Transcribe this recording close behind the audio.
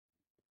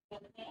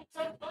Hello,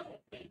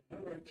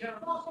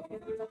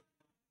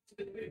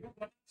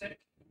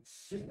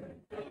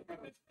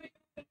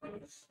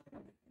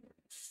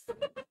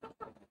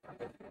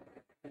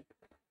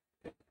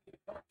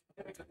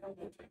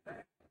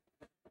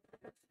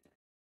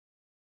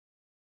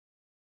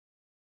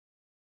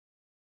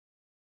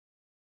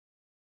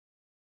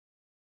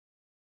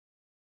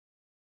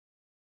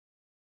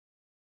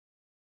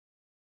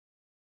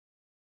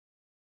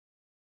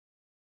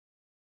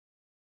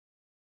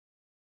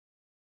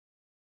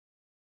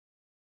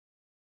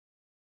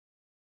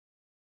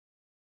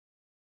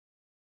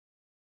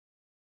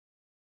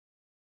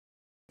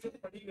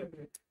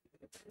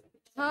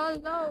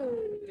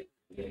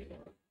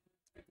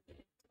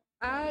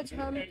 आज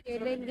हम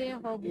खेलेंगे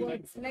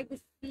Hogwarts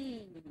legacy.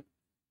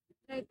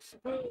 Let's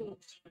go.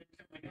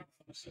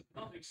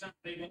 Not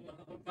exactly what the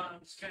other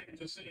fans came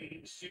to see.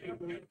 Stu,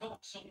 you're not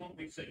someone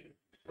we see.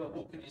 Well,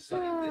 what can you say?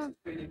 This has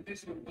been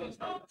invisible first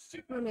half.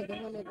 होने दो,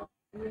 होने दो,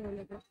 ये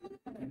होने दो।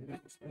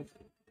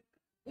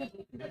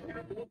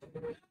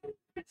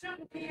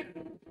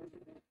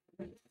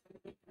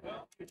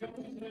 Well, we don't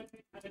have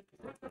an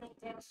incredible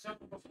first half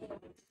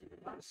performance.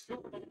 That's your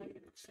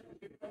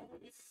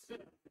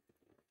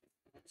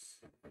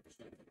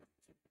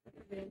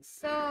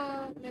So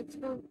let's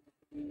go.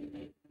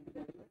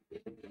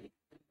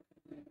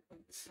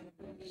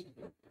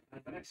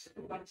 And that's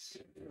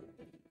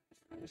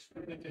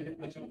ready to hit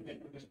the target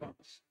with his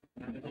pass.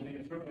 And it'll be a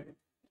throw.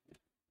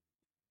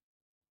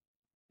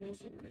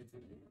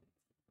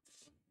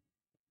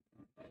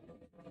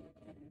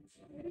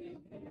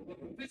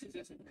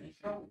 Visitors in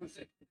control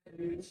position.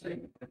 You see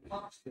the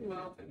pass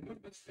throughout the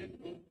movement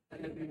simple and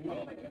then we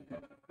roll it.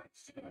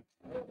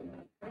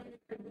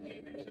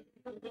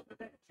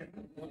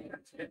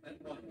 Let's get that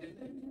right.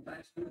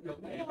 That's good.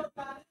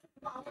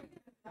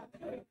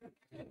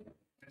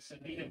 That's a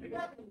neat.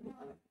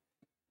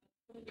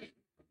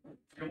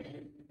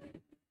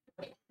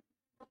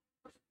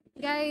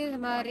 Guys,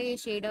 हमारे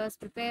shaders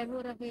prepare हो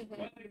रहे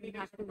हैं। We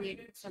have to wait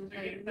some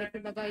time. मेरे को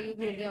लगा ये हो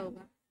गया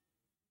होगा।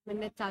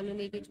 मैंने चालू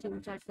नहीं की स्ट्रीम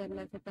स्टार्ट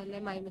करने से पहले,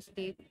 my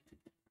mistake.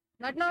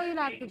 But now you'll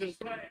have to wait.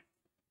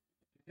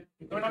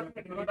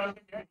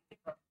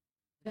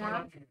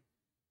 Yeah.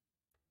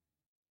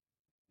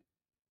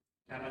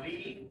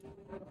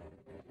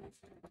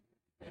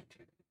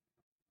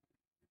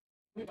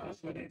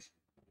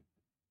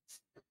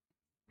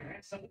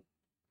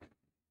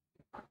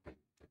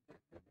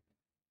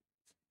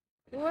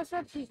 वो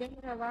सब ठीक है,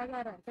 मेरा आवाज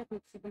आ रहा था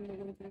कुछ सेकंड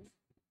लेकिन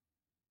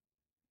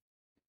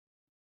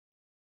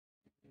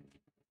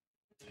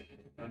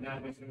And now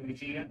we're through the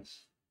GX.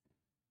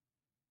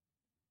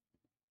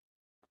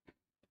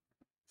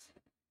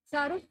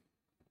 सारू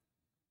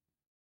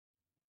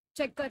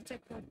चेक कर।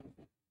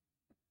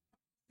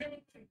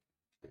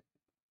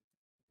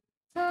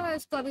 तो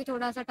इसको अभी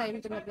थोड़ा सा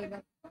टाइम तो लगेगा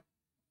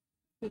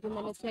क्योंकि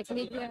मैंने चेक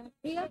नहीं किया।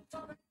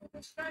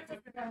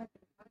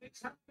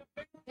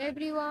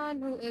 Everyone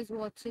who is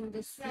watching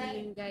this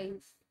stream,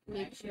 guys,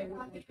 make sure.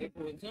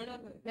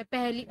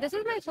 This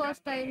is my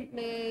first time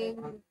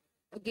playing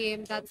a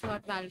game that's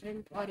not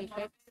Valorant or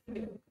Apex.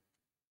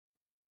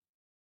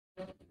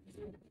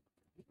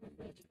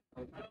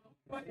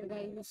 So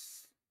guys,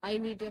 I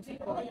need your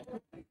support.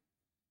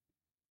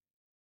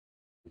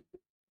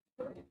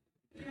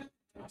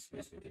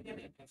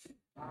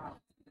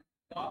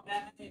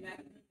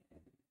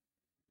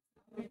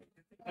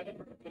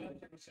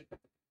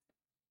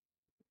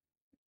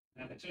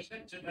 And it's just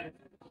into that.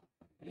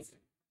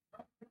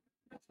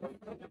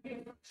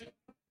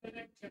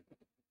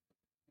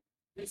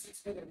 This is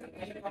for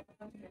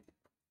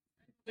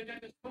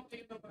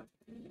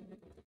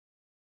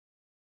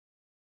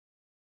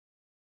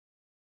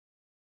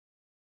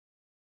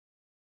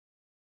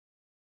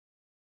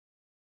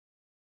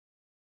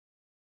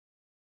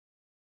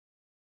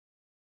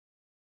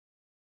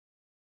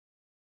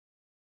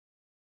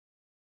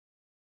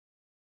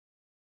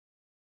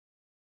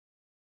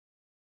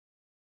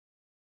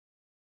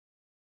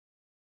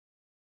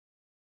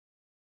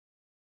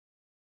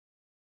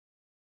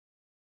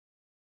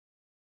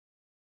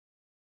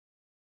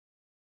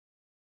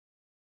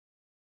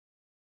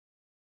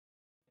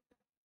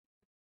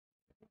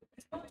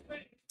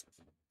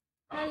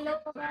Hello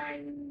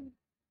guys,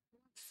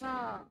 what's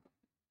up?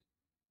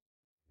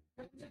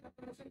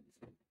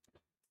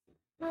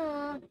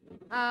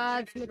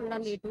 आज मैं थोड़ा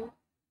late हूँ।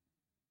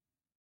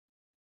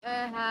 I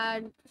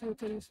had few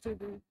things to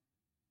do.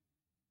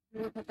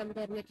 वो खत्म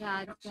करने के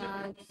आज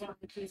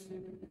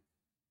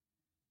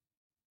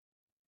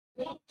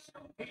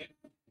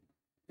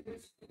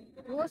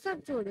वो सब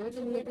छोड़ो,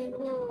 जिंदगी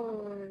को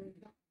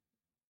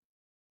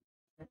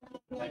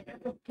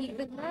ठीक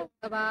दिख रहा है,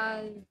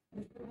 आवाज,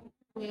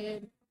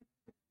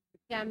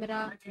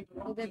 कैमरा,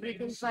 is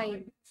everything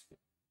fine?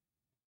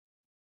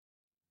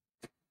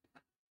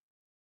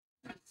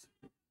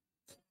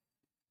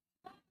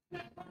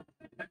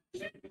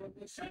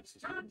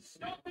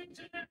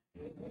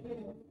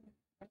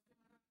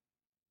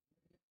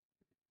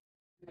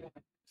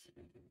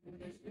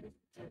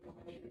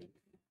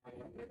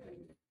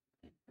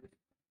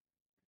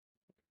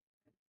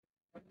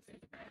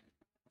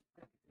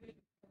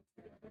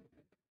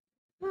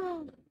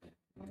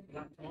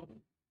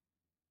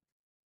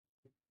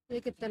 ये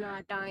कितना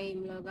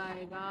टाइम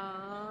लगाएगा?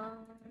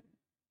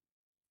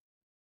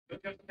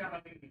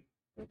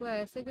 मेरे को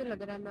ऐसे क्यों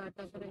लग रहा है मैं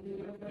अटक रही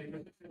हूँ?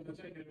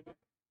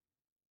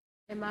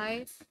 Am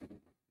I?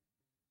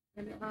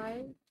 Am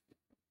I?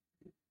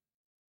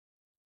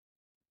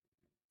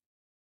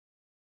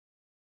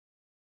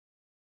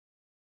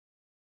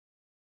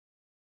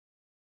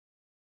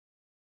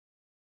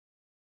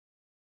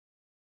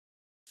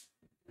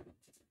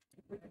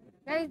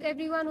 Guys,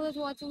 everyone who is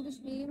watching the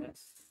stream,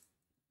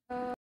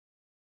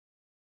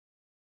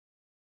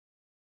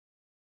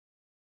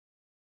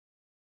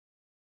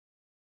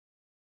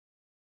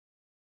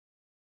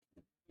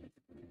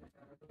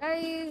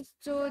 guys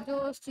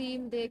जो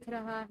स्ट्रीम देख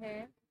रहा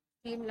है,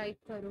 स्ट्रीम लाइक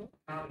करो।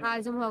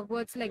 आज हम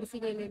हॉगवर्ट्स लेगेसी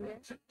खेलेंगे।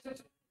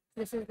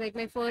 This is like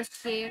my first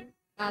game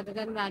other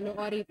than वैलो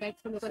और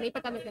एपेक्स। मेरे को नहीं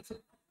पता मैं कैसे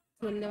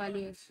खेलने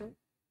वाली हूँ इसको।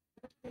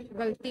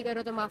 गलती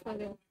करो तो माफ कर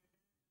दो।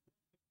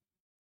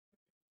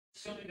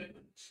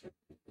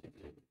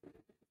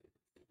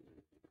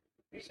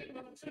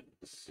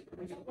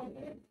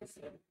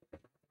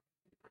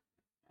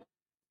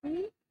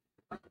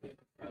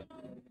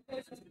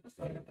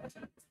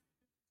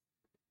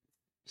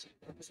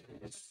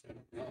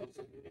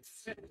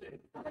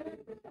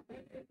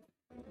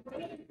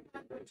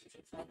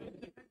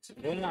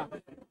 बोलना।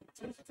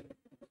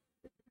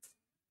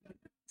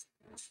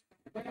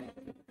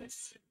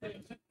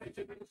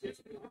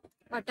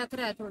 अटक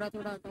रहा है, थोड़ा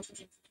थोड़ा अटक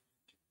रहा है।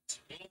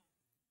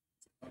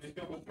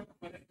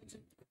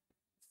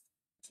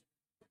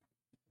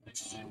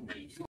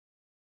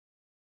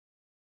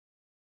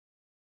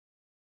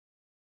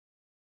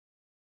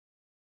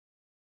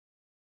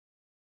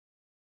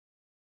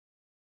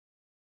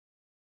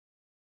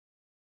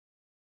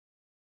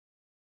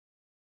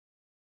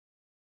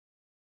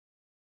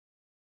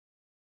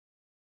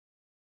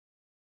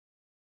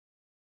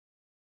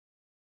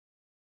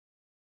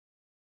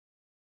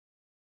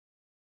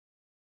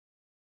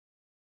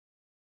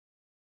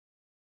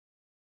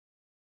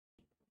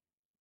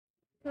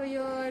 So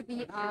here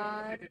we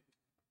are.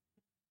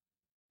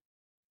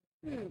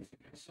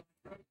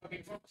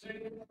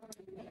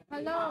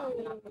 Hello.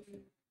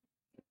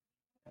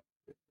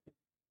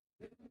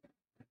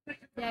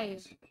 क्या ये?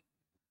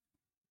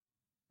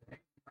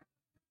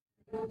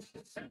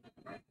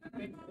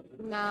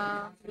 ना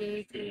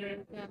ये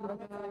क्या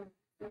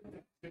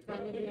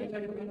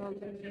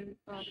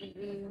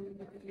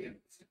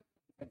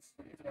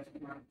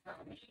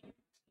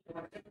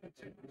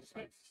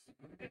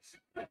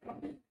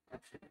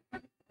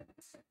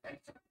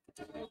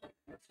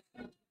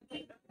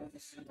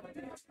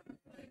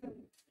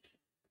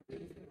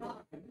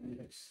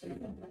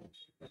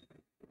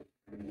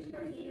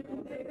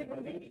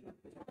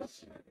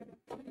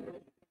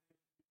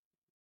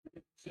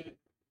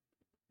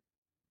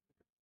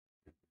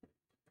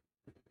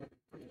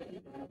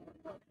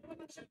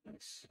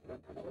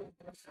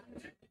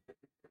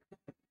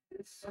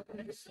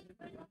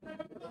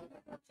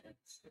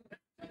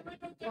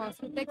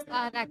Text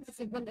are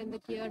accessible in the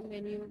gear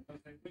menu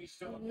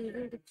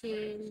using the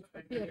change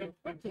appearance.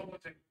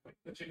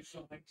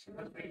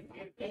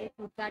 Okay.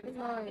 That is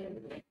all.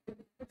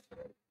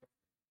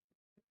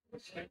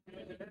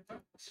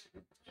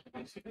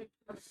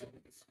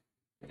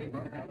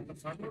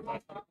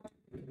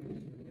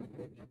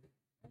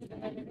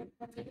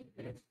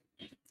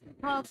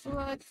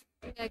 Hogwarts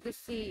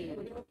Legacy.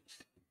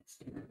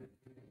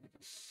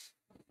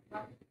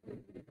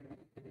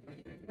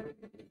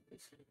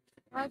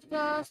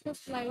 Adjust the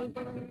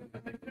slider.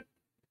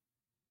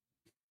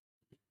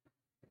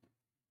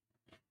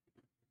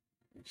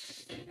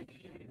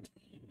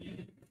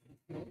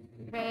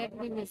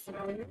 Very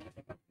visible.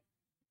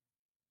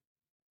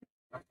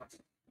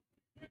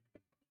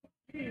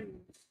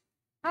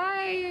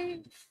 Hi.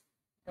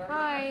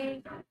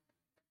 Hi.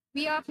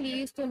 We are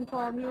pleased to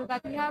inform you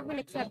that we have been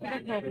accepted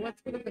at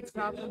Hogwarts for the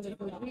extra from the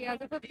degree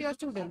as a fifth-year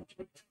student.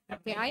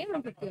 Okay, I am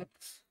a fifth year.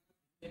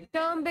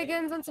 Term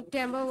begins on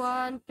September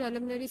 1.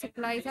 Preliminary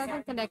supplies have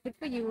been collected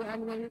for you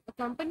and will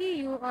accompany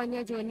you on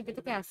your journey to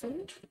the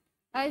castle.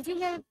 As you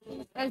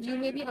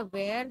may be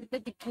aware, the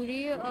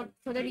decree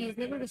for the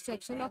reasonable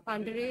restriction of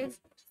underage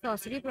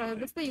sorcery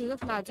prohibits the use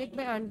of magic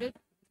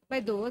by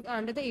those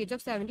under the age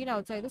of 17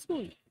 outside the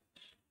school.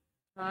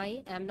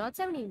 I am not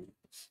 17.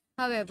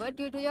 However,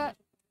 due to your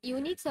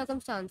unique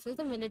circumstances,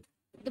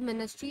 the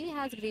ministry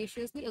has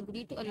graciously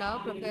agreed to allow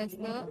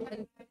Professor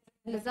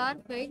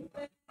Lizard Fig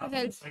to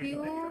help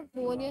you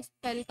hone your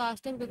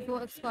spellcasting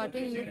before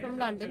escorting you from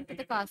London to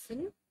the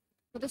castle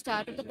for the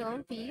start of the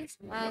term feast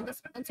and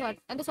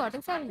the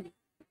sorting ceremony.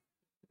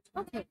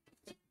 Okay.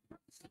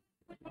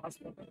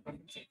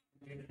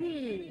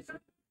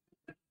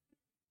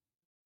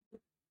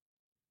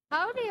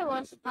 How do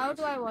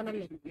I want to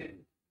live?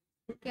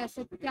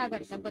 कैसे क्या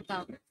करता है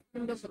बताओ,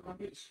 तुम लोग बताओ।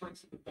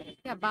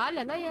 क्या बाल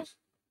है ना ये?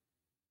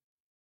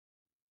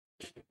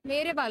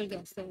 मेरे बाल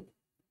कैसे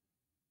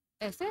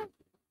ऐसे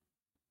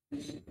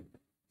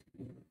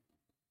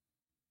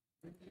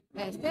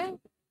ऐसे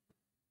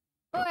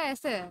ओ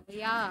ऐसे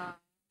या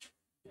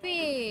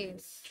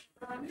face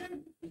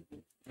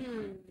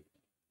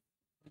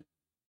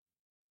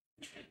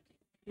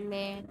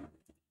Nah.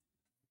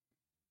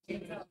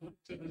 Is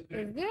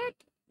it?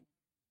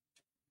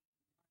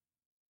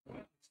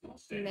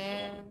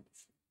 Nah.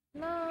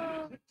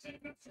 No.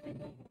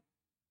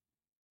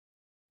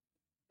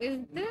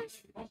 Is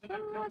this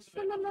somewhat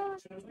similar?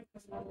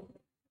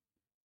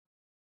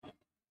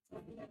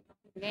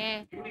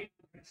 Nah.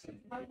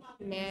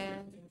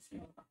 Nah.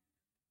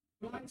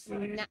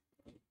 Nah.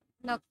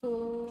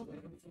 Naku.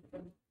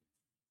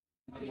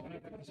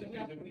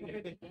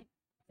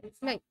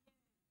 नहीं.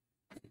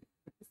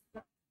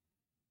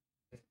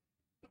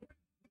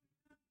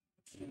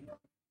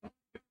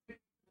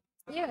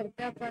 Yeah,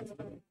 that was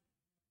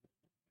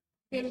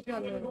skin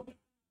color.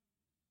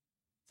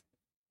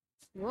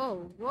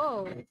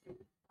 Whoa.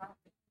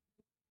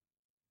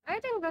 I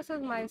think this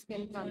is my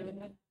skin color.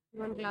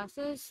 Want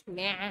glasses?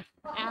 Nah.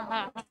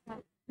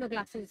 No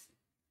glasses.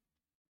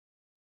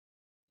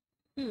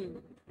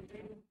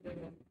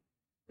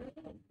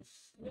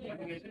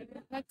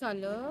 That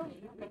color.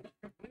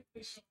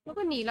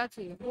 मुझको नीला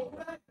चाहिए.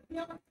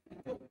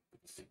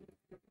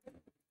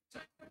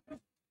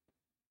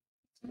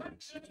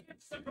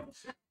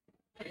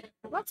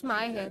 What's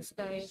my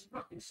hairstyle?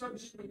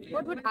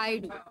 What would I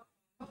do?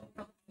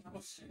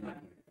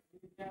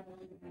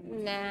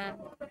 Nah.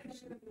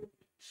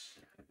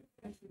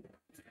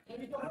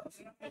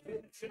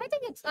 I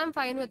think I'm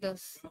fine with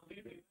this.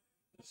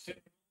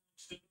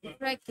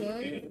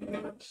 Freckle.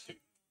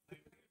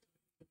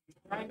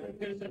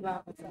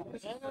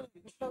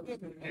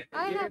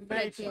 I have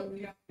freckles.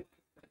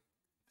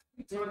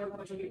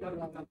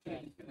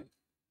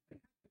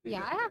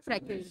 Yeah, I have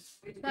freckles.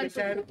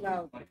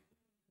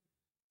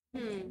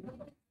 Do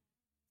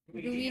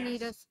we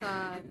need a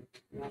scar?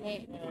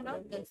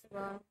 Not this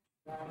one.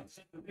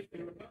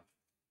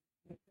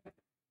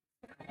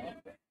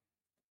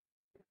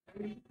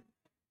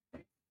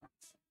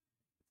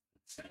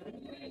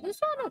 This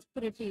one is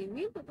pretty.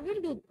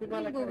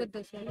 We'll go with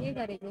this one. ये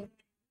करेंगे.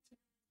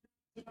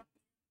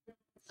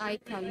 Eye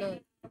color.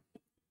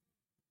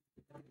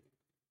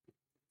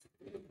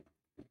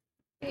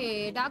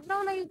 Hey, dark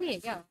brown eyes भी है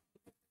क्या?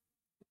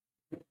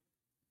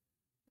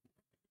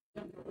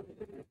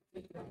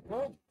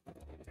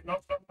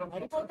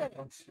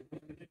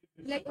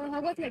 Like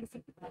Hogwarts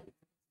legacy.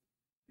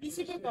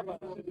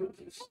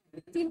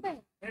 तीन पे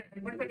है.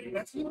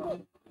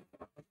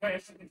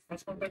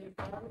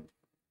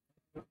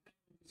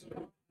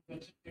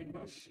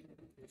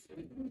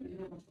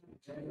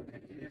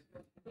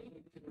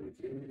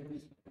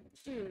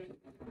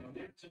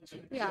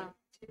 Yeah,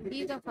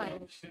 these are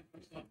fine.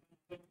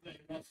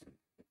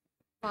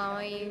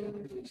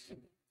 Fine.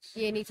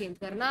 ये नहीं चेंज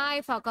करना.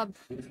 I fuck up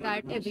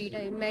that every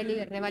time. मैं नहीं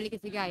करने वाली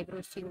किसी के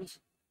eyebrows change.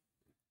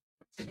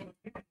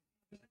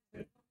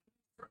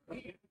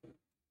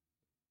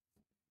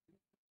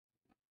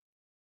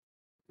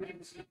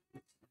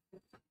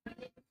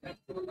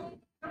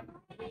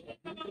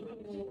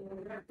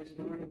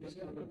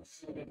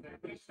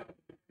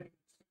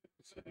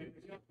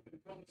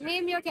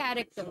 Name your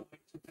character.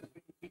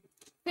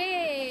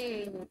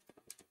 Faith.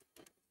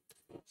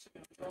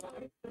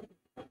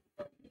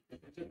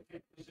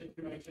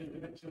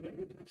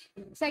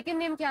 Second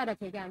name क्या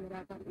रखे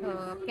कैमरा का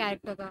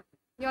कैरेक्टर का?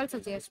 You all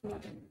suggest me.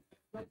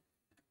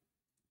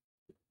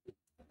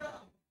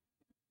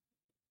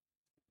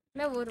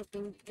 मैं वो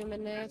रुकूंगी जो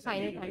मैंने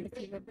फाइनल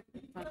फैंटेसी में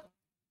देखा था.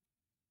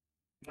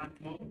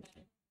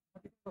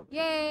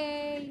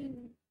 Yay!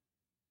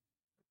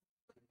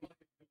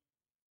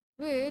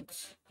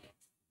 Which?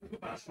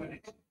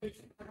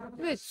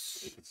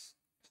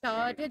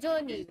 Start your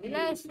journey.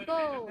 Let's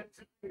go.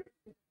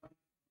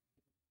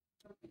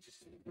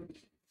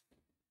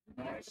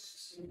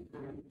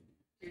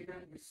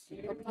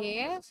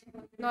 Okay,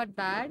 not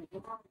bad.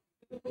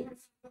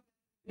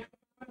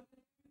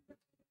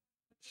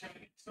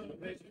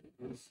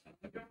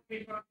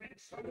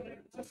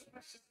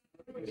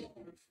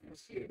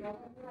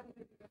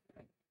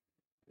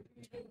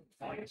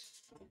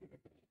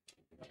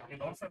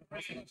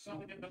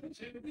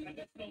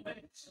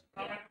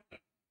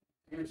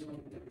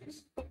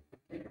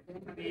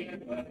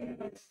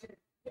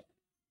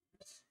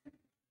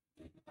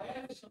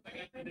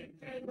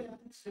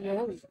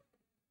 Whoa.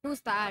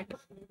 Who's that?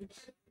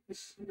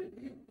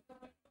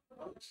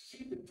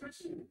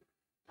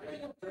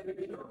 Right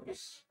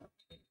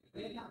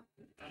now.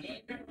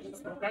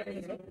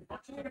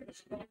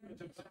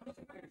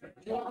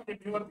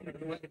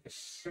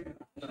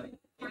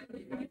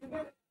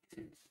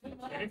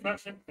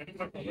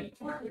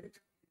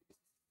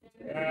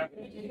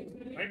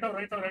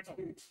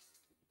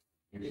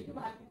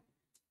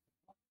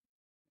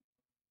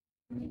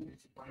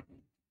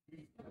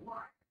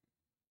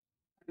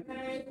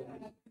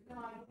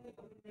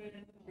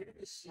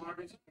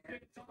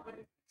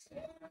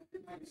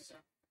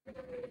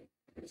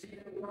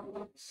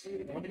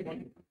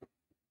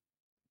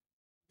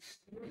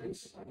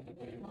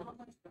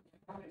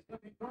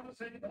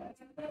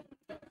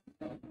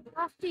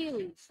 After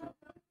you.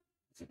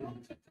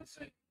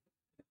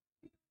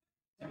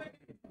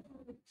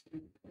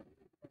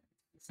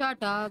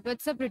 Shut up,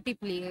 it's a pretty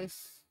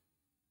place.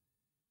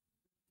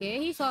 Okay,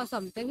 he saw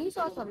something. He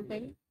saw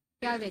something.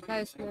 क्या देखा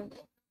इसने?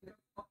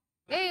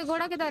 ए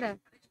घोड़ा किधर है?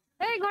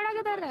 ए घोड़ा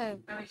किधर है?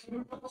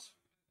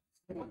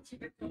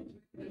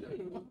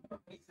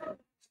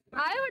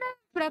 I would have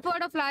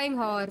preferred a flying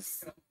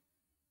horse.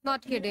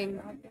 Not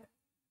kidding.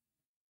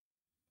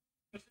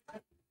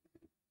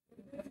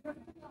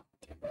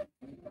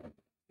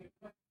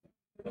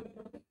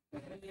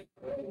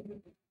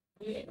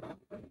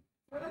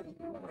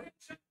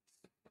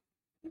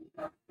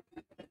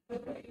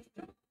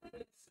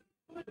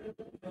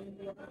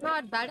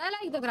 Not bad. I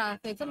like the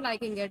graphics. I'm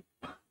liking it.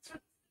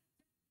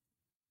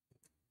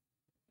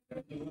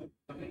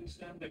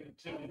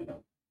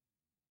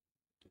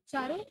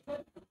 चारे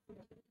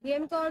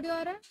गेम का ऑडियो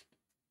आ रहा है?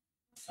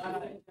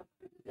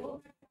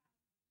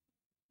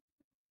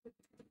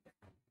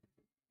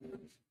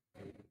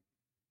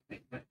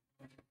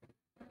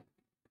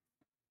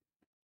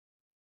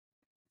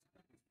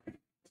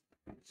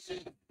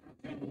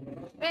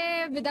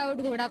 विदाउट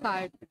घोड़ा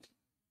कार्ड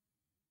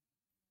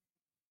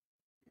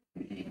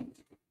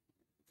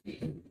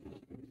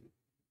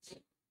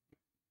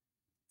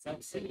सब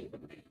सही।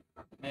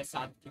 मैं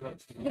 7 की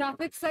बात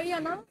ग्राफिक्स सही है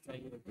ना? सही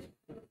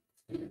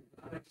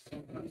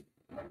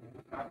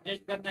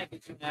अपडेट करना है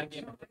किसी नया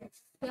गेम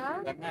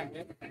क्या करना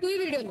है? तू ही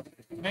वीडियो ले।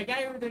 मैं क्या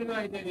वीडियो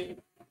लगाई तेरी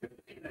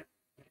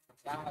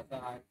क्या था?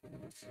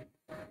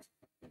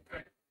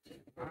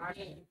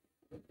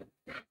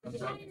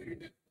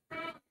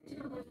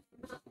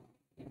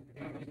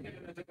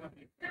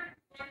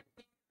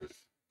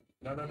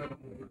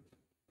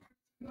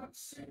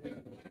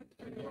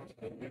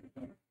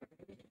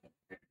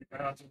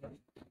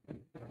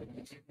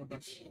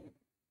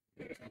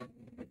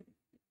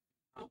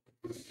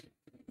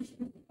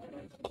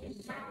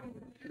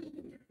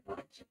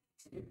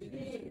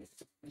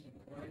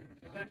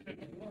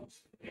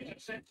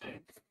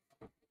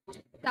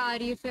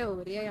 तारीफें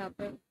हो रही है यहाँ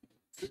पे।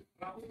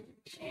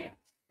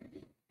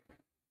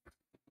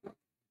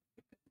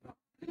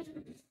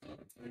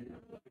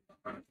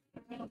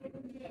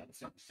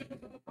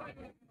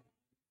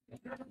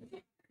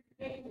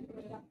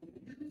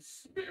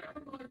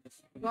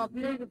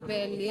 Goblin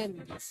Rebellion.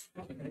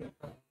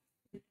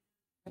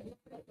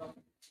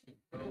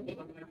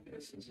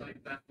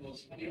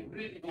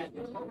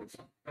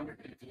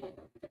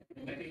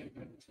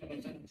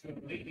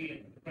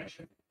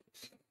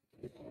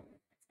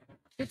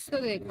 कुछ तो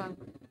देखा।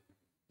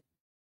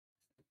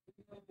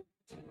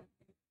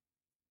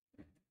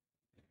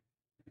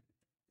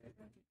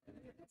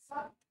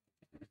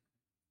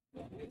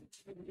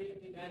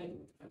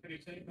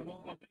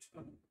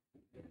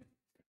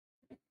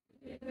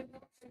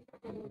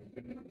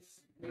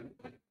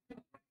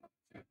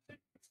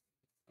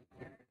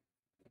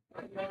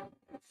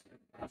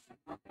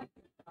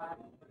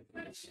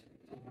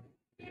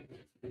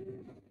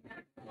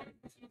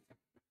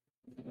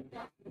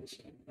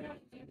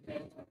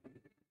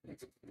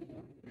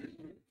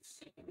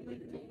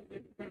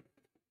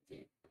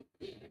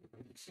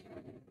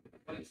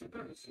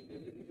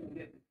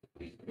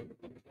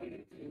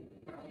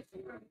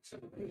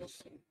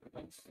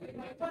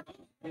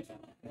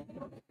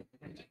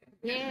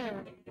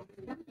 Yeah.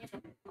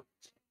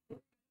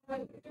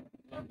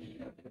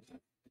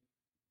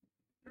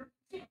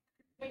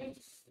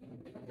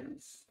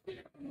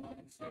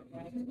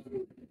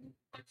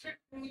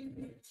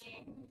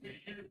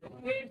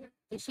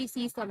 If she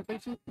sees something,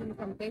 she sees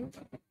something.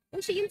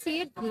 Oh, she can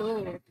see it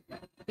glow.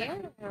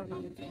 Yeah.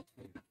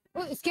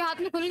 Oh, इसके हाथ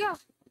में खुल गया।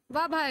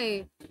 वाह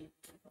भाई।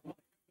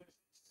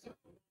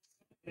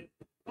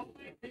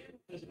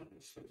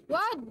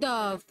 What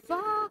the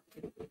fuck?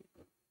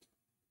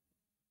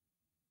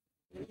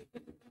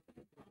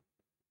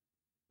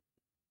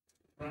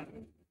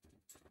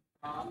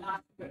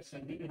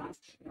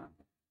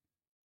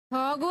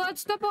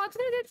 Hogwarts तो पहुंच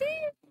नहीं देती।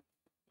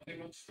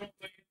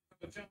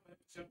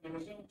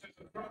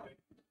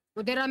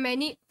 There are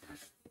many.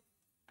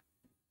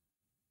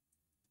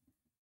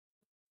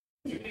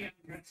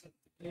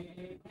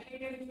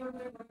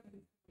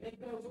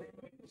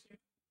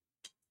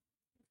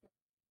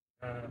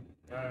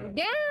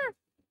 Yeah.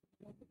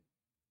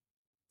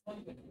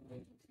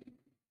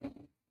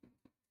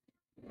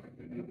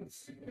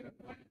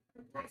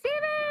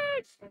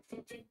 Savage!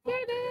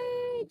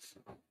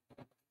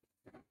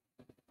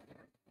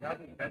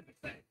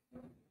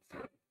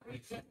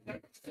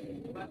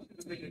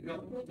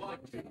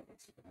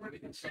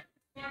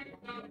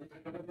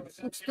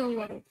 Kuch to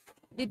हुआ।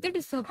 Did they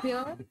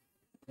disappear?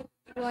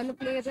 Wanna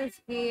play this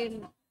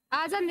game?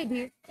 आजा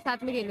निधि,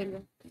 साथ में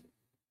खेलेंगे।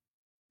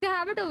 They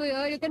have it over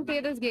here. You can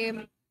play this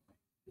game.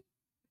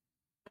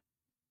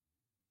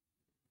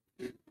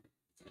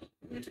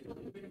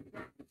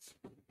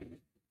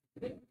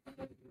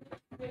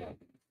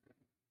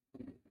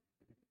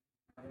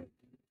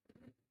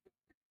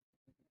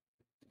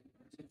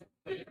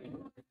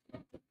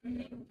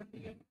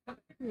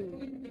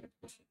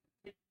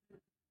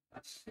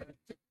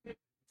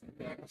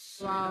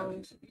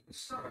 Wow.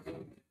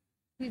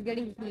 He's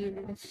getting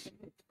healed.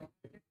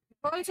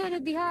 Also,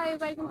 Nidhi, hi,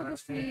 welcome to the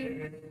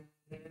stream.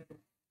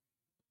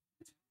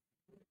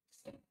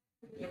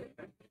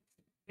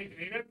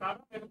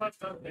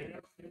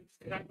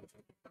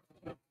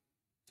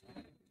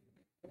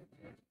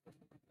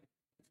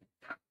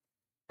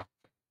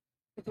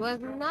 It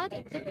was not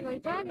a typical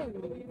dragon.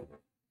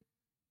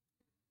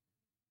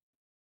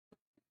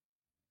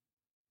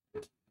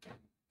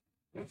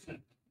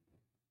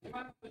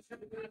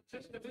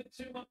 Just a bit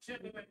too much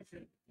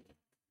animation.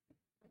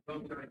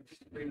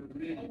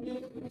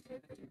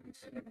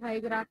 भाई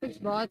graphics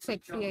बहुत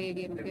sexy है ये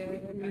game के,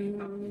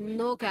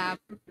 no cap.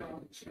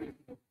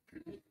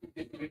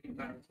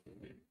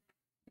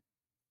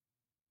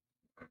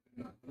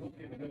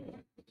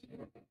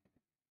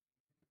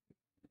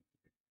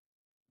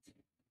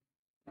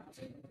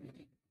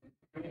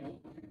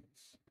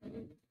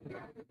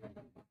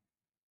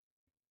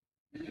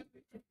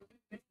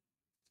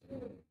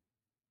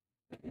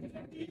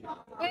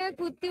 ये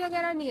कुत्ती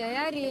वगैरह नहीं है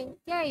यार, ये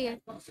क्या है ये?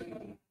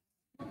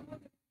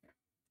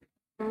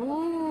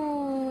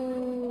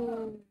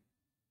 Ooh.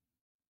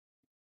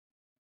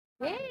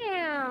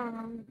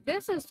 Damn,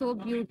 this is so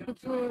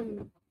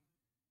beautiful.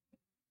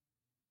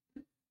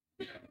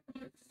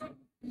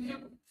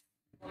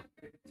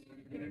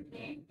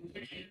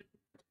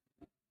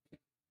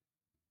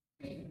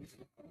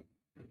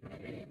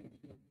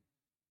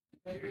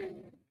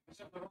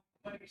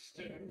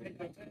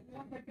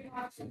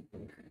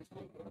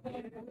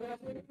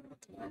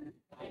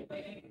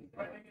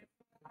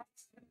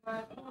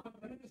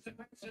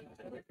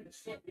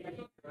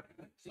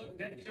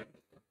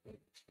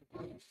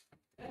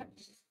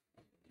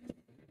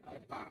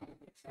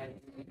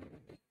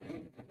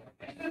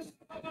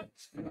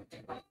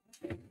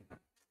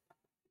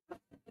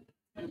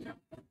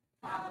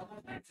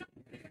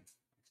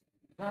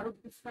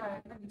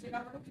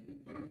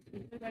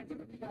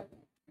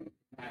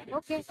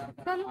 Okay,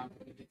 चलो.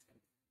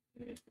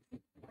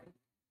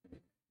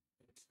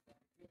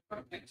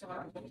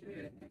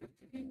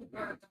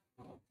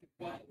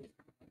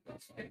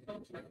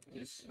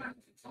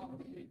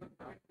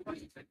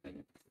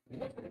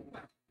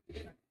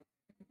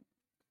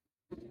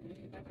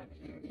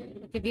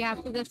 Okay, we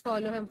have to just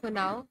follow him for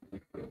now.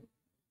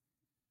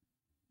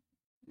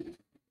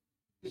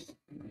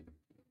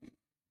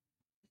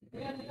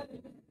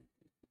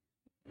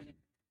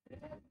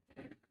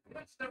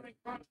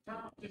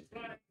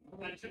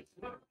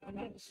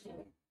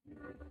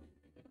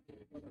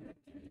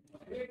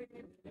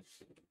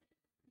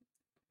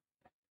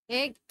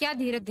 एक क्या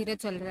धीरे धीरे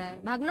चल रहा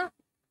है, भागना.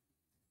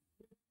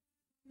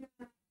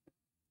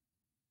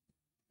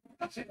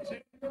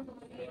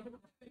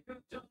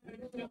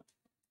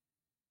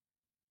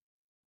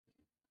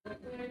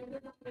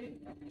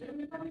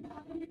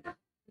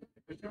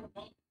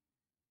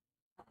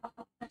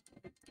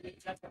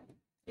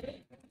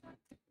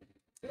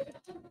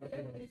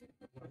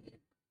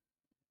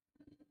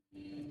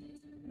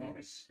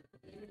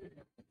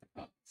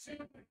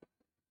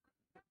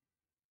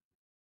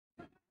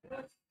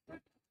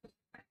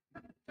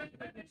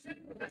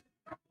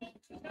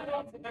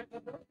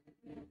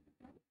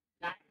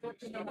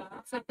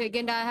 So Pig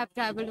and I have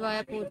traveled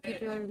via Portkey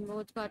to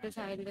remote Scottish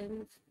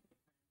Islands.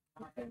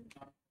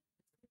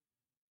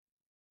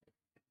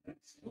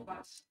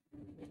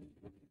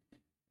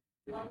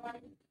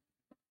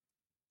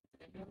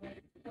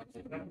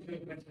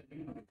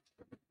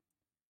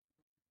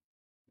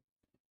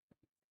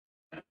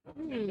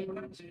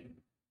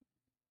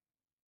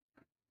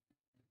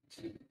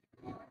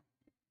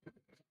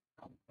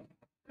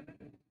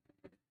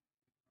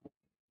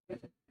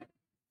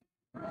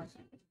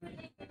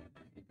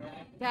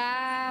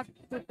 Tap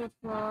to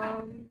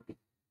perform.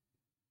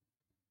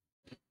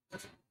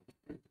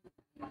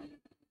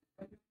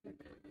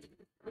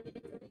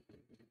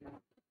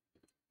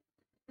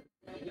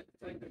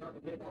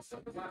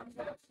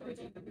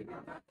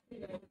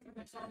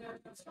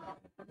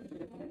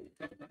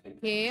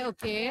 Okay,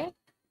 okay.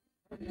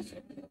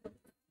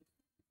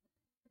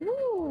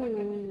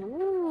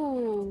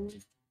 Ooh.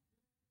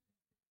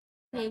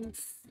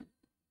 Thanks.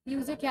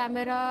 Use a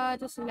camera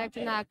to select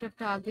an active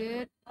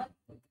target.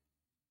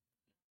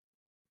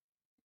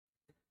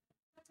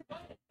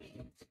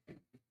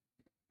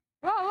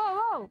 Whoa, whoa,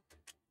 whoa!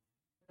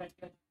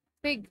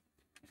 Pig.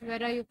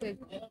 Where are you, Pig?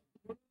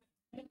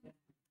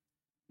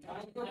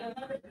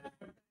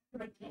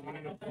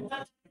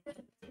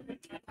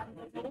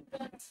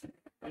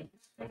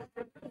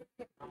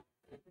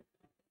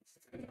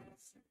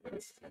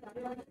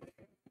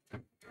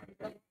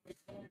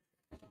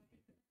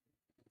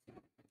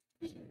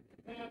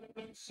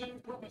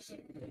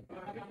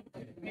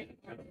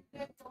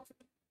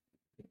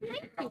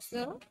 Thank you,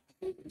 sir.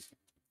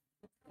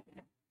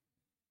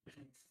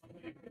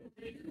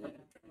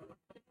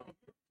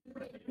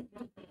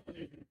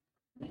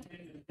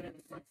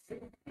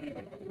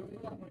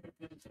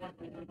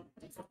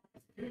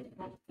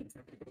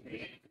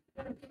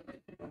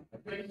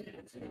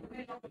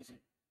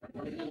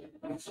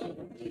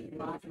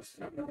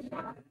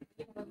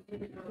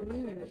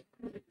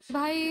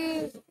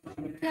 भाई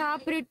क्या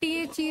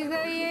pretty चीज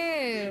है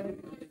ये.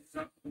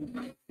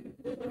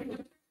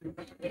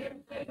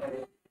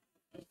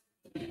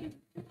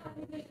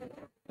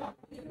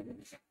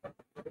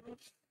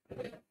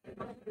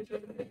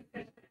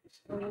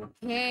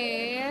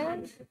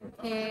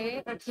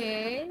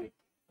 Okay.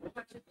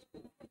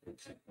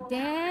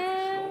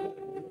 Damn.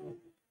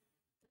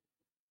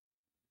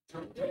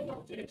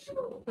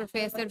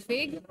 Professor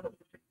Fig.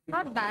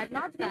 Not bad,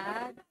 not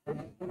bad.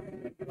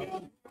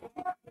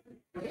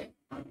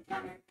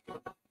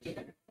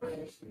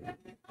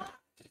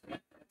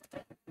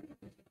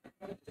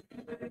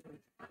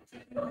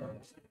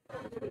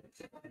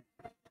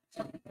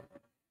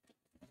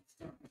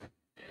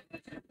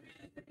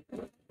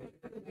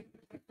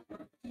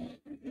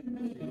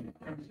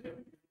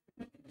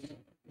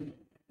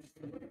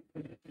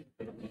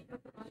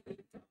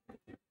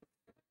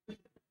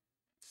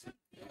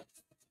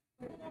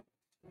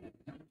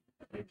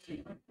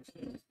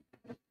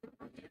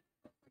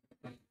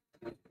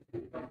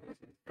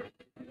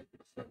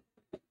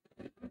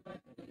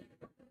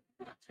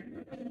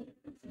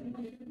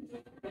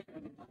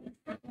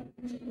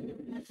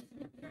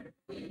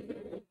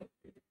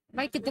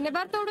 भाई कितने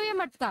बार तोड़ू ये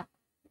मटका?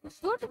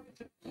 Good.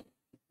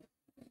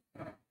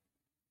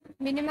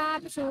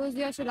 Minimap shows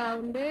your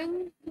surrounding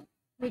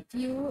with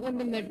you in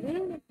the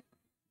middle.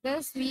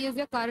 This V is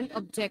your current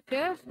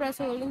objective. Press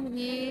holding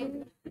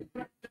V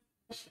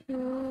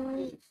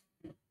to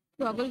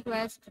toggle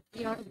quest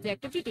your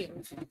objective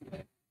details.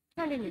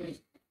 Continue.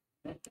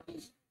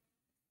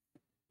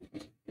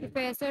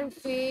 Professor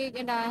Fig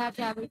and I have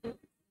traveled to.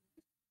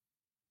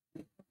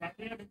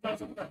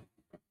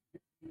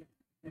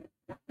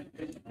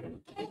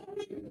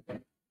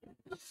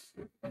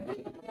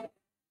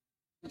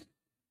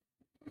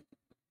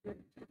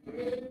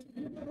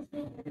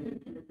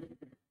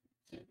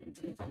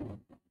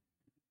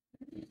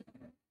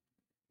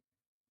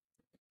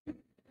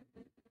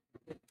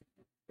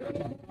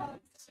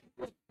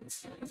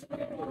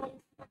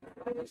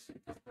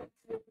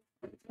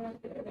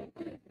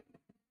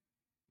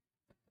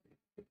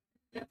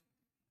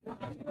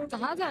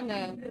 कहाँ जाना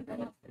है?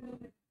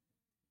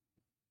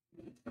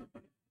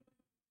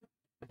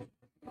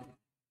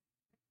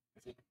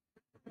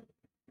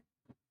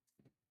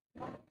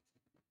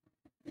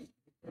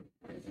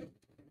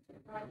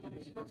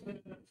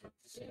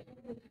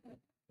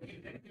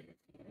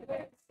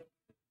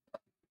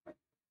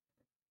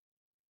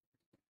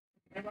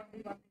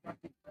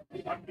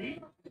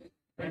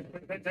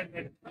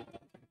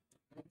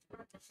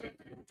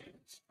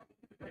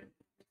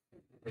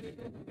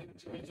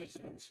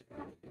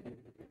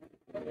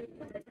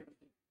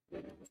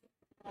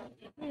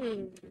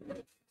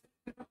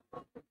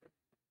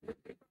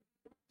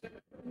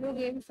 No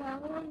game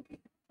sound.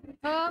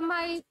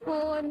 My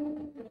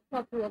phone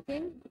stopped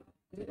working.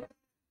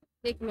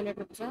 एक minute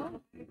रुक जा.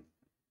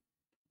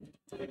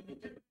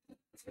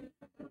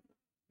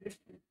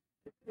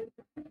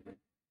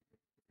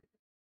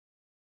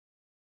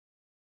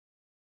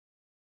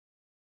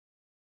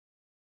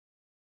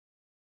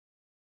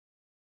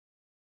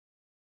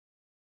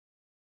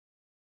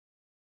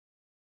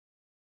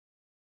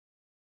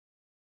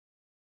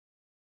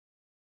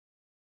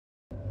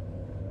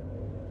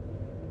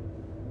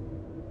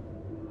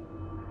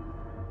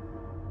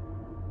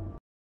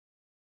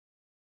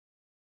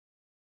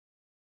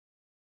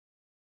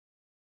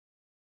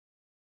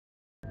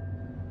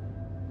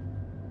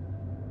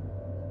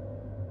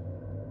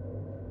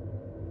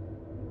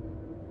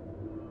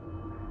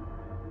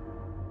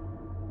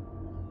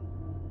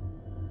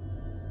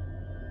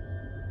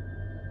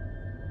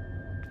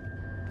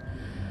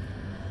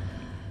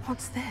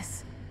 What's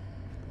this?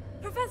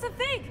 Professor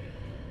Fig!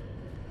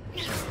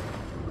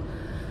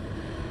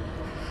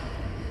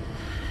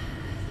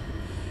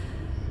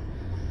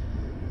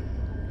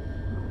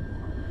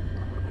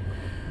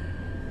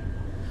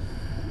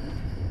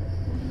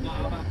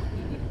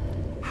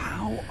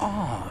 How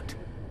odd.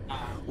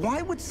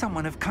 Why would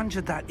someone have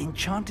conjured that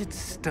enchanted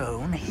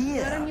stone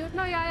here? Mute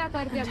ना या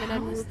कर दिया मैंने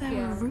How is mute there a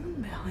किया. room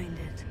behind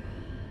it?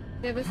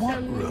 There was What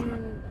some room?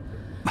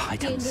 I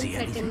don't change in see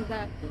anything. settings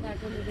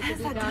that were needed to There's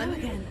be that glow done.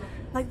 again.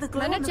 Like the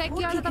glow मैंने on the check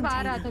किया portkey था तब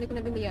आ रहा था container. लेकिन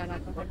अभी नहीं आ रहा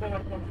था.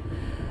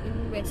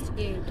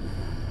 Investigate.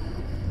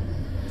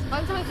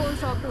 Once my phone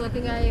stopped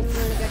working, I am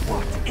going to get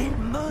What in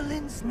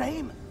Merlin's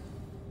name?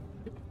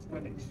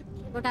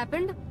 What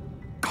happened?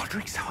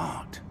 Godric's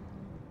heart.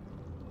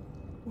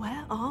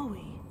 Where are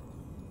we?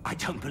 I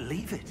don't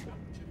believe it.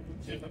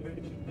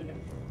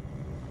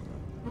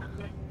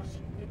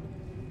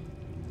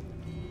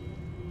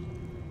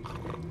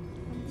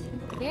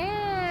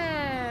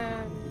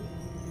 Yeah.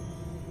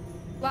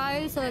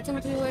 While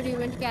searching through a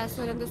ruined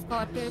castle in the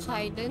Scottish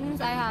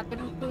Highlands, I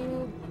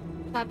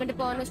happened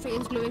upon a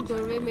strange glowing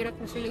doorway made of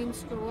crystalline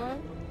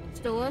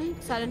stone.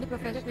 Suddenly,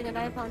 Professor Fig and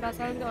I found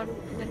ourselves on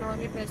the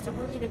Norway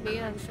festival. We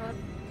remain unsure.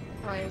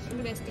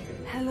 Investigate.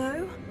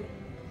 Hello?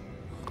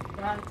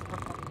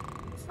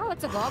 Oh,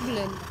 it's a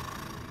goblin.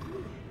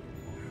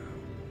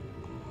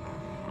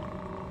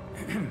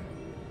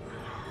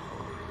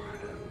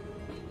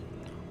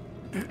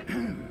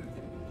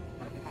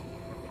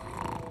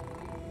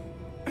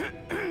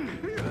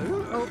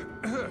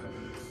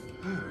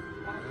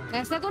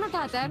 ऐसा कौन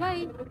उठाता है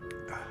भाई?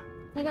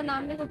 मेरा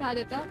नाम नहीं उठा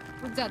देता,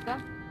 उठ जाता.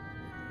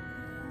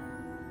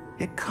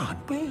 It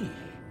can't be.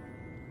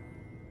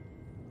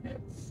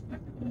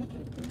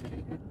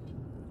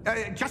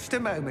 Just a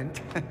moment.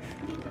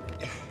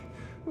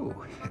 Ooh.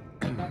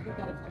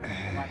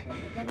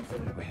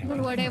 But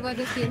whatever,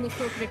 this game is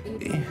so pretty.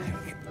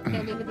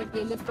 Telling me the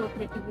game is so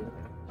pretty.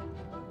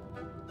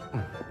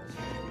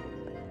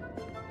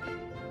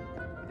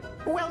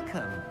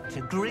 Welcome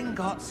to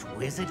Gringotts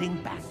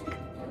Wizarding Bank.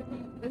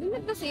 Isn't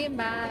it the same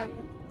bag?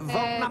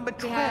 Vault number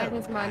He had 12,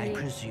 his money. I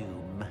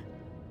presume.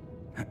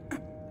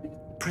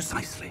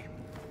 Precisely.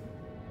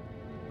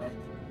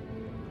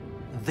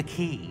 The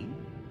key?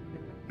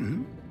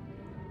 Hmm?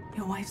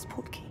 Your wife's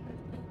portkey.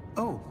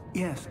 Oh,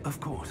 yes, of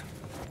course.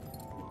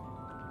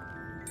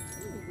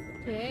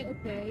 Okay,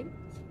 okay.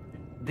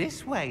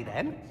 This way,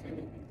 then.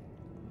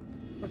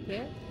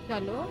 Okay,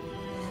 chalo.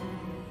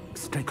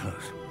 Stay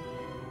close.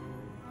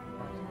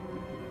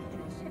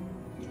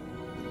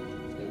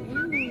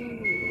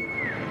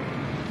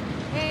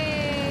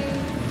 Hey,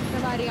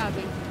 सवारी आ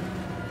गई.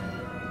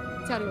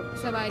 चलो,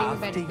 सवारी में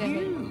After बैठते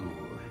हैं. you.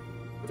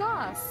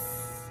 बस.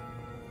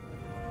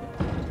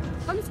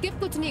 हम skip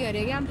कुछ नहीं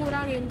करेंगे, हम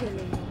पूरा गेम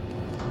खेलेंगे.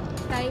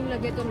 Time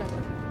लगे तो लगे.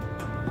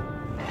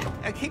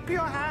 Keep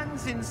your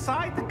hands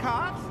inside the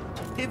cart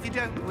if you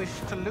don't wish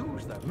to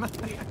lose them.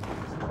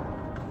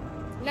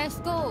 Let's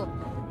go.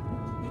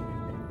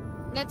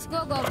 Let's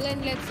go,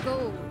 Goblin. Let's go.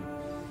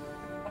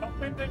 How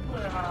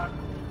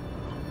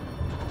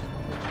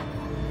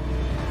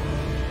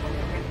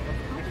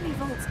many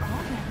vaults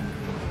are there in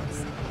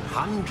Gringotts?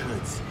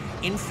 Hundreds.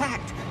 In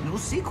fact, you'll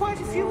see quite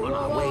a few on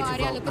our Whoa, way to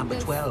Arya, vault look at number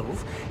this.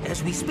 12.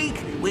 As we speak,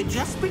 we're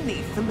just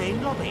beneath the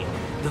main lobby.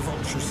 The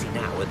vaults you see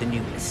now are the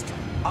newest.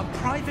 Are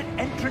private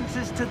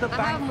entrances to the I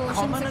have bank motion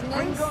common at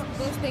sickness. Gringotts?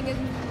 This thing is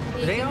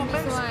They making are me so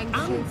most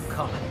anxious.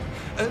 uncommon.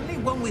 Only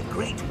one with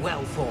great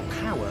wealth or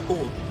power,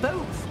 or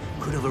both,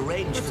 could have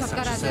arranged मुझे for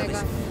चक्कर such a आ जाएगा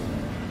service.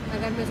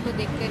 अगर मैं इसको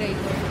देखते रही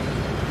तो.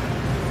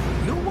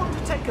 You'll want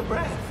to take a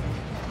breath.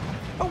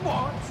 A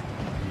what?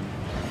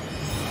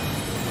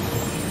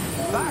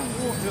 That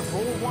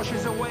waterfall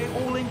washes away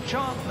all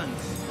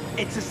enchantments.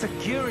 It's a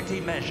security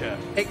measure.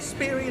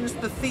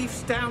 Experienced the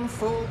thief's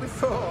downfall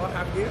before,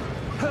 have you?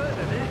 Heard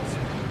of it?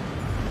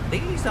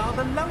 These are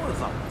the lower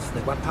vaults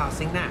that we're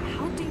passing now.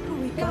 How deep are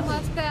we क्या going?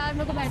 मस्त है यार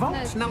मेरे को बैठना है.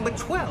 Vault number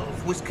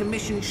 12 was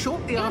commissioned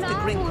shortly Yeah, after no,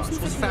 Gringotts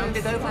motion was sickness.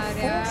 founded over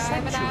Sorry, 4 I-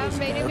 centuries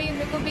but I- ago.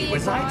 मेरे को भी It ये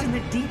resides बहुत in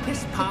the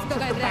deepest part कुछ of तो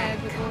the कर रहा है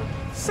bank. मेरे को.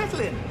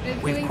 Settle in.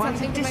 It's We've doing quite a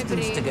something to my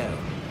distance to brain. go.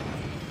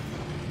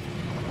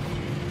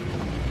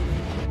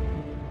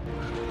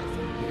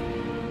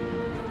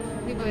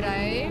 भी हो रहा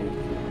है.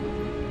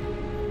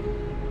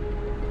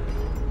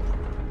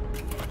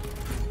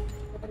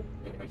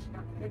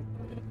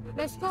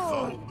 Let's go.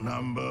 Vault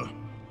number.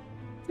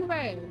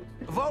 12.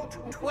 Vault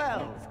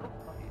 12.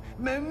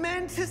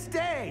 Momentous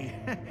day.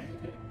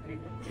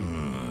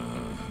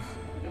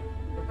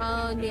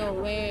 On your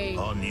way.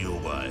 On your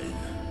way.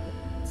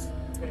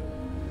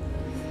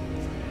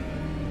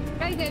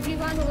 Guys,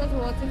 everyone who was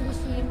watching the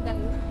stream,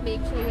 guys,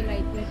 make sure you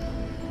like it.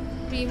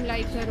 Stream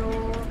like करो.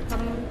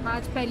 हम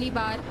आज पहली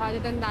बार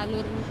आदतन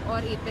डालो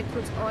और एपेक्स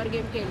कुछ और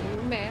गेम खेल रही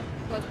हूँ मैं.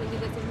 Personally,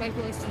 this is my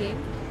first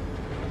game.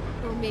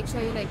 So make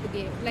sure you like the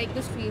game, like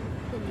the stream.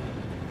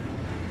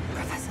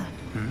 Professor,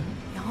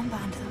 the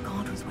armband the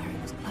guard was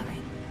wearing was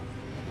glowing.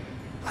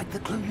 Like the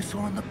glow you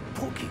saw on the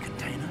porky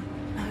container.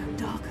 No,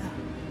 darker.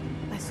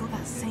 I saw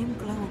that same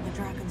glow on the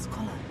dragon's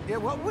collar. Yeah,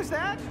 what was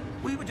that?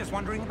 We were just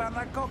wondering about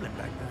that goblin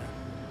back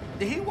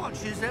there. He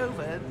watches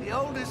over the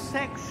oldest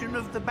section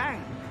of the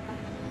bank.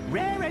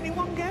 Rare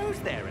anyone goes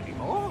there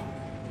anymore.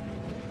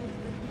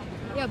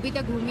 ये अभी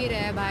तक घूम ही रहा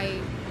है भाई.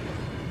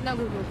 ना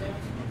घूमोगे.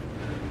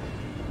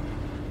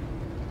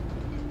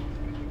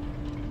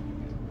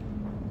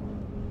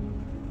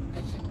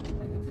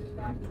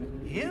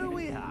 Here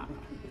we are.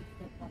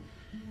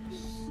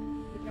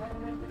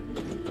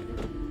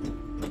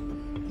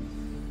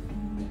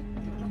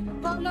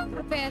 Follow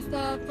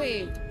Professor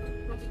Fate.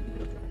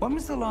 When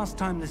was the last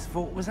time this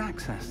vault was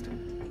accessed?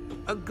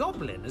 A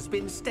goblin has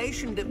been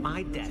stationed at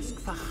my desk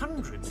for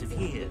hundreds of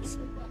years.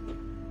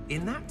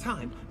 In that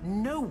time,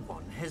 no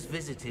one has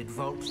visited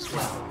Vault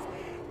 12.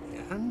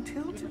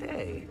 Until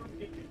today.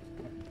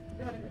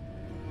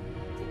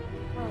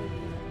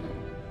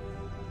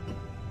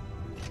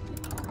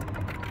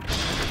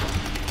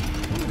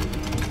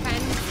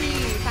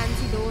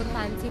 Fancy door,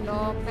 fancy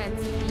lock,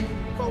 fancy.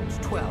 Vault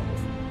 12.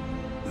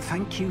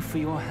 Thank you for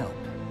your help.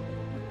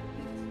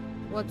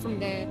 What's in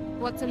there?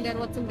 What's in there?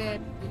 What's in there?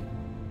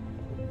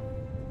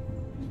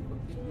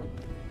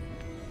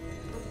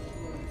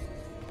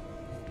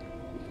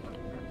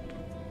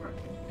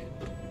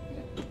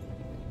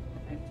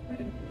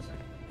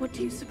 What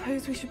do you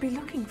suppose we should be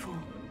looking for?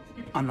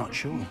 I'm not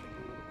sure.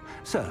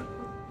 Sir,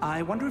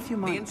 I wonder if you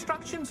The might...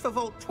 instructions for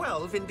Vault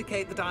 12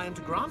 indicate that I am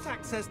to grant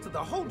access to the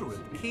holder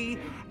of the key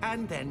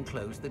and then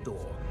close the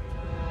door.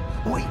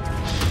 Wait!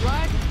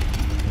 What?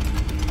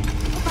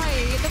 Oh, bhai,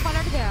 ये तो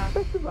पलट गया.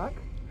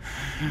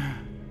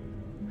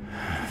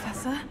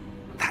 Professor?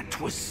 That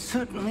was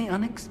certainly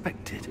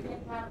unexpected.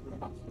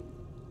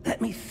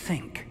 Let me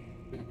think.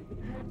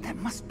 There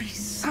must be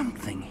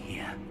something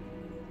here.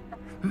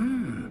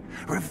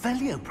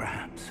 Revelio,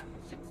 perhaps?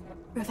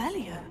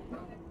 Revelio?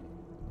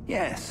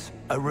 Yes,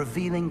 a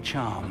revealing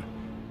charm.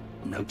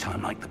 No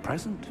time like the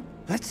present.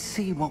 Let's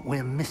see what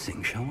we're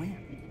missing, shall we?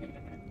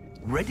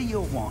 Ready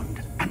your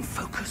wand and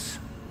focus.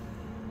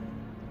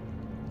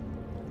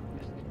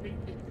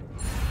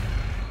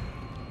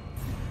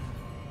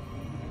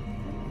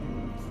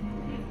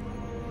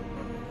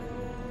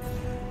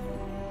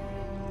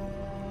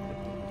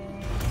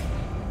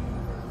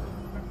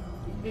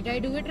 Did I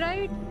do it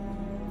right?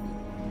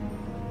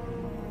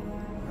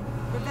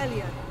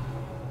 Revelio.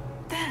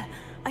 There,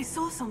 I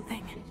saw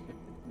something.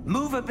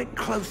 Move a bit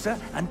closer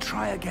and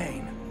try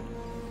again.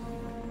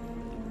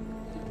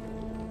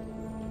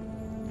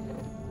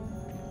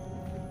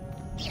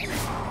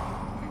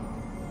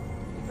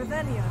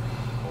 Revelio.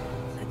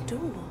 A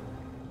door.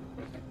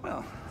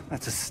 Well,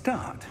 that's a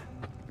start.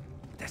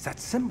 There's that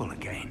symbol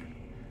again.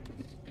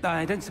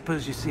 I don't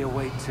suppose you see a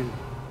way to...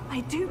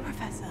 I do,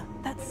 Professor.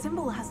 That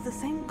symbol has the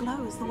same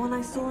glow as the one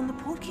I saw in the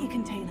portkey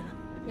container.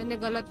 मैंने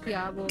गलत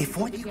किया वो. If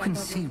what you can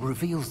see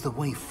reveals the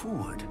way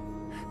forward,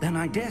 then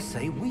I dare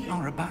say we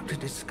are about to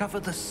discover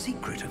the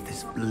secret of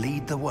this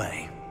lead the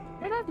way.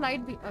 मेरा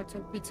light भी अच्छा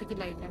पीछे की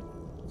light है.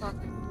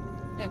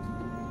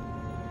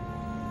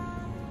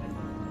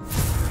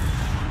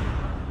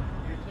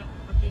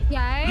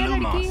 क्या है ये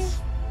लड़की?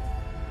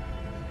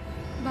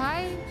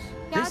 भाई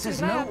क्या This is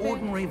चल रहा है no यहाँ पे?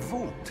 ordinary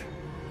vault.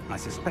 I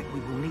suspect we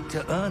will need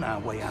to earn our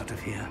way out of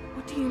here.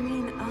 What do you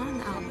mean,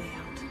 earn our way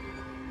out?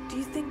 Do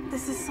you think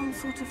this is some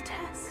sort of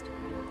test?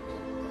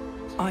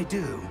 I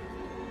do.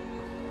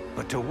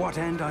 But to what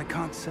end, I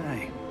can't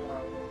say.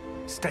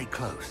 Stay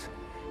close.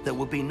 There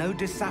will be no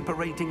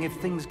disapparating if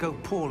things go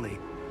poorly.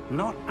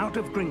 Not out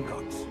of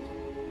Gringotts.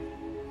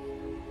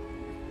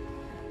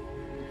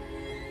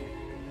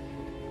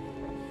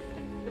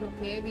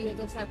 Okay, we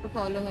just have to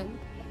follow him.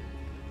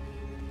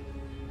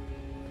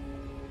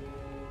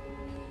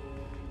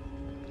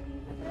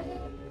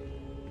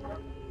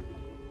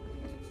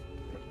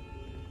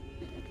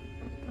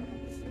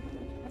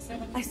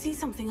 I see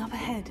something up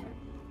ahead.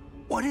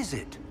 What is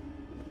it?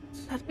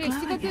 That Wait, glow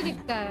इसको क्यों again,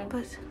 दिखता है?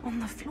 but on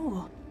the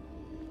floor.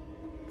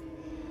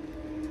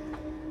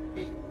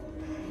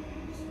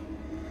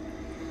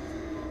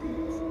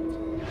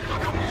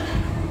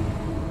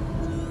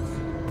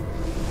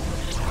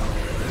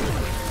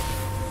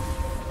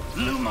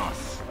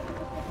 Lumos!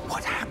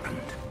 What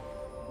happened?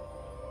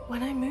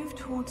 When I moved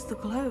towards the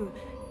glow,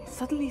 it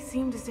suddenly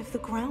seemed as if the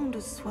ground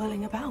was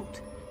swirling about.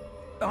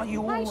 Are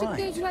you Why all should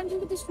they right? run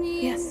into the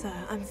screen? Yes, sir,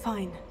 I'm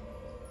fine.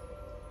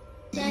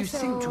 You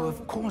seem to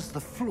have caused the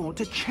floor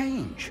to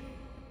change.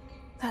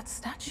 That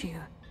statue.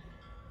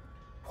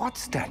 What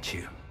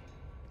statue?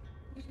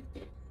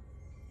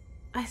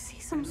 I see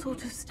some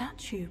sort of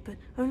statue, but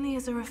only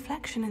as a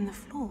reflection in the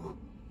floor.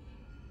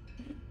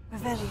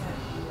 Revelio.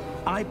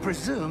 I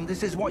presume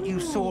this is what you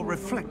saw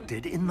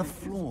reflected in the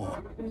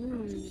floor.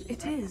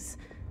 It is.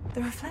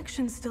 The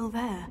reflection's still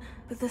there,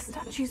 but the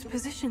statue's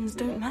positions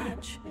don't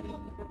match.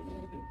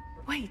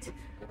 Wait.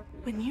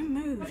 When you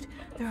moved,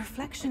 the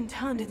reflection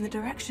turned in the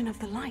direction of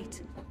the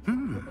light.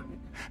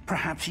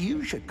 Perhaps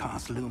you should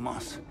cast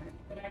Lumos.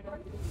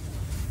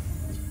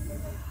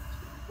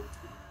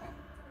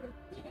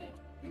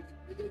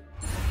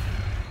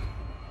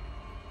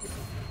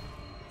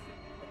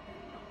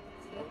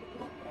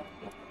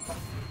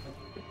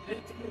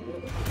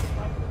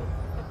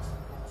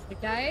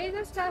 Did I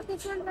just start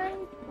this one right?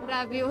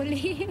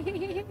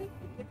 Ravioli.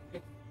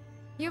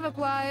 You've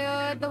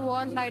acquired the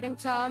wand lighting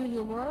charm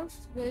Lumos,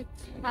 which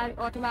has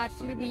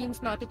automatically been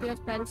slotted to your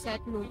spell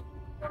set move.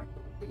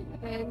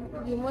 Then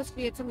Lumos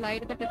creates some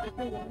light at the tip of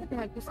the wand to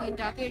help you see in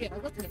dark areas.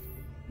 Okay.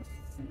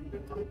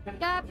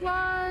 Tap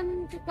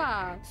one to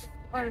cast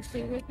or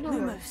extinguish Lumos.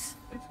 Lumos.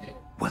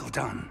 Well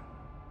done.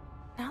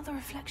 Now the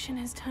reflection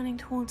is turning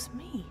towards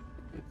me.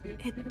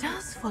 It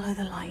does follow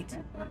the light.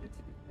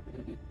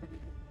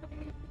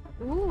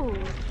 Ooh.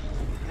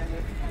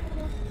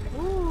 Ooh,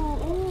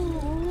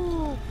 ooh,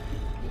 ooh.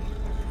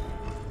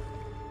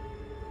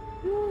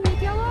 Ooh, ये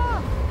क्या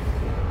हुआ?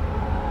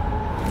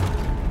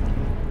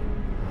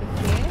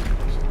 Okay.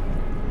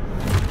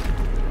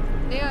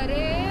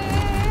 अरे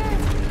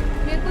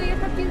मेरे को ये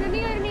सब चीजें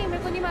नहीं करनी,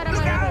 मेरे को नहीं मारा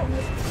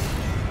करनी.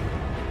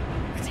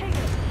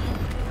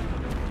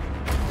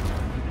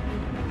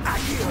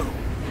 Accio!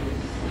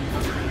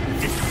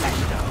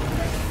 Descendo!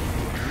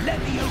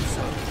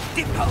 Levioso!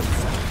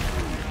 Deposo!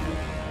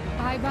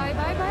 Bye bye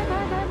bye bye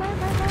bye bye bye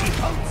bye bye.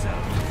 Deposo!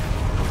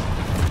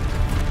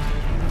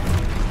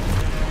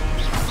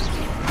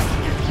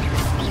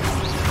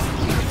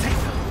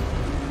 Potato!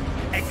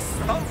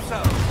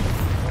 Exposo!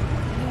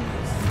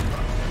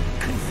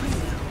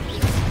 Confino!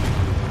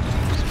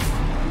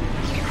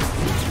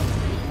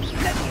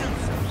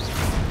 Levioso!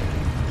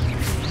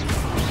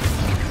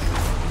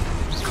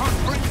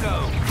 Confringo!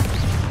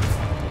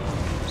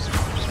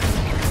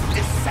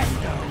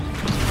 Descendo!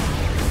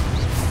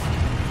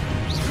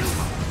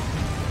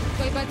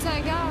 कोई बच्चा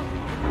है क्या?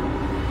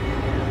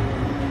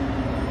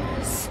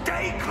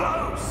 Stay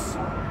close!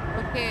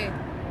 Okay.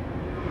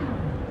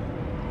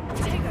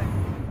 Tego.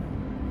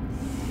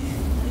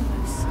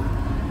 Lumos.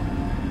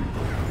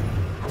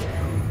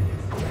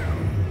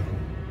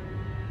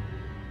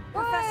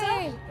 Professor?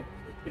 Hey!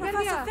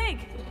 Professor Fig!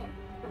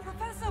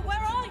 Professor,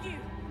 where are you?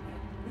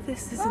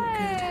 This isn't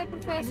Hey, good.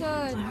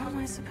 Professor! Where am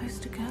I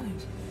supposed to go?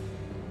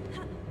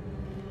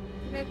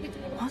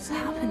 What's Oh,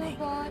 happening?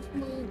 God,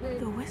 move it.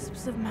 The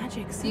wisps of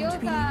magic seem to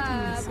be leading me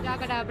Yoga! somewhere.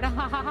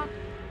 Abracadabra!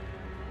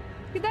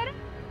 किधर है?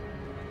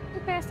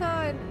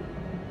 Professor!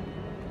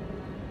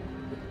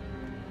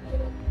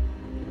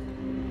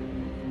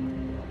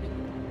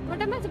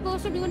 What am I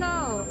supposed to do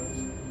now?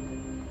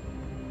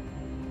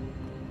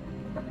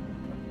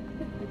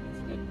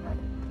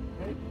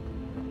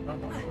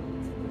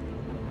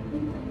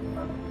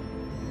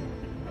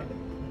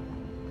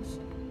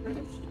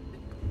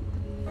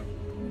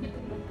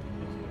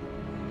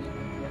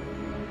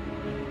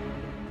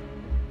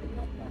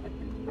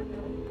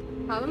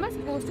 How am I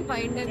supposed to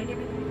find them?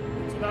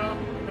 Stop.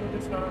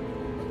 Stop.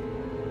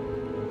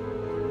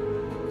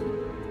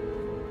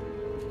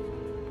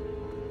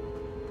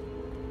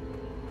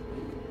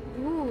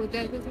 Ooh,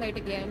 there's this light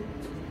again.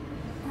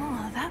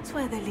 Oh, that's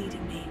where they're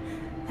leading me.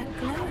 That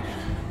glow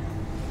again.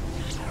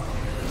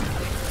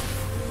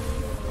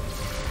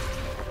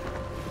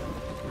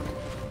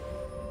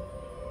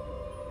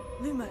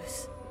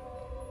 Lumos.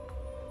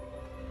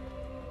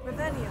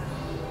 Revelio.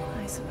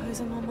 I suppose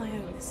I'm on my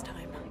own this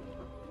time.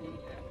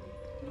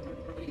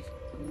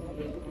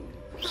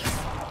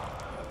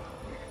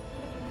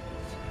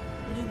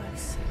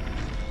 Lumos.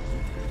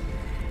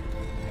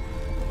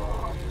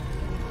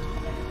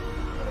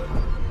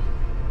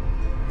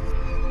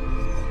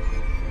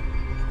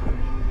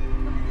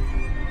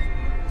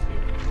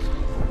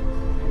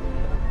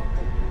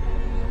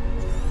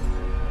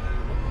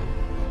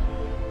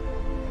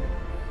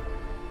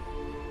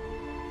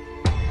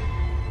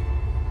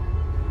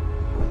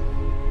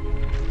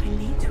 I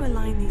need to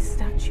align these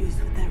statues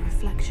with their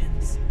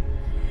reflections.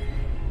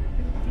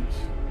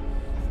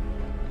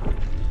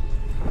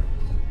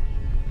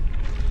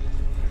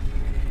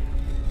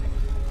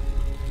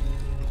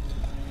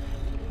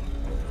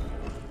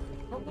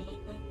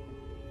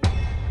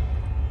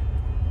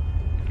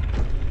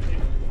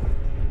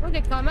 Oh,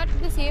 they come at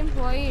the same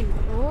point.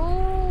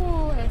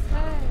 Oh, ऐसा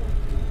है.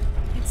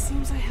 It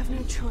seems I have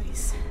no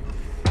choice.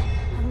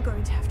 I'm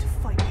going to have to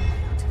fight my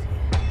way out of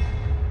here.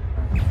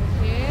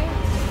 Okay.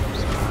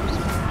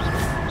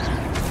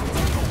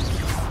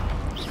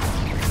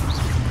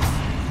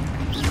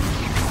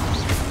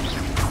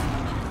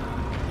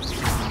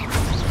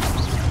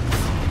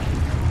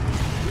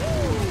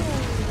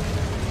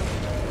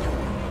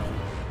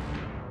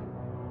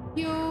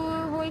 You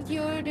hold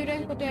Q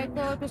during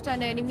protector to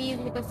stun enemies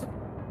with a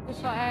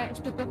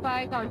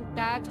stupefy,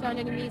 counterattack, stun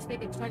enemies,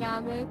 take extra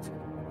damage.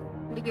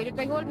 Indicated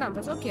by gold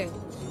numbers. Okay.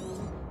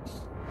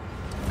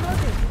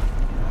 Okay.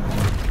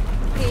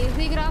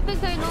 Crazy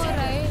graphics, I know,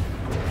 right?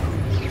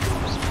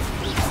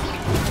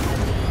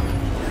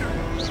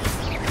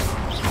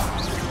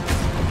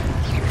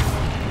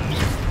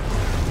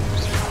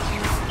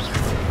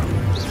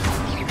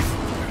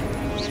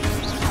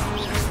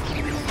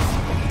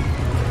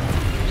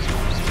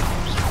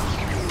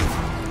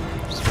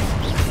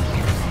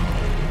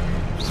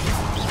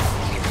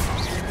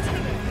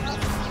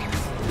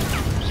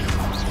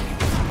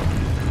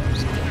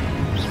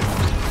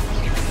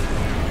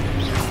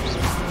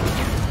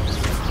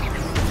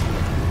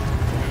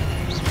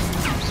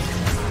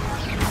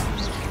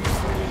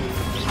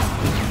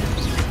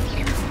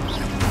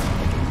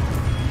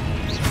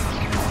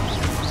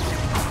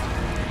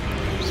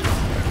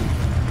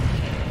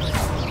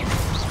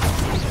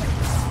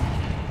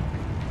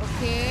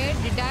 Okay,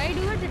 did I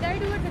do it? Did I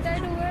do it? Did I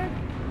do it?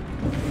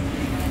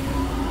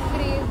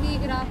 Crazy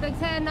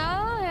graphics है ना,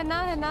 है ना,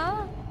 है ना?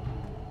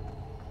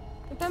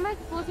 What am I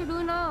supposed to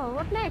do now?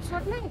 What next?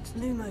 What next?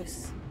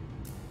 Lumos.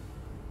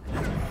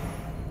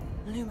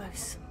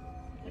 Lumos.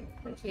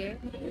 Okay.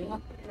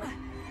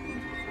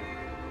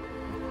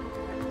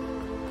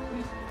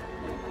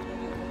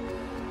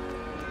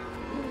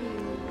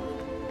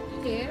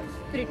 Okay,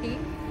 pretty.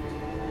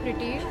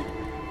 Pretty.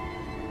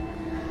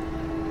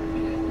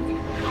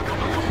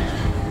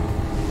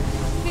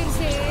 फिर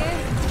से.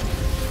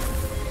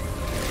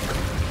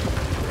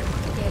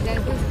 Okay,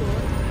 there's this door.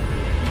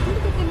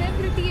 कितने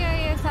pretty है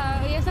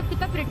ये सब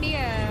कितना pretty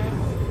है.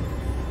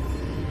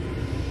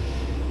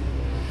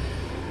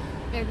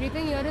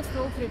 Everything here is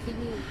so pretty.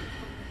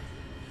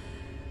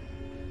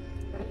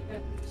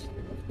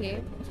 Okay,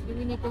 we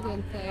need to go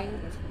inside.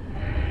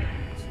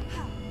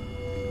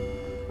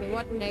 Okay,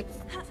 what next?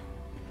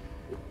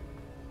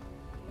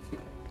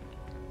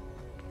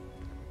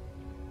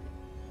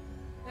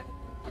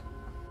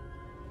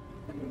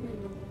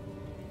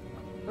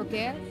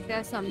 Okay,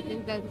 there's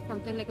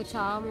something like a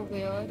charm over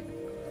here.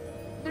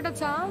 Is it a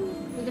charm?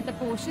 Is it a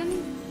potion?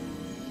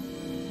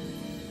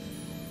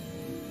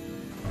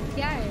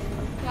 क्या है?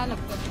 क्या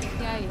लगता है?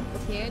 क्या है?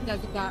 Okay,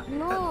 there's a guy.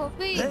 No,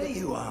 wait. There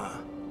you are.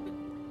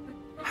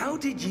 How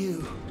did you...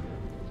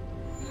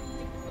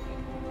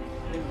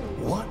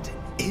 What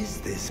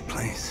is this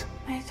place?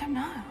 I don't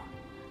know.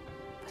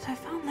 But I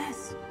found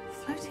this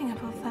floating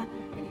above that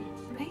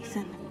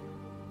basin.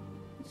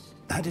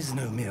 That is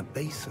no mere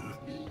basin.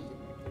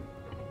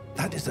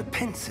 That is a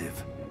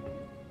pensive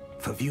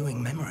for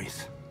viewing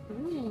memories.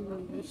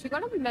 She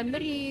got a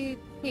memory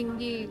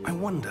thingy. I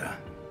wonder.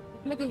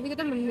 मैं किसी को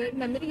तो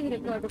memory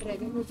record कर रही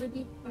हूँ. मुझे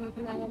भी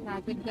सीखना है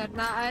मैजिक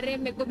करना. अरे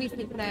मेरे को भी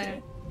सीखना है.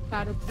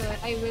 Shahrukh sir,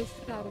 I wish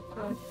Shahrukh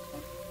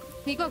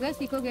sir.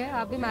 सीखोगे.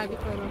 आप भी मैजिक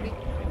करोगे.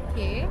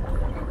 Okay.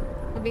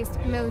 तो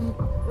बेसिक में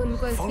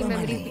उनको इसकी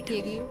मेमोरी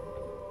दिखेगी.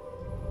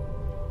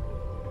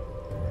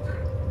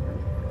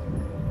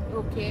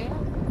 Okay.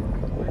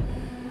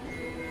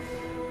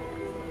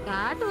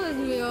 That was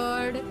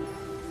weird.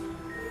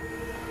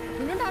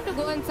 You don't have to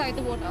go inside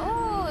the water.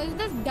 Oh, is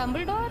this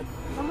Dumbledore?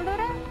 Dumbledore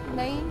है?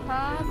 नहीं,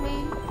 हाँ,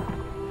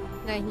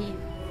 नहीं.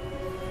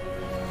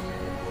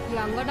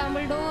 Younger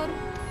Dumbledore?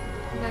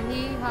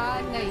 नहीं,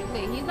 हाँ,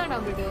 नहीं. He's not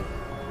Dumbledore.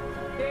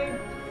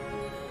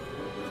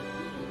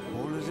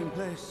 All is in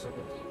place.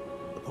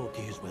 The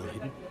portkey is well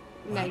hidden.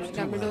 नहीं,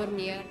 Dumbledore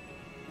near.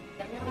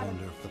 I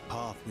wonder if the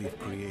path we've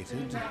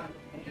created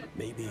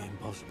may be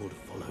impossible to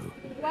follow.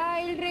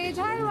 Wild Rage,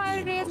 hi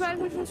Wild Rage,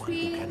 welcome to the One who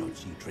stream. cannot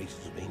see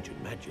traces of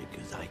ancient magic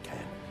as I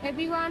can.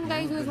 Everyone,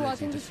 guys who's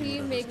watching the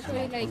stream, make sure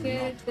you like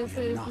it. This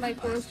is my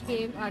first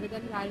game other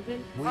than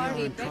Valorant We or are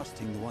Apex.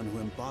 entrusting the one who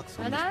embarks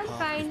on And this I'm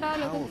path kinda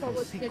with looking powerful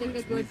forward to getting a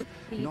good secrets reach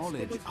with to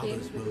knowledge this game.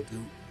 others will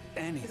do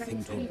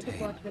anything to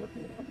obtain.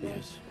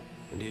 Yes,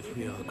 and if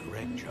we are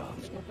correct,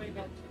 Charles,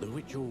 the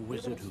ritual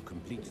wizard who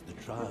completes the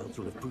trials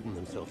will have proven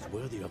themselves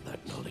worthy of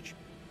that knowledge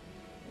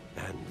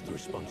and the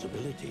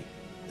responsibility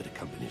that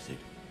accompanies it.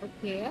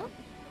 Okay.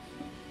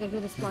 There's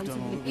a We've done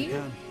all that we responsibility.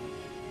 can.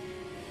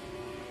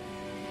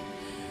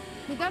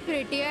 कितना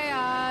pretty है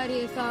यार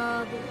ये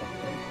सब.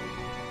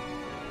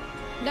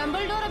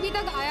 Dumbledore अभी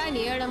तक आया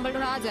नहीं है.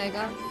 Dumbledore आ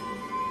जाएगा.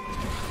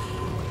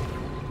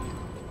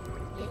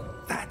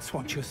 That's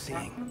what you're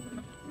seeing.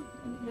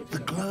 The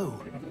glow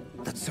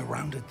that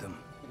surrounded them.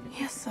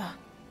 Yes, sir.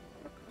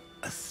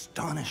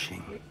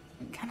 Astonishing.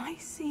 Can I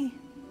see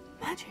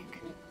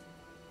magic?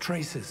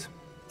 Traces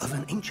of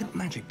an ancient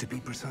magic, to be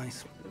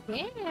precise.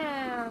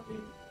 Yeah.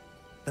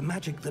 The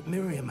magic that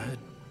Miriam had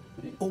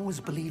always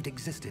believed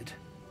existed,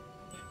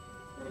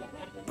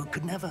 but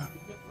could never.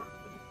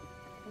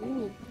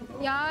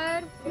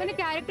 यार मैंने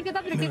character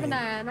कितना pretty Miriam,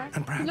 बनाया है ना. and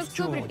He perhaps looks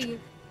so George, pretty.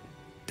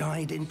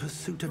 died in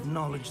pursuit of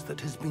knowledge that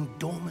has been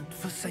dormant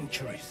for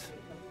centuries.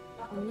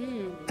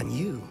 And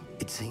you,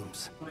 it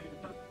seems,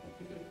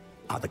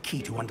 are the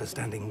key to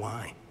understanding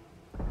why.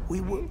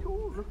 We were... It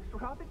all looks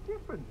rather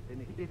different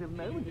than it did a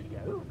moment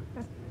ago.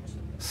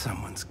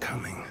 Someone's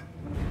coming.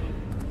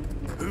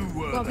 Who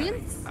were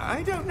Goblins?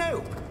 I don't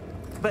know.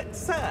 But,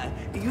 sir,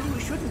 you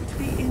shouldn't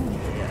be in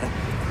here.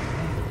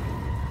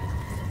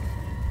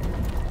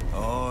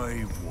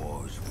 I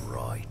was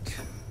right.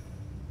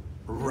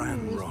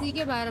 Ranrock. उसी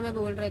के बारे में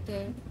बोल रहे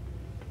थे.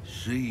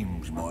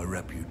 Seems my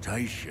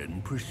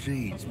reputation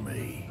precedes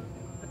me.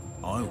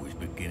 I was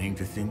beginning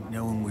to think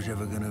no one was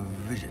ever going to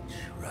visit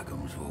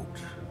Rackham's vault.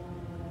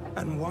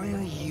 And why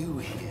are you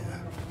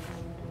here?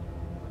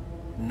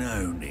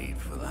 No need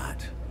for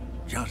that.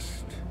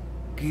 Just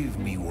give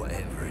me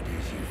whatever it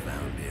is you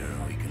found here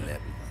and we can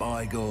let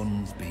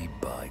bygones be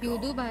bygones. क्यों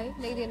दूँ भाई?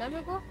 नहीं देना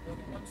मेरे को.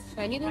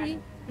 मैं नहीं दूँगी.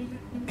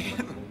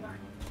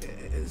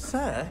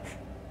 Sir,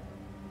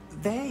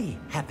 they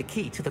have the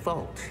key to the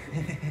vault.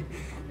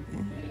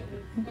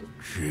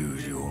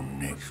 Choose your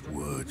next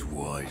words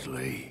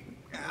wisely.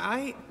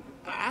 I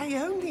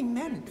only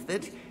meant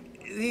that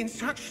the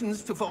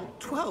instructions to Vault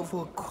 12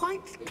 were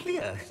quite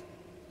clear.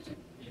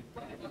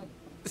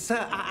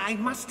 Sir, I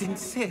must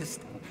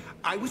insist.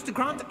 I was to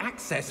grant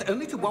access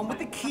only to one with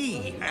the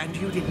key, and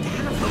you didn't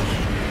have them.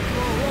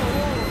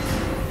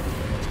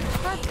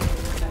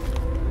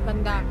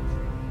 बंदा.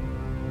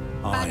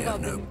 I Bad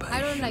have no goblin.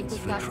 I don't like patience this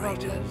for bad goblin.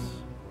 traitors.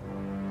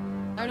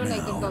 I don't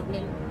like this No.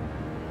 goblin.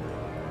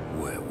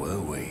 Where were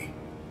we?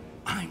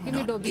 I'm Give me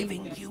not Dobby.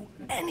 giving you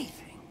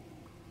anything.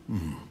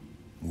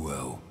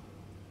 Well,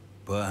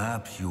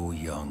 perhaps your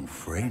young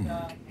friend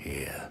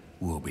here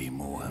will be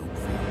more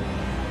helpful.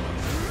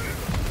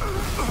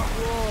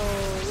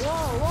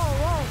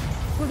 Whoa.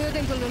 Who do you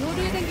think will win? Who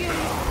do you think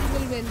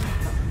will win?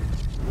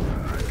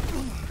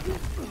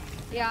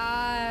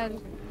 Yaar.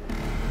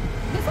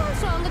 This one's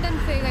stronger than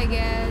Fig, I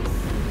guess.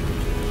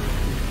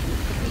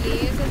 The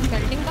ace is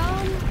melting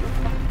down.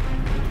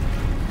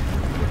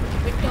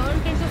 It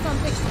turned into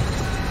something.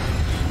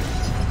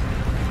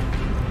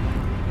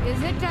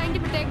 Is it trying to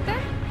protect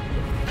them?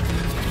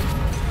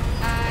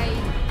 I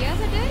guess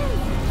it is.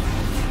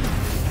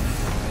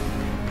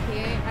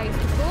 Okay, I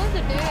suppose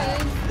it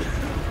is.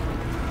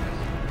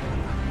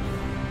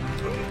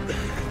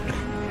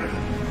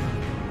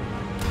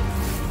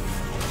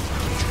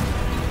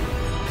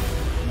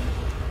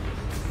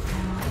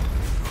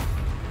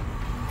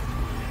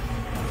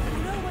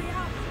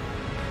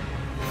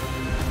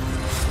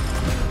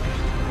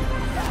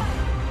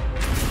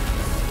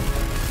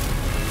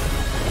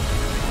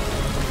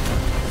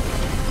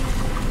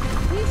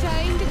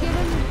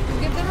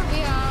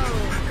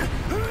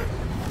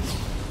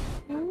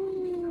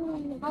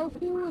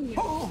 cool.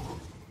 Oh!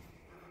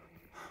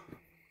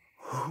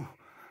 Oh.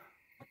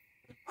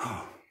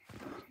 Oh.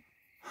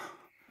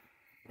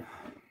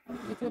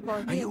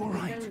 Are you all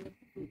right?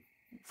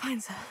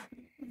 Fine, sir.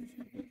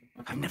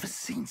 I've never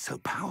seen so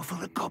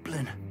powerful a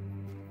goblin.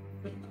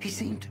 He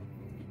seemed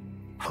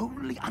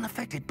wholly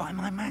unaffected by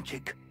my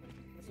magic.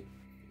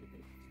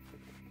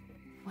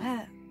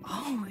 Where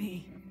are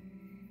we?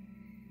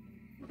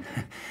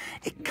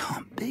 It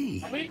can't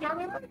be.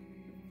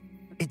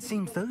 It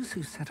seems those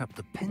who set up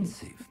the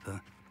pensive, the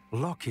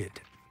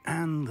locket,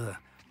 and the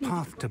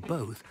path to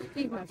both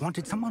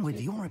wanted someone with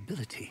your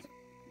ability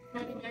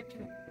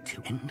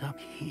to end up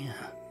here.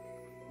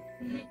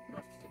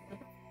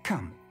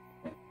 Come.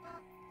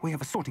 We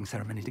have a sorting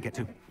ceremony to get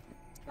to.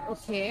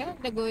 Okay,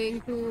 they're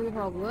going to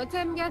Hogwarts,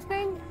 I'm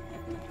guessing.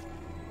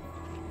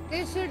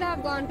 They should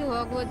have gone to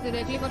Hogwarts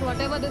directly, but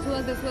whatever this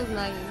was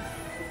nice.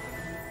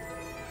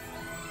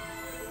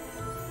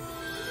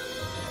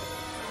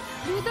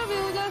 Dude, the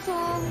views are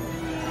so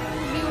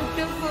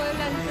beautiful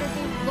and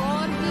pretty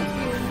gorgeous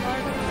views.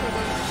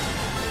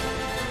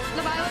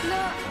 Like, I want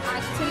to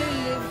actually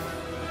live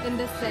in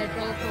the set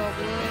of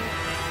Hogwarts.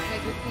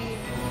 Like, you see,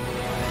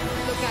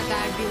 look at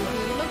that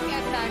beauty. Look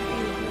at that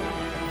beauty.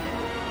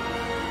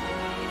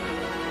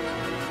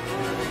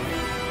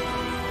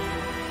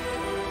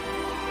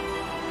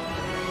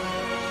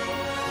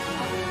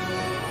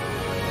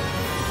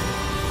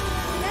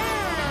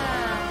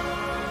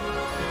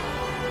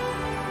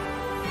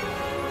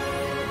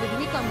 Did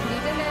we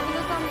complete a level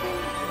or something?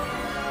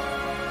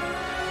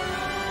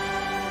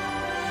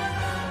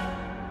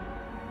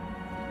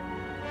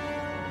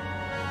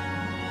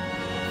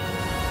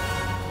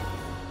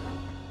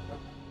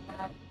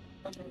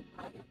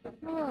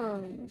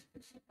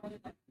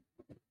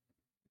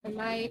 Am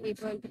I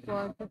able to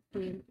pause the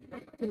stream?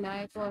 Can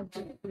I pause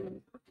the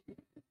stream?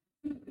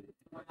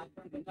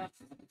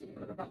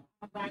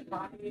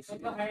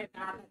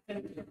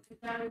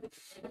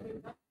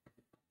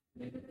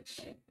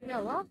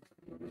 Yeah, what?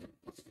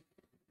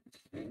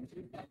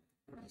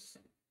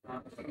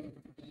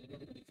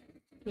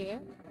 Okay.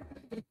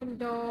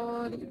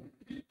 Gryffindor.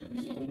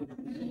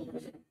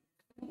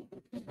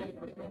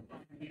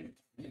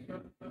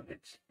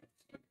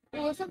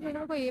 वो सब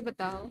मेरे को ये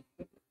बताओ.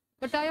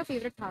 What are your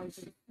favorite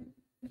houses?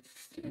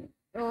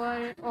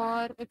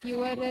 Or if you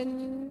were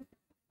in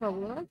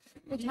Hogwarts,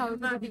 which house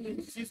would you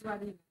be?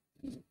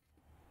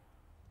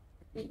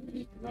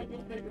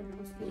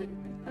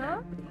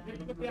 हाँ?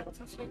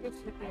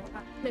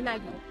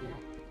 Maggi.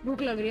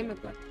 भूख लग रही है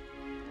मेरे को.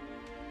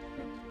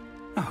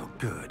 Oh,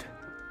 good.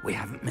 We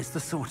haven't missed the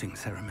sorting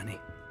ceremony.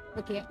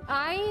 Okay,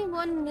 I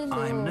want to know.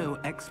 I'm no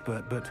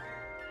expert, but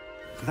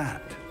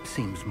that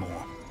seems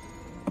more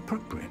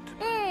appropriate.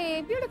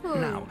 Hey, beautiful.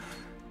 Now,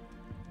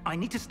 I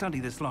need to study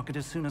this locket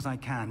as soon as I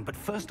can, but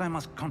first I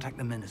must contact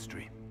the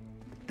Ministry.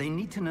 They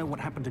need to know what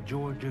happened to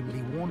George and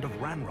be warned of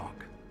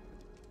Ranrock.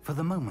 For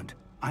the moment,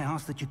 I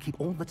ask that you keep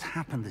all that's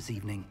happened this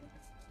evening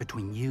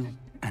between you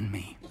and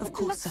me. Of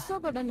course, sir. So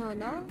good,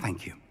 Anna.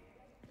 Thank you.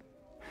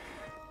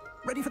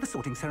 Ready for the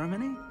sorting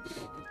ceremony?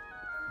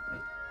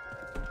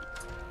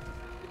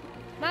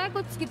 मैं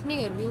कुछ skip नहीं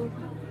कर रही हूँ.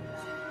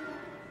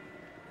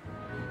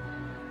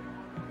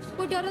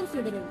 Put her in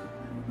Slytherin.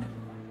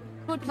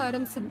 Put her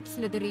in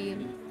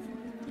Slytherin.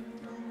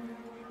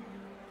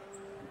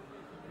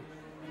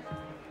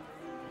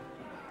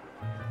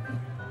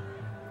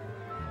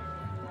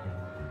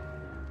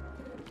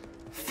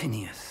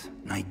 Phineas,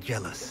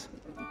 Nigellus,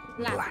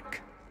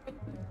 Black.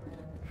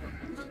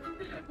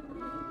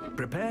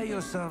 Prepare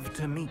yourself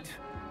to meet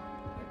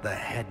the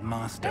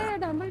headmaster.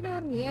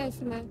 Dumbledore नहीं है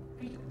इसमें.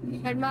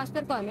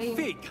 Headmaster कौन है ये?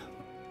 Fig,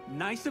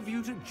 nice of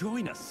you to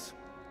join us.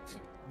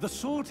 The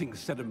sorting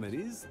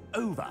ceremony's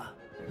over.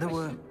 There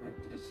were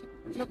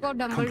मेरे को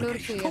Dumbledore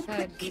चाहिए था.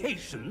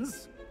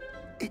 Complications?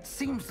 It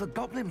seems the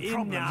goblin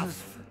problem has...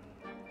 Enough.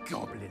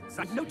 Goblins.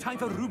 I've no time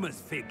for rumors,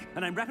 Fig,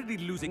 and I'm rapidly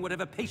losing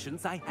whatever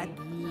patience I had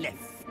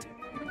left.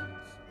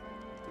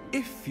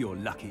 If you're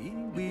lucky,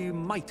 we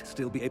might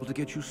still be able to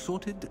get you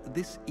sorted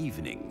this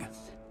evening.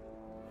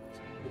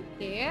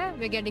 Okay,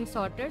 we're getting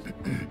sorted.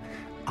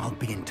 I'll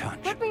be in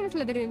touch. Put me in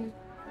Slytherin.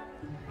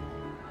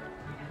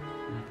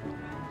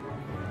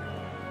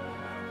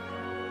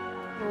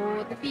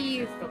 Oh, the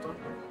peas.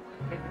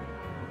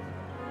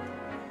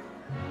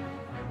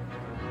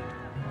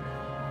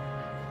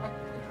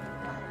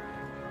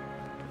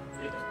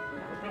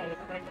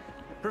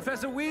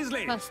 Professor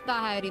Weasley! सस्ता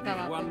है रीता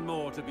वहाँ One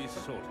more to be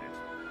sorted.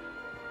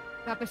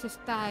 पे पे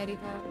सस्ता है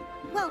Rita.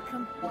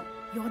 Welcome.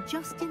 You're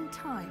just in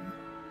time.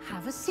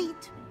 Have a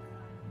seat.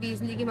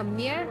 Weasley की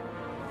mummy है.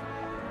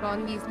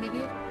 Ron Weasley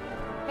की.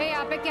 ए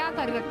यहाँ पे क्या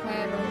कर रखा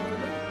है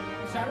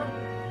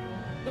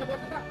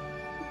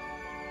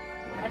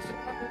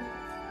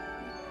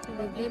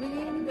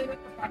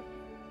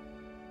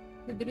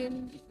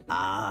Slytherin.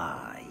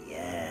 Ah,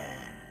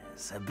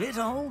 yes. A bit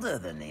older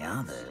than the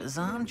others,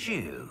 aren't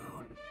you?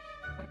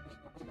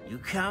 You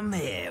come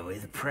here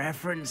with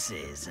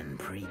preferences and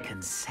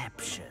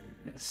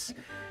preconceptions.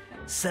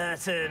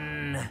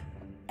 Certain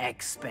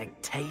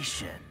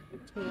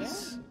expectations. here.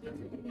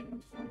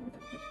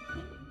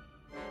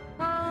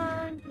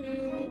 Can't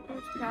wait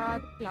to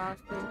start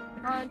classes.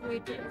 Can't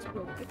wait to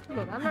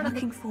explore. I'm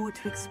looking forward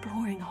to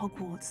exploring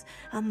Hogwarts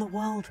and the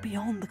world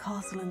beyond the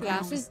castle and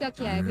Classes grounds.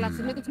 क्या है?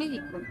 Classes में कुछ नहीं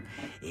सीखो.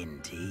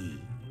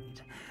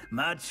 Indeed.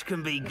 Much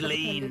can be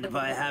gleaned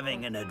by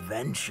having an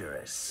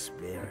adventurous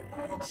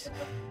spirit.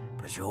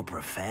 But your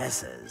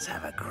professors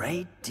have a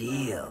great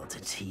deal to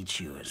teach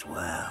you as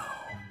well.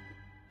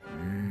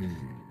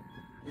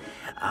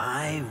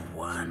 I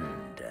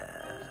wonder...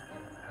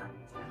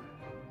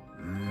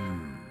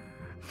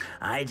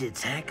 I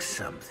detect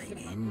something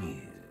in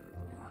you.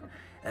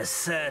 A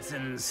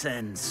certain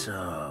sense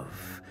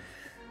of...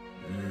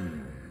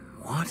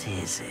 what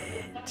is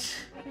it?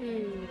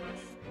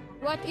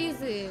 What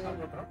is it?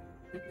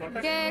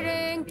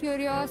 Daring,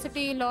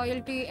 curiosity,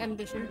 loyalty,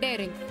 ambition.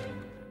 Daring.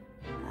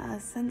 A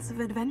sense of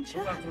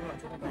adventure?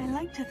 I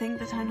like to think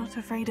that I'm not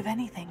afraid of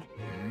anything.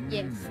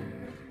 Yes.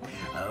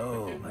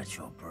 Oh, but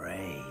you're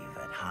brave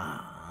at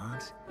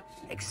heart.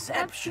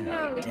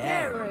 Exceptionally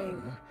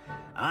daring.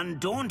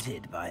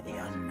 Undaunted by the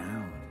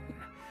unknown.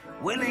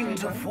 Willing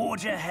to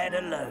forge ahead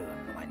alone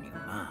when you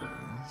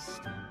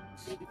must.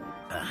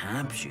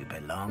 Perhaps you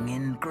belong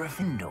in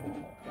Gryffindor.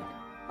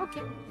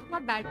 Okay,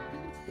 not bad.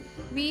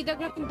 We the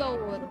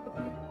Gryffindor.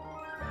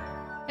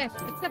 Yes,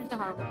 except the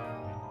Hogwarts.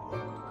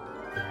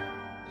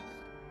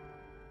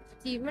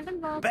 Achievement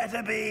unlocked.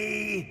 Better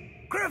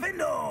be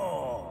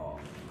Gryffindor!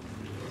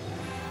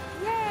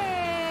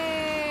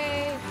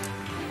 Yay!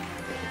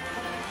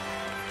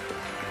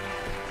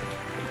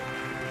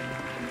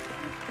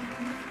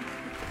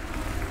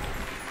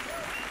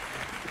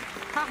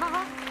 Ha ha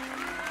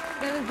ha!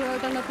 There is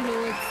dirt on the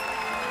clothes.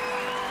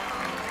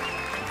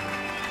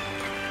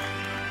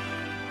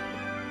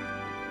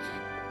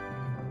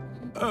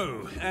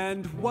 Oh,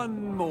 and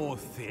one more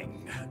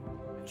thing.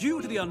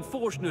 Due to the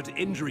unfortunate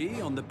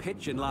injury on the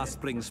pitch in last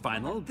spring's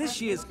final,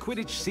 this year's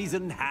Quidditch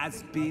season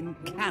has been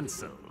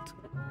cancelled.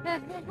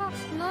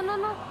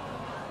 No.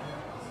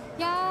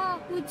 Yeah,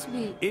 कुछ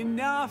भी.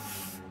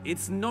 Enough!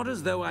 It's not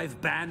as though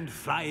I've banned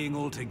flying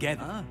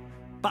altogether.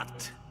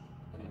 But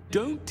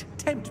don't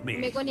tempt me.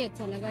 मेरे को नहीं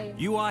अच्छा लगा ये.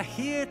 You are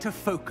here to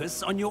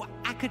focus on your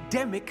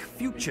academic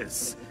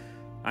futures.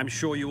 I'm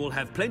sure you all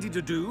have plenty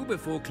to do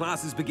before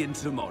classes begin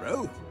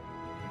tomorrow.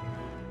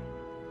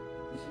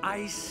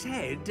 I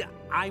said,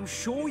 I'm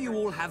sure you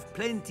all have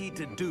plenty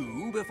to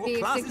do before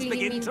classes Basically,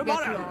 begin means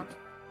tomorrow. get lost.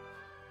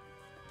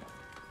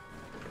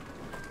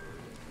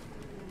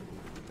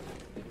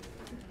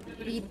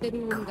 Read the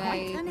room,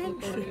 guys. Quite an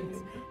entrance.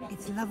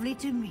 It's lovely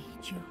to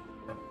meet you.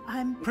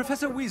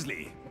 Professor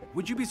Weasley,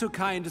 would you be so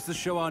kind as to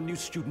show our new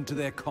student to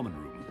their common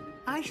room?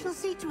 I shall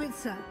see to it,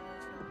 sir.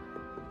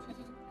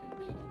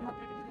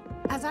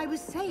 As I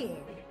was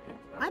saying,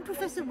 I'm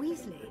Professor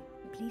Weasley.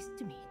 Pleased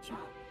to meet you.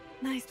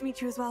 Nice to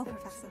meet you as well,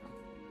 Professor.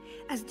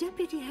 As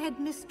Deputy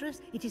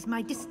Headmistress, it is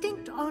my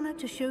distinct honor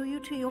to show you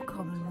to your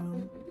common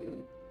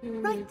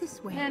room. Right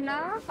this way. है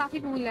ना?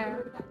 काफी cool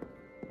है.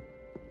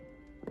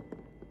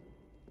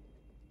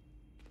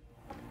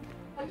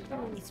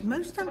 It's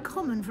most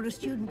uncommon for a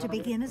student to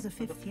begin as a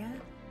fifth year.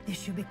 This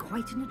should be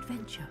quite an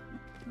adventure.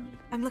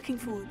 I'm looking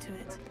forward to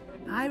it.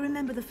 I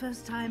remember the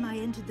first time I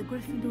entered the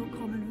Gryffindor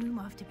common room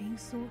after being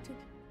sorted.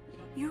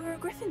 You were a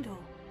Gryffindor?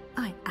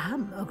 I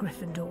am a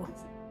Gryffindor.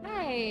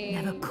 Hey.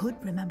 Never could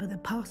remember the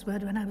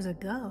password when I was a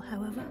girl,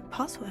 however.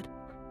 Password?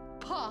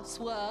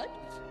 Password?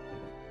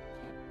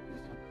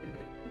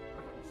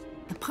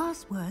 The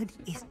password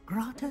is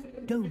Grata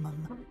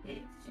Domum.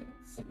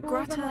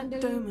 Grata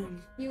Domum.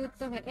 You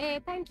तो है. Hey,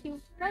 thank you.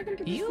 Welcome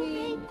to the You may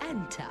stream.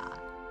 enter.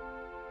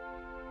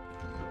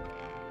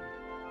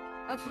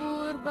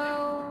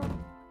 Apurva.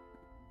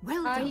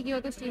 Well He done.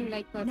 gave the stream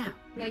like that. Now,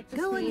 Like the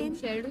go on stream, in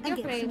share it with and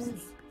your get some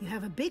friends. sleep. You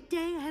have a big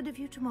day ahead of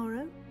you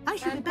tomorrow. I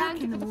shall be And back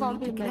thank in you the for the morning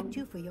to compliment. collect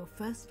you for your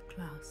first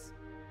class.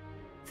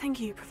 Thank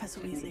you, Professor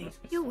Weasley.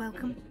 You're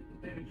welcome.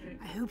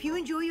 I hope you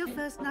enjoy your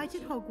first night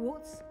at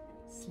Hogwarts.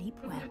 Sleep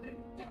well.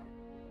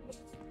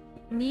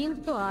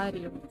 नींद तो आ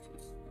रही है.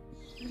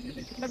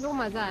 But वो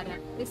मजा आ रहा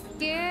है.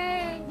 इसके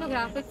जो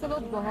ग्राफिक्स है वो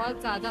बहुत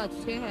ज़्यादा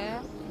अच्छे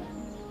हैं.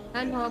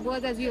 And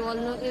Hogwarts, as we all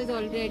know, is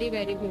already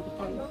very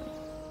beautiful.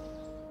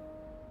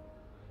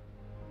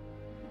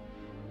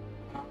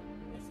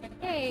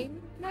 Hey,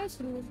 nice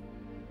room.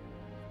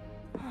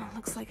 Oh,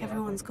 looks like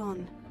everyone's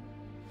gone.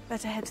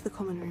 Better head to the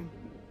common room.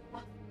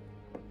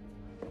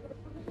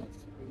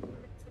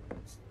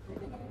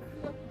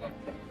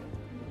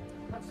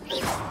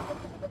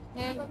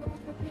 है.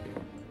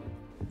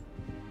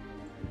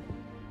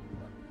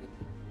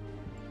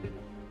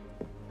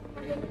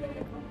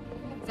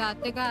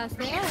 जाते कहाँ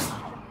से हैं?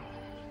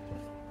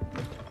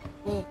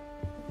 ओ.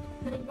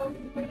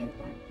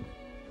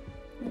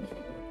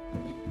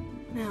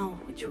 Now,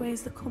 which way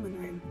is the common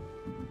room?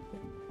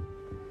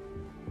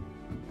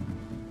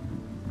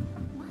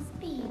 Must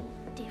be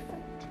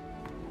different.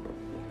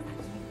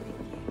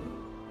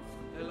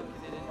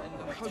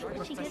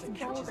 She gets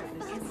bolder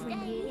every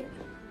year.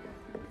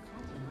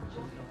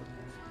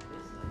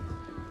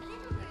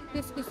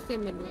 This किससे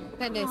मिलूं?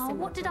 पहले Oh, इससे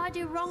what did I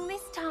do wrong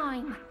this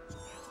time?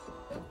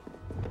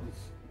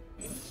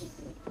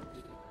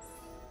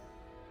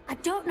 I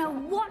don't know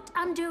what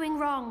I'm doing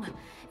wrong.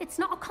 It's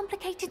not a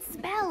complicated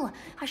spell.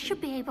 I should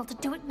be able to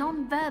do it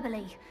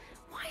non-verbally.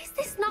 Why is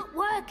this not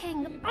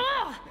working?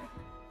 Ugh!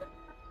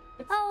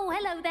 Oh,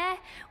 hello there.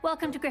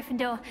 Welcome to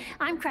Gryffindor.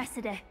 I'm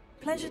Cressida.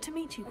 Pleasure to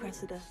meet you,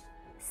 Cressida.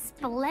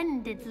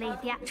 Splendidly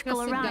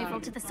theatrical Cressida.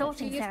 arrival to the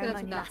sorting She is ceremony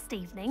Cressida. last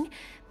evening.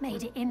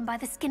 Made it in by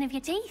the skin of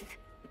your teeth.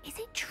 Is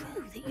it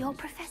true that you're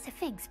Professor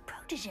Fig's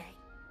protege?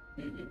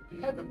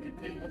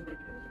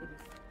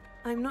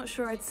 I'm not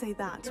sure I'd say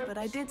that, but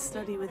I did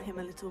study with him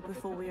a little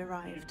before we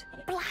arrived.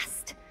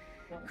 Blast!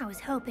 I was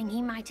hoping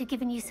he might have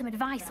given you some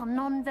advice on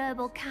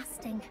non-verbal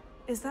casting.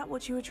 Is that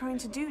what you were trying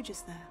to do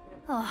just there?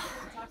 Oh,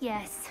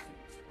 yes.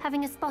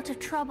 Having a spot of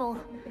trouble.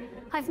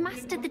 I've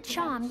mastered the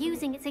charm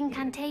using its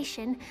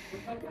incantation,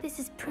 but this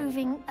is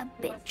proving a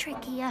bit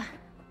trickier.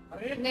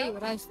 नहीं हो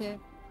रहा इससे.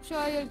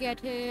 Sure, you'll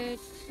get it.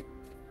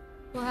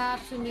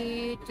 Perhaps you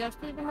need just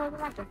a little more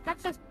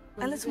practice.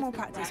 A little more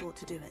practice ought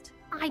to do it.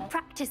 I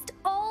practiced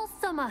all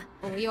summer.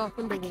 Oh, you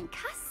often do. I can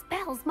cast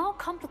spells more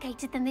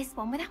complicated than this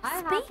one without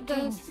I have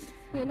speaking. this,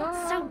 you know,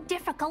 So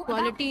difficult about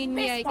quality in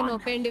me. this I can one.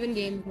 open even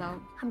games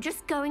now. I'm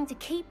just going to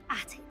keep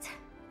at it.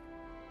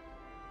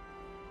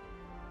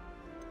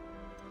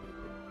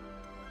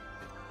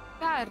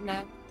 क्या करना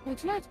है?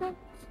 पूछना इसको.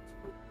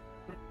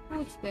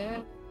 पूछते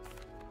हैं.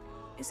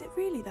 Is it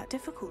really that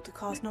difficult to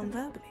cast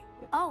non-verbally?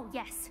 Oh,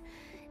 yes.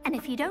 And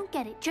if you don't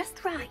get it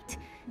just right,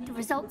 the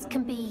results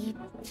can be,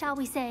 shall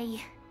we say,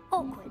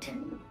 awkward.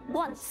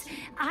 Once,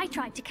 I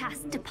tried to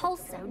cast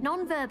Depulso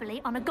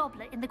non-verbally on a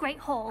goblet in the Great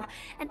Hall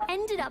and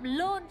ended up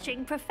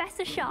launching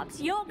Professor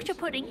Sharp's Yorkshire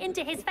pudding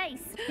into his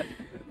face.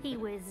 He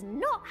was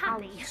not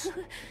happy.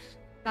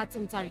 That's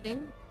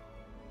insulting.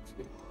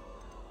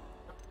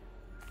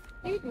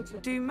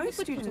 Do most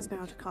students know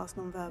how to cast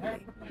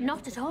non-verbally?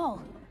 Not at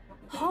all.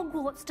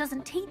 Hogwarts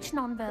doesn't teach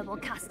non-verbal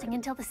casting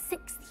until the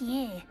 6th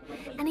year,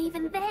 and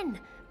even then,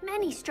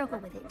 many struggle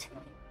with it.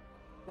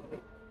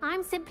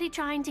 I'm simply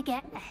trying to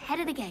get ahead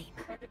of the game.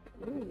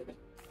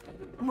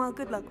 Well,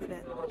 good luck with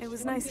it. It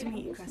was nice to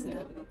meet you,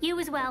 Cressida. You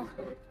as well.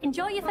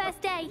 Enjoy your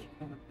first day.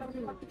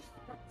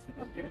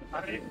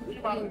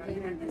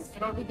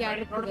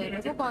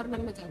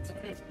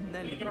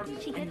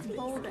 She gets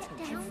bolder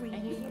every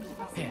year.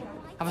 Here,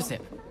 have a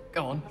sip.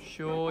 Go on.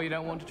 Sure you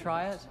don't want to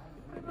try it?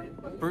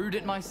 Brewed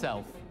it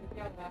myself.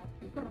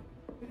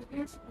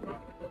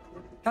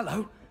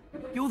 Hello.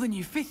 You're the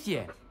new 5th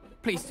year.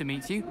 Pleased to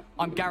meet you.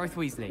 I'm Gareth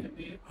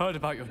Weasley. Heard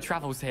about your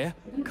travels here.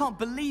 Can't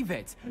believe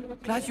it.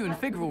 Glad you and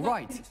Fig are all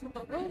right.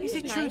 Is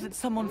it true that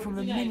someone from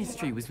the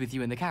Ministry was with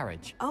you in the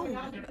carriage?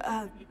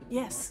 Oh,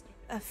 yes.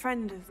 A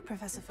friend of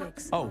Professor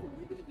Fig's. Oh,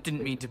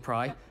 didn't mean to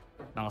pry.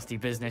 Nasty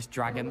business,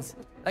 dragons.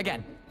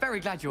 Again, very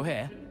glad you're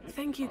here.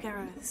 Thank you,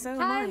 Gareth. So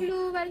am I.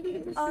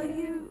 Are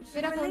you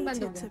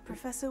related to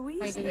Professor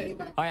Weasley?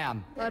 I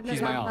am.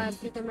 She's my aunt.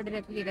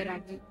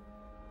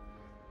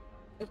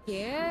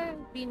 Okay,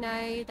 be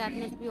nice. That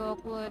must be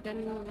awkward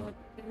and.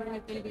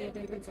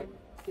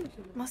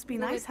 Must be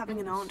nice having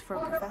an aunt for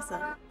a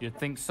professor. You'd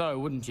think so,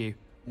 wouldn't you?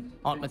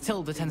 Aunt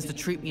Matilda tends to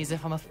treat me as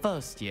if I'm a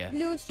first year.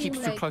 Keeps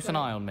too close an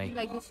eye on me.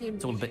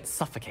 It's all a bit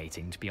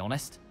suffocating, to be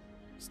honest.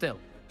 Still,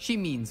 she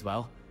means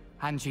well,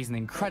 and she's an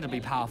incredibly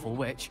powerful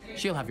witch.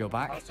 She'll have your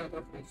back.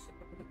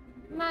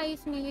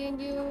 Nice meeting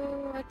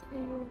you.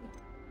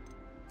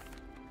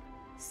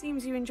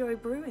 Seems you enjoy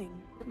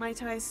brewing.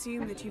 Might I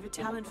assume that you've a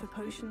talent for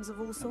potions of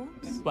all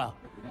sorts? Well,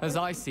 as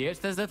I see it,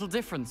 there's little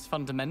difference,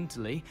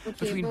 fundamentally,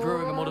 between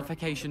brewing a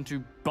modification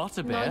to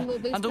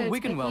butterbeer and a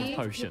Wiggenweld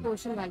potion.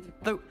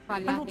 Though,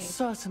 I'm not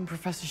certain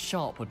Professor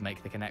Sharp would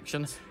make the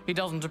connection. He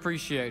doesn't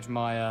appreciate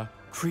my,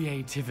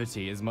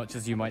 creativity as much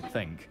as you might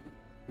think.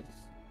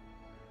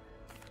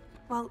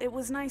 Well, it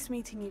was nice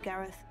meeting you,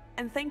 Gareth.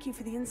 And thank you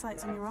for the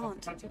insights on your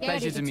aunt.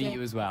 Pleasure to meet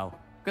you as well.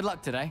 Good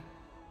luck today.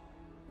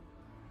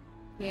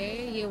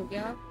 ये हो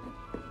गया.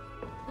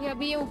 ये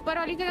अभी ये ऊपर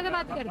वाली जगह से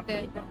बात करते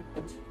हैं.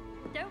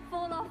 Don't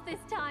fall off this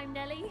time,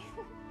 Nellie.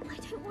 I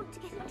don't want to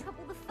get in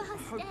trouble the first I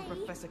hope day. the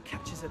Professor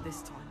catches her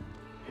this time.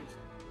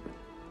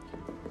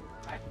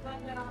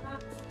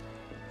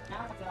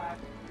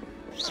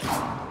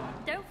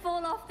 Don't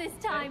fall off this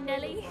time,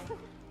 Nellie.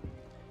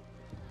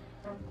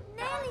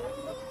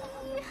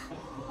 Nellie!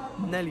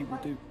 Nellie will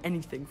do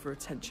anything for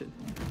attention.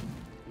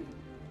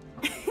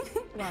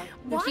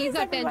 Why is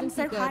everyone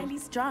so highly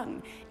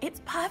strung?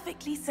 It's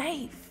perfectly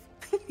safe.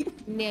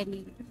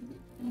 Nelly.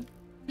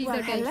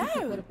 Well,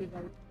 hello.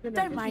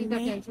 Don't mind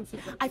me.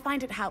 I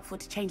find it helpful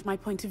to change my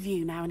point of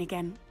view now and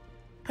again.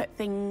 Put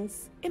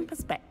things in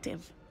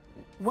perspective.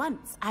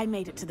 Once I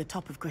made it to the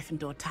top of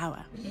Gryffindor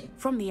Tower,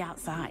 from the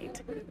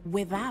outside,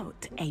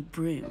 without a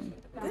broom.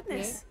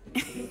 Goodness.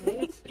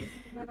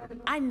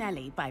 I'm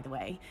Nellie, by the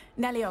way.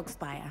 Nellie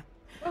Ogspire.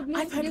 Oh,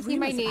 I've heard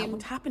rumors about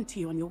what happened to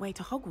you on your way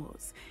to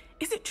Hogwarts.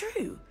 Is it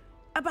true?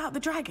 About the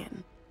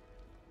dragon?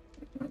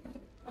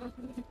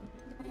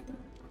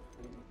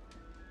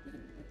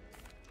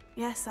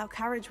 Yes, our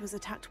carriage was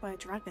attacked by a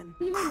dragon.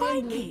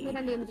 Crikey!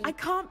 I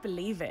can't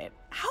believe it.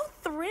 How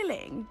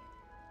thrilling!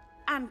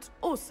 And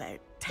also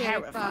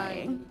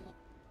terrifying.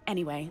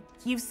 Anyway,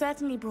 you've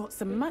certainly brought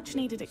some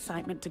much-needed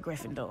excitement to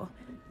Gryffindor.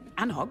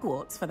 And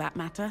Hogwarts, for that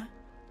matter.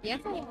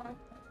 Yes, I am.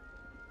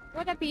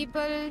 What are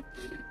people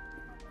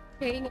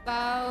saying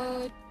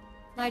about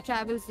my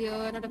travels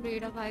here? Not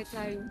afraid of heights.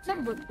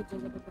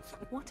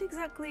 What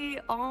exactly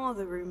are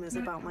the rumors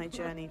about my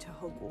journey to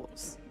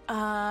Hogwarts?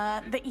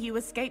 That you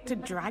escaped a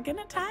dragon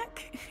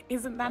attack?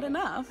 Isn't that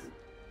enough?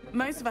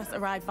 Most of us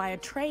arrive via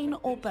train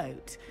or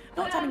boat,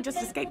 not having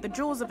just escaped the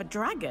jaws of a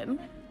dragon.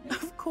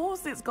 Of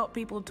course it's got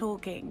people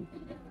talking.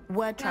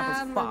 Word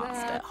travels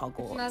fast at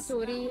Hogwarts. I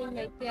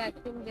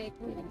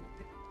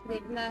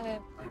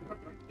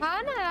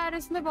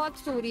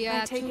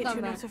take it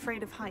you're not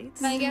afraid of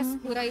heights?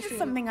 It's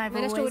something I've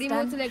always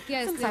done,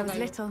 since I was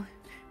little.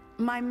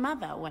 My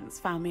mother once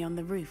found me on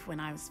the roof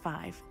when I was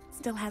 5.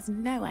 Still has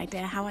no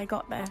idea how I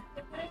got there.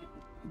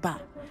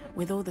 But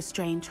with all the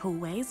strange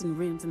hallways and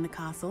rooms in the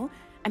castle,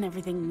 and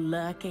everything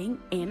lurking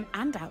in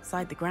and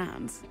outside the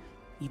grounds,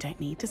 you don't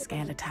need to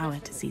scale a tower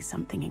to see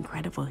something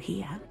incredible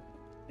here.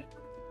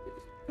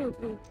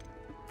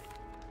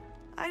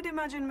 I'd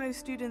imagine most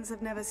students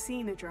have never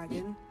seen a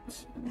dragon.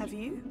 Have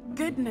you?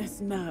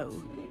 Goodness,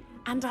 no.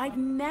 And I've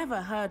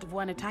never heard of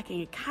one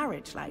attacking a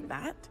carriage like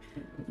that.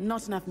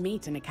 Not enough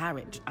meat in a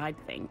carriage, I'd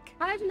think.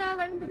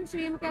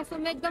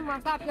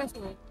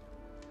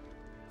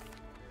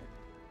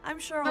 I'm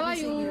sure I'll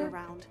be seeing you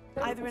around,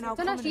 either in our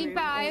common room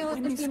or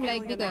when you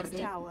scale your next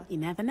tower. You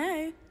never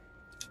know.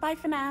 Bye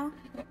for now.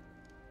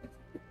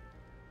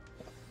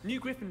 New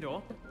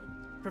Gryffindor.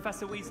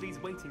 Professor Weasley's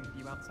waiting for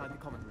you outside the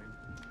common room.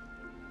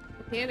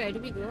 Okay, where do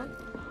we go?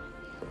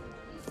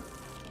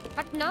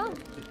 But no.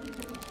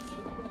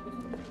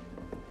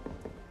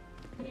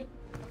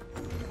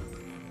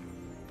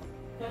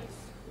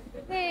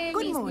 Hey,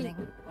 Good morning.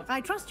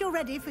 I trust you're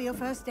ready for your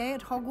first day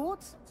at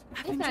Hogwarts?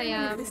 I've been dreaming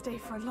of this day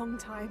for a long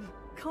time.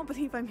 Can't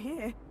believe I'm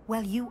here.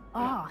 Well, you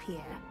are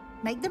here.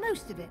 Make the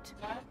most of it.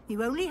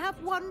 You only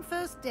have one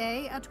first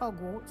day at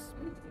Hogwarts.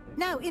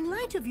 Now, in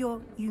light of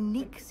your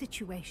unique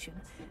situation,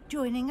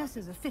 joining us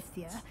as a 5th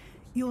year,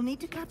 you'll need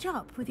to catch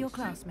up with your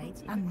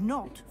classmates and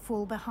not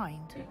fall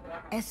behind.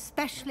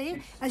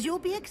 Especially as you'll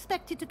be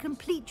expected to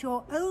complete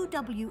your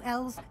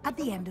OWLs at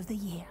the end of the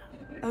year.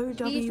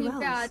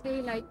 OWLs?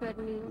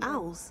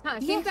 Owls?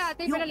 Yes,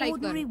 your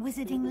ordinary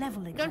wizarding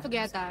level exams. Don't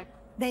forget that.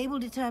 They will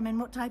determine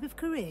what type of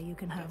career you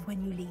can have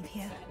when you leave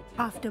here.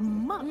 After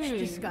much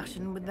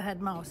discussion with the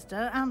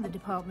headmaster and the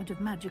Department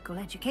of Magical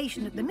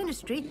Education at the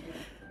Ministry,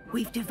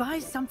 we've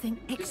devised something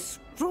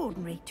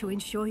extraordinary to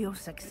ensure your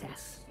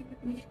success.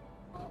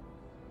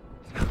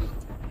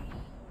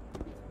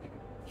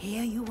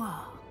 Here you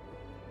are.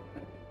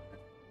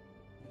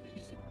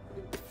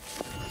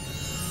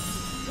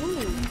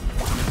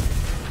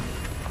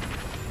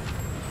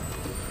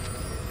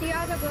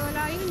 Yeah, the girl,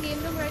 are you in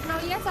game room right now?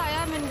 Yes, I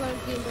am in girl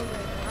game room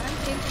right now. I'm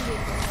playing the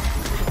game room.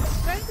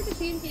 Where is the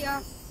team,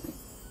 Tia?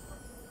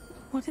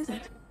 What is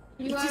it?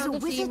 It is a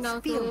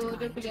wizard's field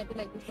guide.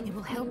 It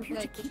will help you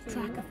to keep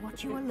track of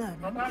what you are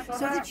learning, so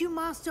that you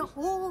master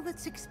all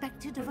that's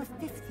expected of a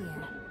 5th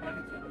year.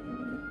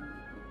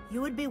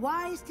 You would be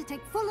wise to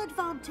take full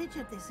advantage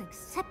of this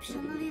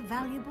exceptionally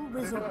valuable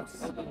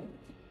resource.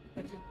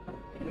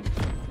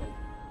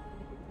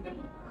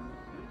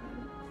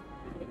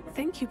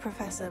 Thank you,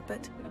 Professor,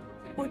 but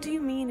what do you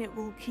mean it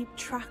will keep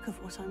track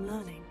of what I'm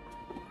learning?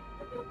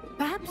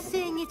 Perhaps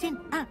seeing it in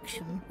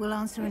action will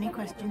answer any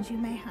questions you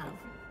may have.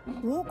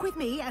 Walk with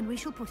me and we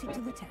shall put it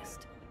to the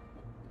test.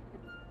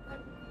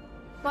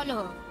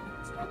 Follow her.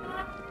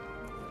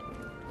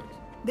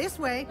 This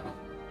way.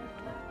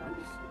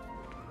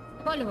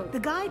 Follow her. The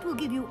guide will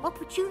give you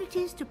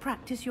opportunities to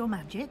practice your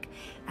magic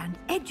and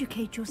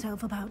educate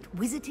yourself about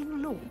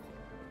wizarding lore.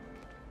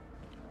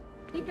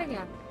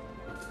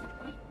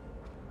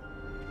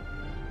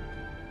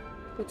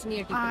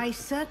 I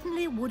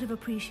certainly would have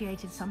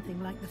appreciated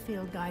something like the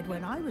field guide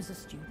when I was a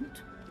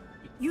student.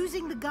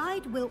 Using the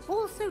guide will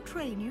also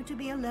train you to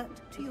be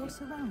alert to your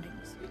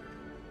surroundings.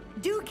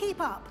 Do keep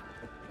up.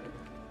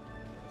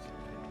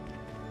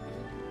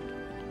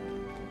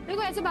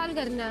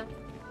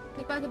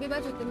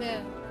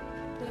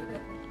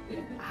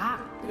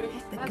 Ah,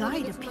 the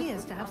guide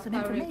appears to have some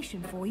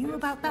information for you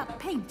about that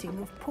painting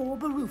of poor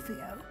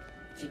Barufio.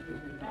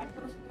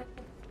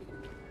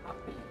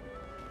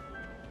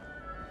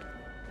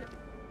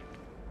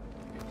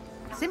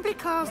 Simply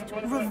cast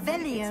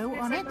Revelio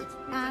on it,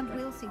 and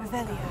we'll see.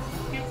 Revelio.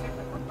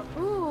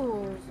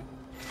 Ooh.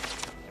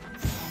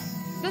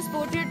 This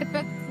portrait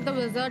depicts the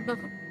wizard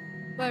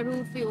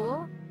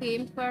Barufio,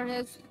 famed for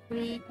his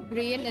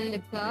brain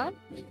elixir,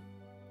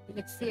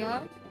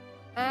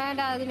 and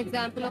as an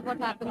example of what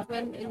happens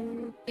when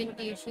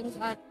incantations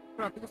are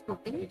properly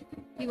spoken.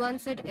 He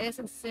once said S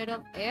instead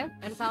of F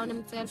and found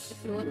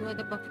himself alone with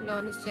a buffalo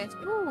on his chest.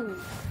 Ooh,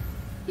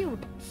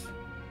 cute.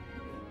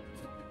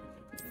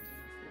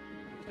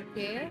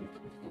 Okay.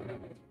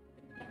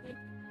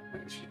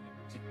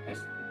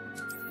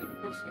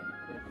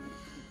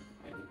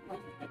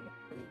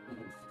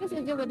 This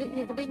is your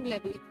visiting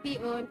level. Be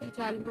earned the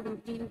challenge to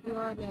increase your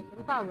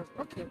level power.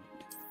 Okay.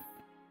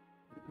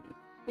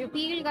 Your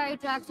field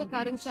guide tracks your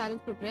current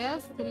challenge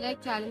progress.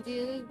 Select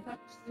challenges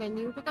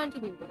menu to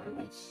continue.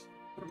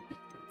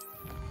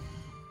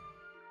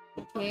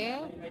 Okay.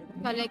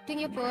 Collecting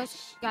your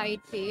first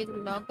guide page.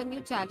 Unlock the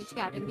new challenge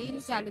category.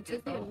 New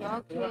challenges to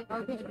unlock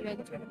how to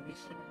adventure.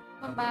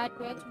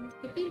 Combat match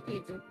the field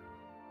pages.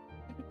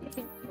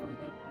 Okay.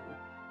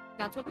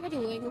 That's what we're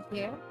doing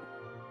here.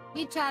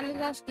 Each challenge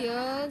has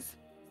tiers.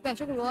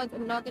 Special rewards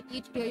unlock at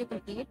each tier you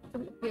complete.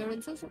 From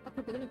appearances or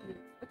capabilities.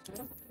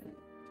 Okay.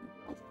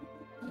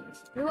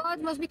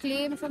 Rewards must be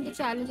claimed from the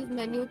challenges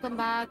menu. Come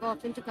back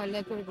often to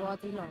collect your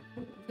rewards and not.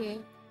 Okay.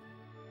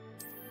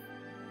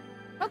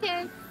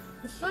 Okay.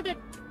 Got it.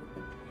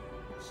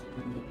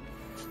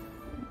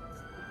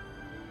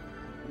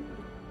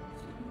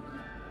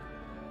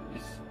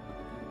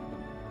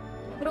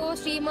 Pro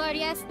streamer,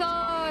 yes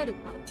sir.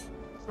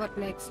 What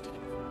next?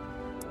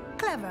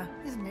 Clever,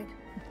 isn't it?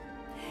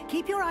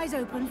 Keep your eyes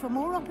open for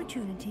more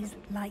opportunities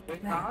like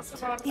that,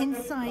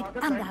 inside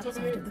and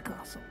outside of the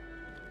castle.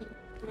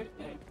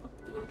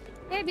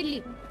 Hey,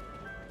 Billy.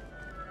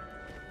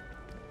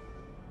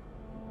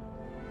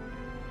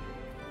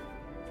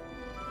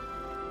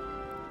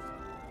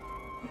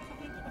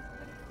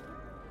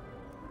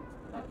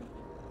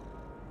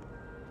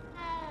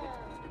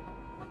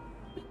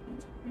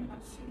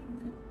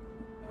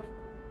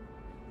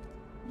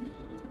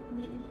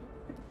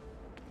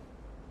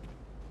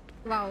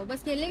 Wow,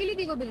 बस खेलने के लिए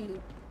थी वो बिल्ली.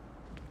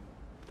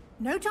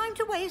 No time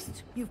to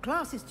waste. You've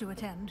classes to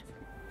attend.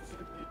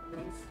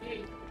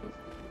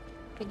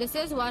 This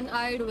is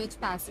one-eyed witch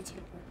passage.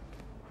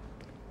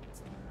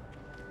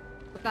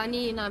 पता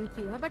नहीं ये नाम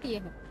क्यों है, but ये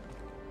है.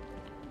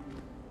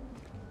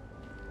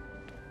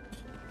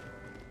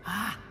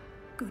 Ah,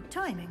 good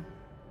timing.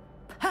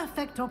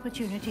 Perfect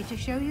opportunity to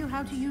show you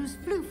how to use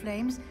flue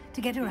flames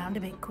to get around a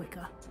bit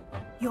quicker.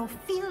 Your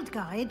field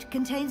guide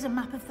contains a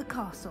map of the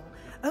castle.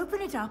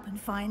 Open it up and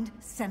find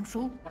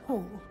Central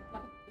Hall.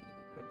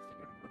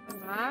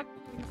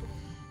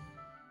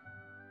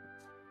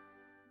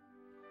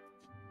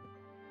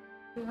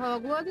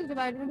 Hogwarts is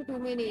divided into two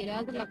main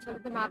areas. The left side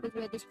of the map is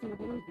where the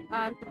students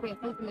and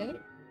professors live.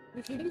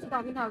 The students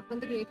common house in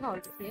the Great Hall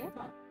here.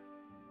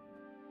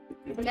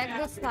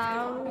 Select the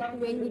South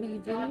Wing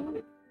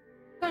region.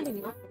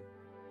 Continue.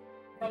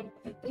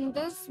 In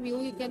this view,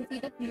 you can see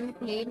the blue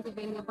flames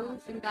available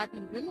in that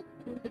region.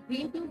 The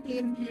green blue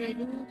flames you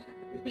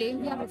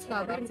have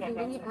discovered,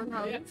 including your own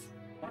house,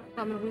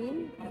 common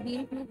room.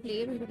 Green blue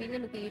flames reveal the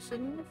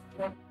location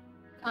of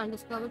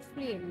undiscovered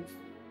flames.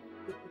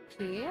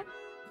 Okay.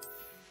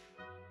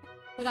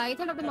 The right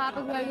side of the map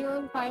is where you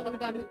will find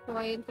academic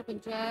points of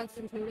interest,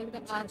 including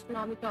the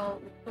astronomy tower,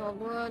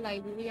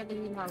 library, and the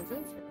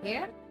greenhouses.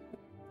 Here,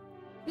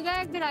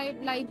 select the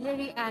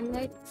library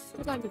annex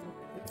to continue.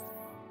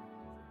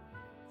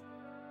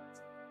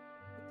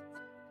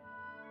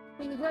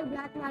 User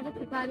black magic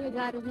सिखाने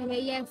जा रहे हैं.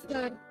 Yes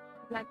sir,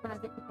 black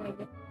magic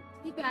सिखाएंगे.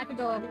 Keep at the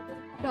door.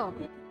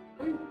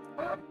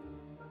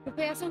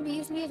 Professor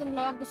Weasley has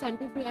unlocked the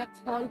central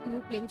hall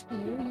blue flames to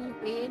you.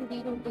 Use A and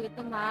B to rotate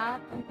the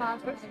map and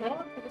pass the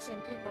to the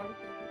central hall.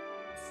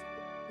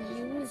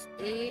 Use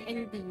A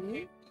and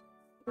B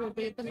to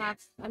rotate the map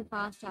and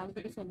pass down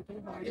to the central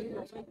hall.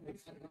 Yes.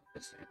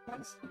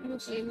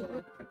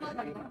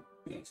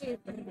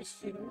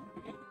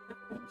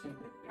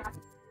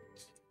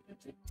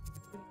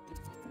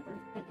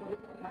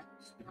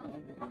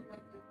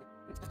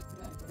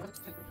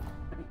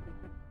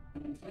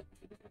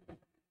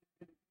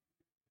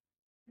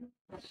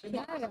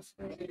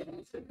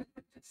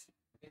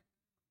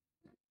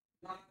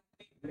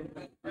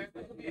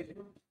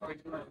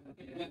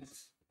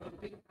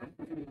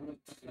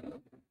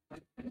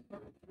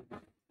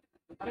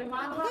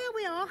 Here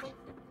we are.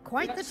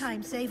 Quite the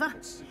time saver.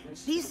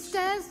 These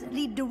stairs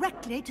lead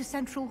directly to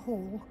Central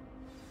Hall.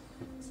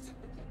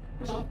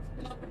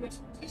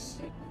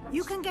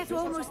 You can get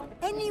almost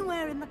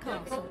anywhere in the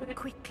castle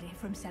quickly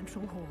from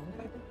Central Hall.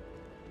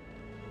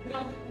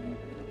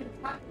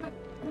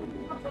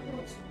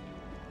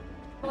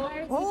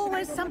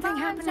 Always something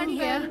happening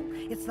here.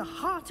 It's the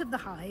heart of the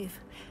hive.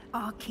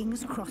 Our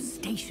King's Cross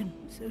station,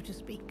 so to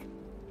speak.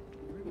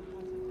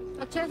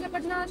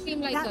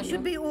 That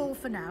should be all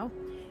for now.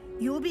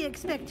 You'll be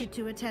expected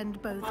to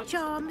attend both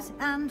Charms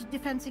and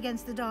Defense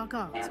Against the Dark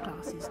Arts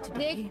classes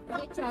today.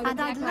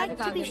 And I'd like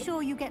to be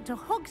sure you get to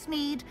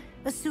Hogsmeade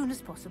as soon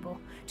as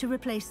possible to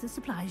replace the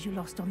supplies you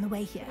lost on the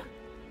way here.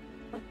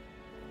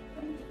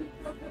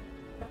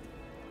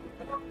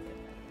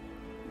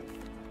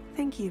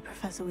 Thank you,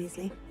 Professor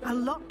Weasley. A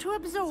lot to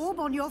absorb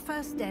on your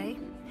first day,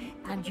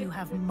 and you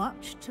have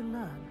much to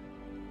learn.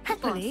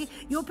 Happily,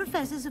 your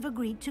professors have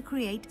agreed to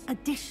create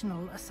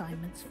additional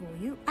assignments for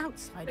you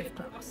outside of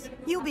class.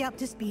 You'll be up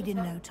to speed in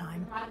no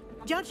time.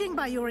 Judging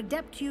by your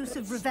adept use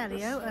of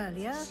Revelio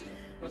earlier,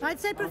 I'd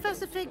say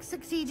Professor Fig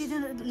succeeded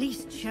in at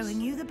least showing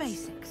you the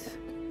basics.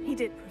 He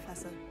did,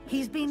 Professor.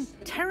 He's been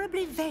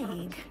terribly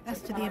vague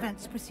as to the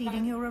events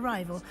preceding your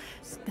arrival,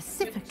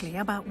 specifically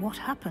about what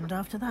happened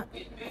after that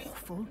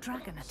awful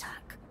dragon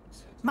attack.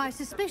 My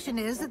suspicion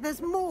is that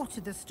there's more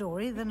to the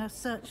story than a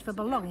search for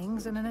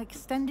belongings and an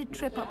extended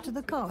trip up to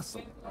the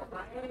castle.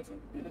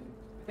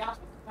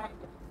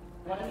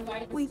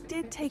 We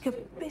did take a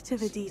bit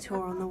of a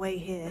detour on the way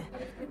here.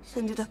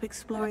 Ended up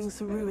exploring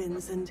some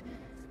ruins and...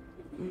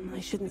 I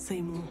shouldn't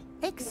say more.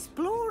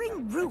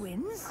 Exploring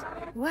ruins?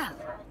 Well,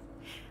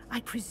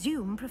 I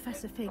presume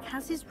Professor Fig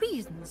has his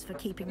reasons for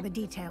keeping the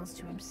details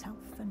to himself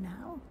for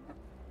now.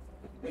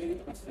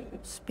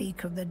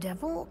 Speak of the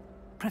devil,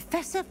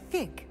 Professor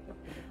Fig.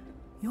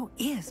 Your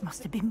ears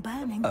must have been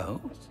burning. Oh?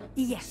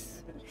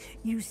 Yes.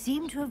 You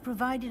seem to have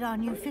provided our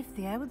new fifth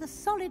year with a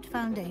solid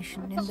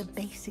foundation in the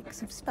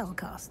basics of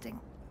spellcasting.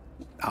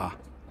 Ah,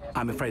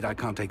 I'm afraid I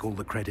can't take all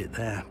the credit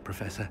there,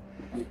 Professor.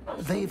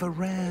 They've a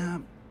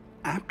rare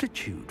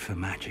aptitude for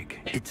magic,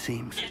 it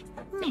seems.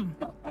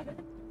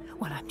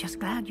 Well, I'm just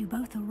glad you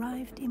both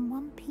arrived in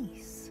one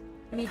piece.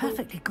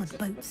 Perfectly good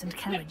boats and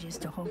carriages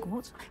to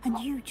Hogwarts, and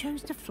you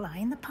chose to fly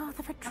in the path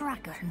of a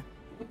dragon.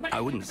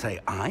 I wouldn't say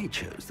I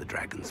chose the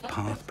dragon's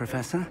path,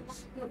 Professor.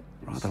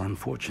 Rather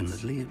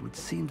unfortunately, it would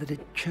seem that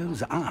it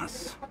chose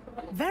us.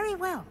 Very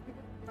well.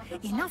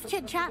 Enough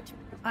chit-chat.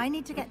 I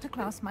need to get to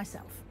class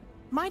myself.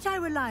 Might I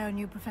rely on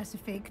you, Professor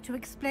Fig, to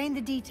explain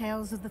the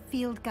details of the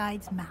field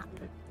guide's map?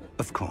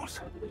 Of course.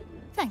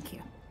 Thank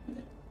you.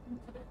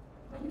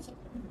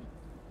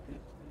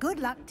 Good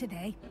luck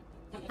today.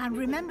 And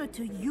remember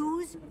to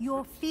use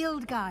your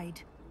field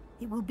guide.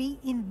 It will be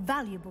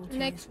invaluable to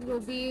Next you. will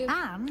be...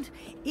 And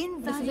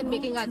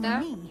invaluable to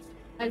me,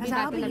 as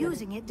I'll be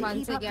using it to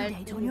keep up to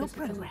date on your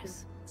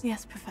progress.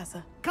 Yes,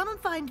 Professor. Come and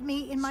find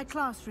me in my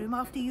classroom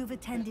after you've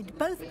attended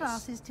both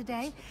classes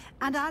today,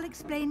 and I'll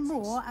explain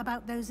more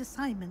about those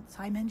assignments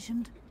I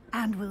mentioned.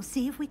 And we'll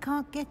see if we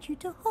can't get you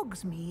to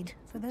Hogsmeade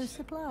for those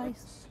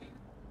supplies.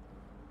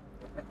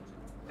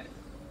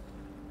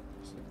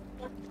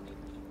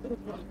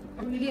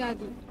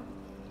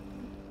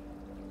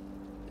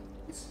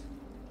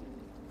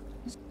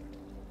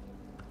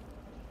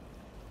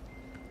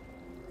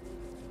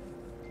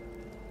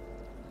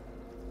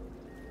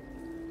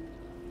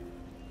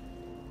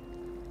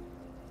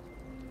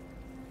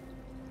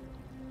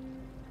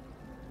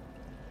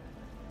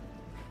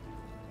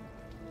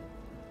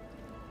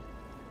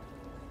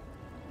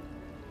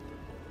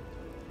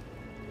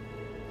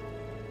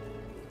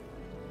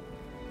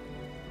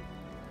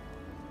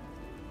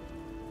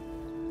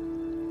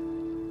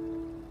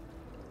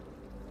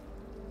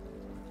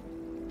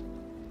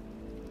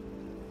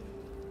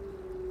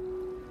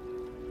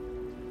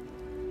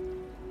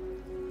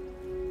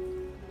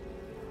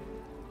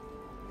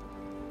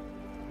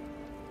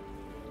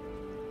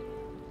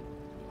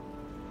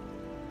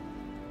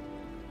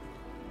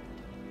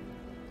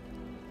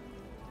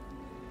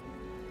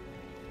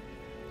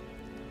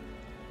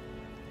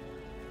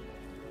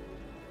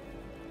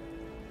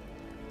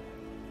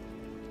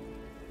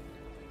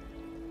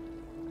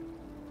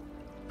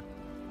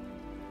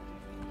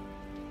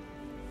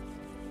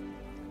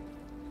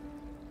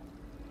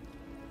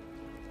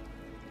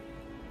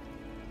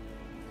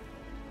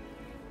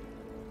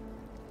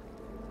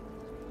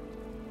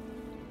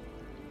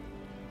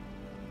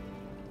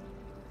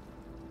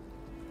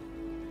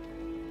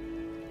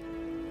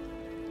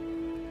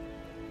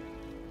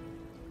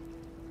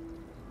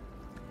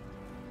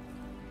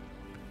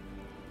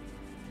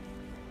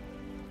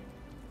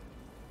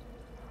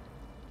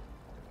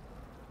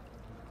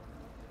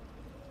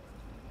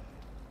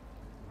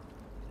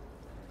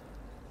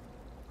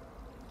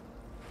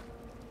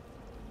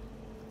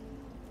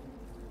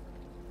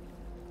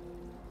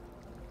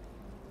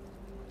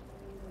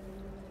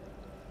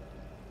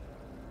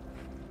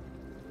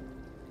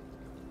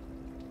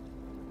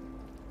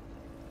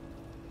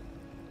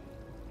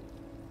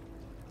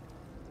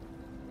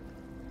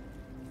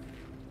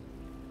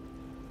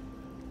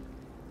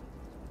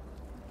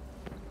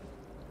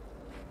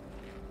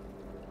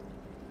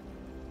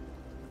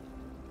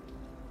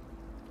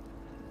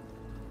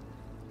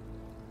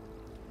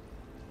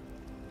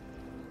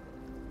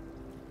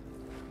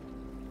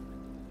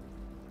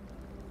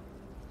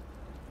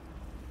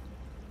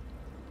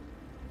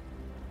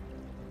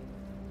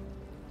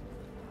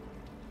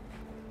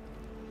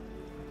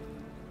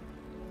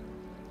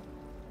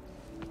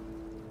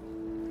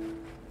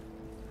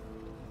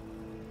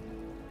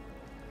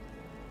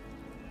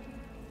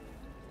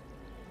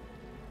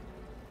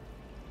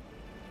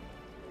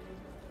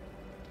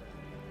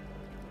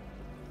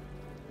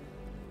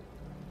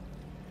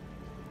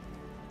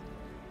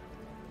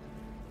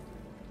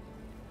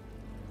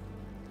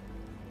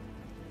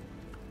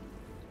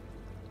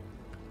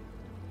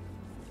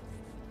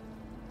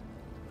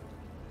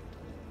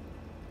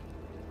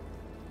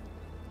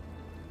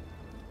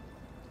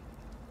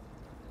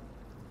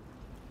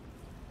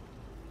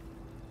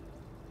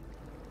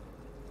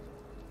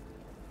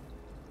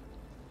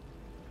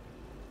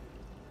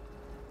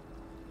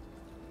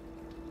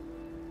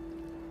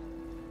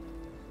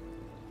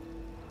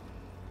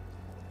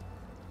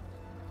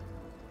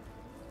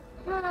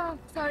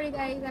 Sorry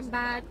guys, I'm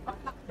back.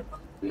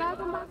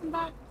 I'm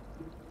back.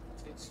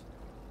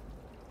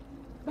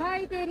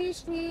 भाई तेरी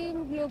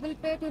stream global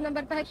पे 2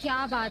 number पे है,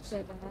 क्या बात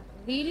कर रहा है?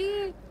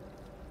 Really?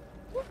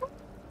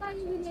 भाई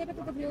मेरे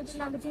पे तो ग्लोबल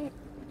ना मुझे.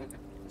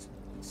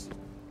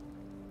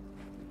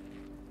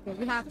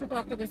 We have to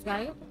talk to this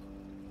guy.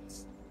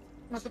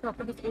 We have to talk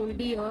to this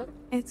oldie here.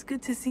 It's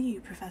good to see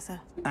you, Professor.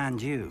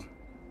 And you.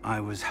 I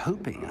was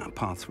hoping our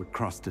paths would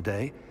cross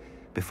today,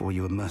 before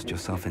you immersed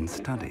yourself in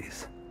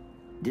studies.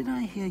 Did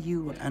I hear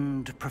you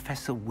and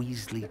Professor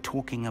Weasley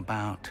talking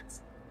about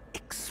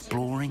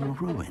exploring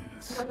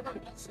ruins?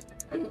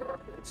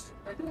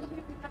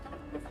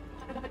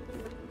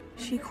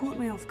 She caught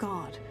me off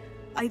guard.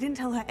 I didn't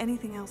tell her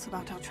anything else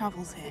about our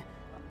travels here.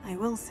 I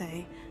will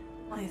say,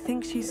 I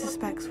think she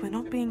suspects we're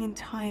not being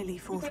entirely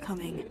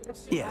forthcoming.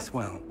 Yes,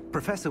 well,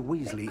 Professor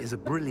Weasley is a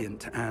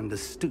brilliant and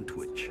astute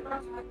witch.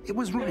 It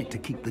was right to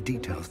keep the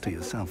details to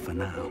yourself for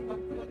now.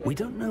 We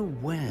don't know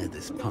where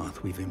this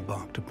path we've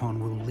embarked upon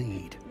will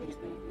lead.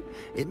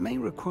 It may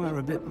require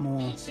a bit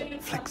more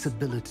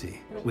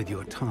flexibility with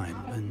your time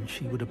than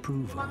she would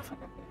approve of.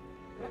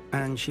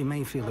 And she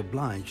may feel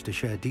obliged to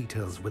share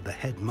details with the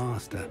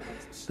headmaster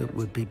that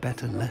would be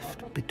better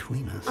left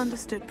between us.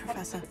 Understood,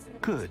 Professor.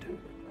 Good.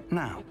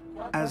 Now,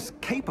 as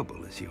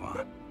capable as you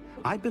are,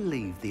 I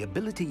believe the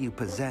ability you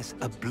possess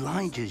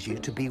obliges you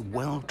to be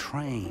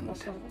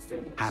well-trained.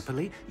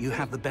 Happily, you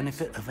have the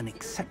benefit of an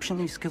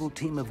exceptionally skilled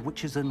team of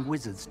witches and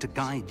wizards to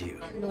guide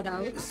you. No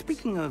doubt.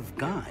 Speaking of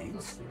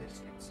guides,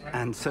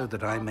 and so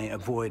that I may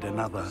avoid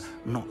another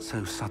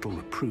not-so-subtle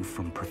reproof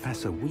from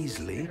Professor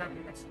Weasley,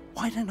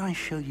 why don't I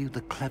show you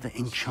the clever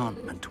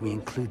enchantment we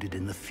included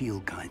in the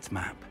field guide's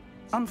map?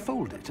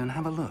 Unfold it and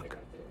have a look.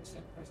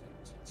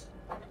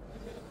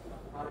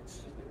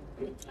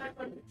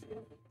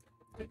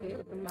 Okay,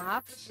 the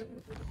map.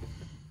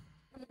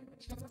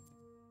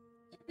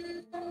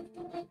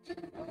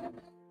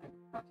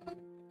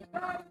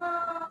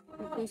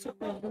 Okay, so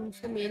problems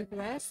the main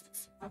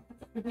quests.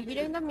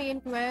 Repeating the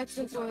main quests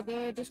will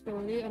further the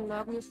story,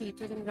 unlock new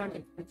features and grant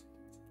experience.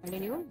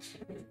 Continue.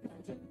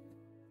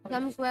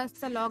 Some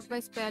quests are locked by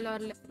spell or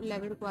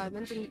level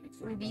requirements.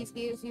 In these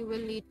cases, you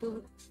will need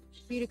to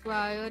be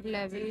required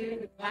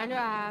level and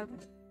have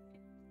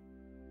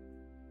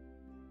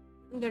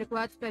the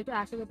required spell to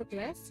activate the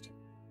quest.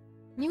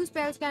 New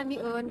spells can be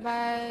earned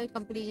by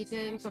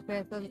completing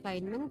professor's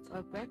assignments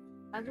or quests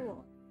as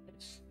well.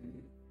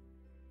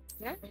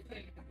 Yeah?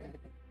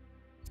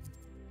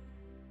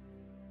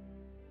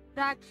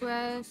 Track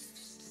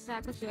quest,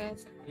 track a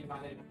quest.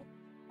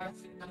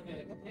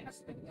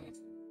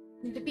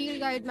 The field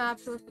guide map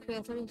shows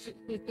Professor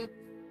Cricket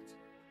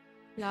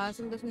class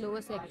in this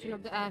lower section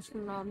of the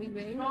astronomy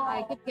wing.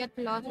 I could get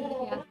lost in the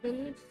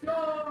castle.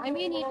 I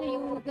may need to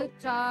use the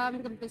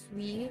charmed compass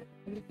wheel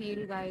in the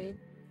field guide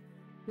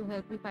to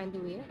help me find the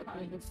way.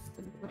 Okay, this is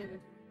what it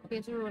is.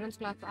 Professor Ronan's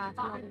class for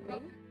astronomy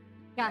wing.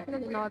 Castle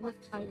is enormous.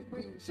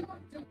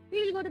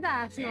 We'll go to the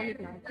astronomy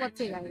class. What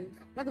say, guys?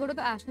 Let's go to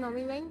the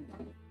astronomy wing.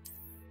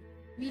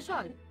 We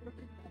shall.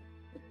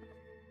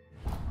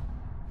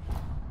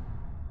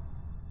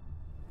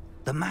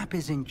 The map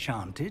is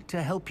enchanted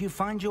to help you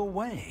find your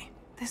way.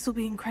 This will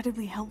be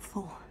incredibly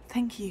helpful.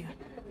 Thank you.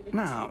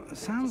 Now,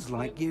 sounds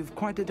like you've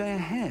quite a day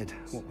ahead,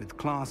 what with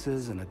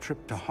classes and a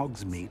trip to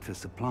Hogsmeade for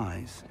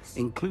supplies,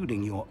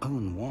 including your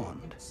own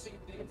wand.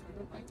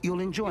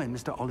 You'll enjoy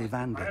Mr.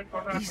 Ollivander.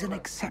 He's an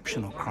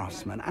exceptional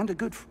craftsman and a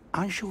good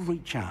I shall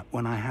reach out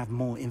when I have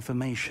more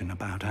information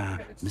about our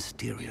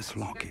mysterious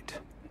locket.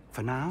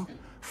 For now,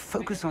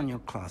 focus on your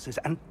classes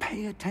and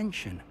pay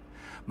attention.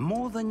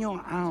 More than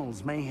your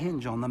owls may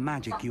hinge on the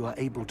magic you are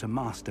able to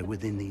master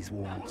within these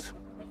walls.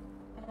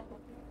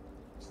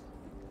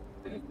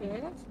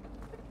 Okay.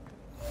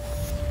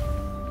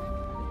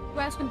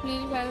 Quest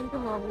complete. Welcome to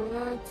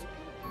Hogwarts.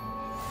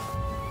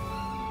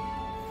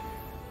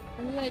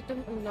 New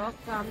item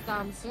unlocked. Charm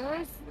campus.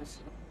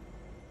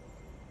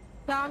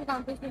 Charm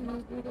campus will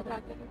use me to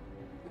track it.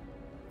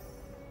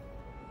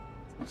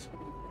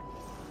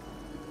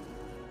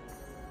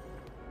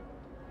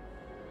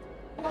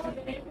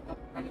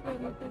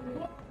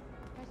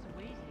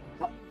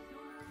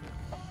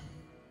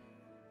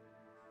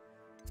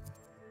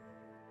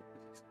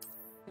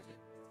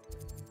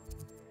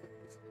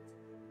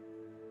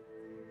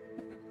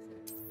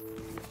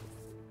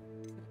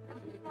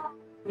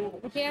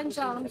 Okay, and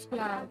charms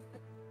class.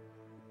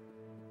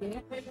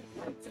 Okay.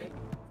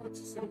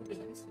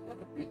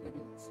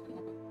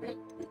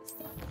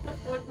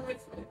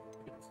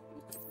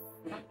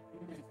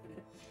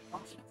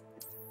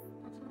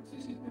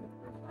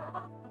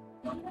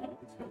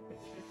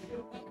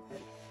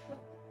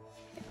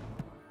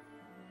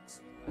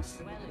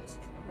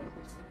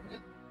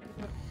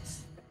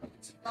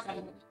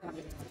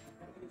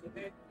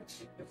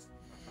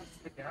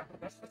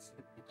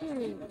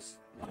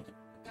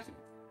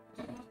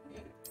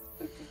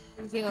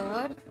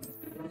 Here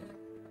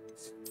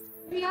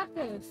we have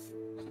this.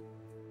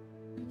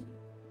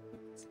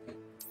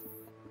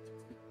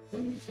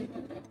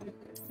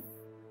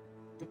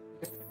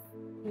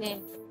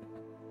 Next.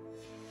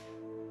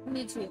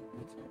 नीचे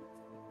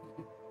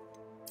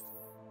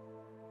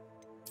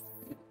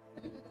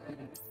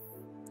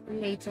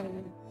नहीं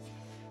चाहिए.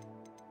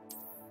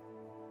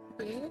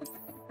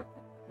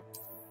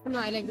 No,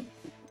 I like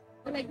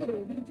the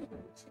room.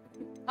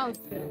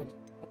 Outfit.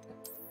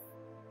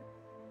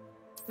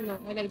 No,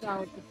 I like the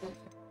outfit.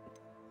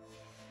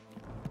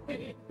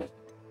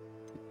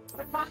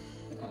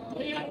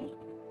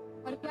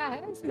 और क्या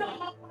है इसमें?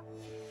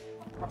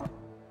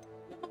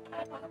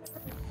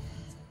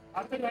 I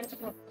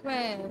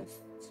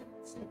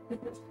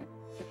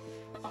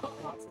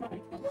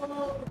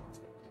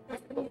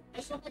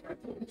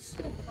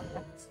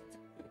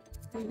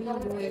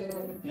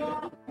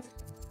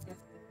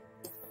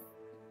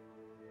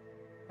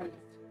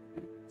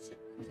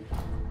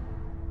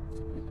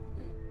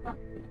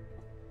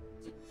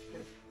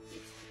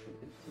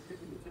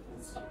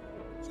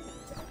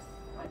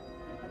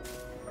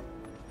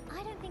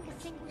don't think a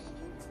single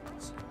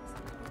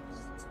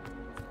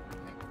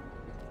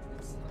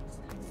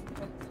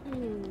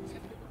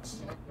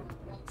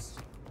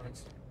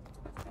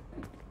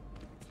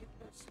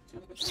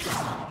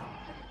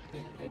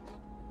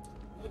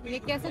ये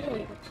कैसे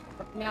खोल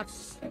अपने आप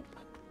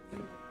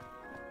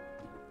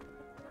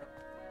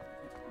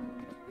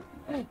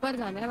ऊपर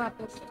जाना है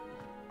वापस.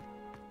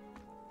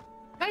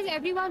 Guys,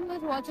 everyone who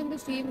is watching the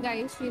stream,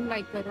 guys, stream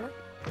like करो.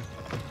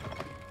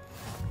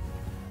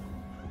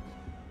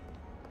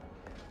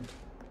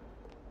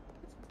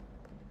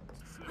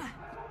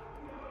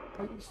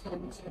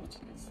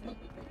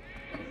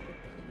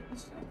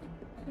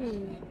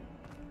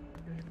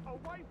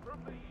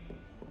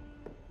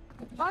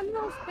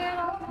 Almost there,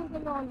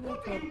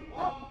 almost there.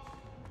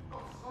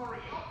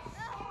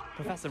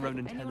 Professor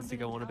Ronan tends to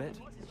go on a bit.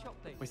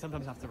 We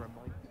sometimes have to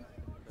remind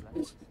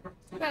him.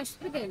 Fresh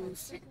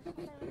begins.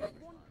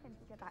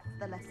 Get back to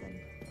the lesson.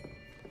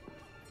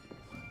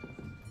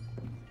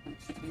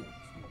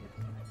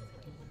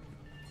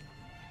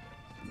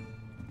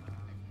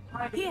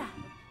 Here,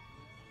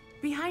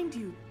 behind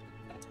you.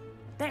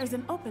 There is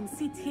an open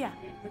seat here.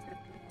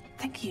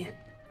 Thank you.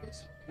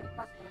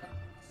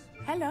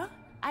 Hello,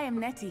 I am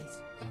Nettie.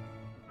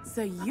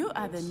 So you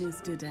are the new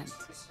student.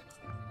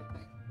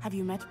 Have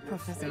you met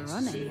Professor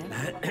Ronan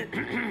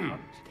yet?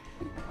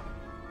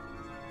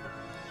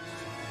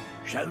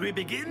 Shall we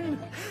begin?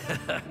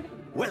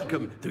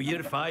 Welcome to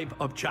Year 5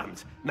 of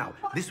Charms. Now,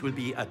 this will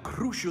be a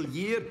crucial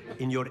year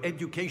in your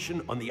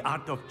education on the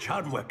art of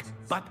charm work.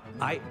 But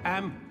I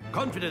am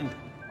confident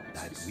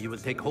that we will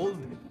take hold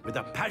with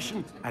the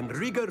passion and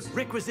rigor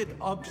requisite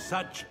of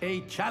such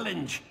a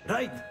challenge.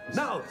 Right,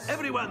 now,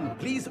 everyone,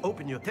 please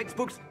open your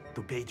textbooks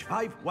to page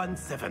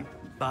 517.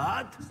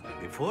 But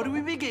before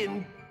we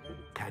begin,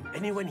 can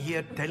anyone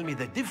here tell me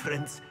the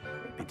difference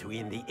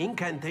between the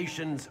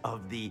incantations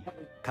of the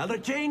color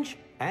change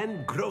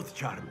and growth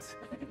charms?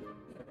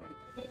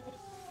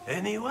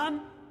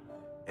 Anyone?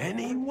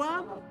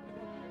 Anyone?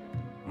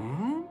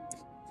 Hmm?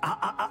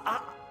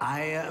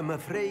 I am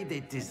afraid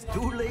it is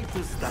too late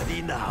to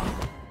study now.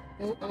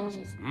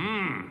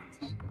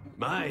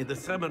 My, the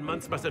summer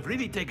months must have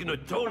really taken a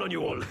toll on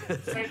you all.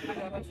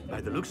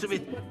 By the looks of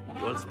it,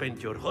 you all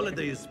spent your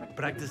holidays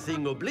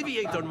practicing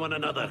Obliviate on one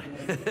another.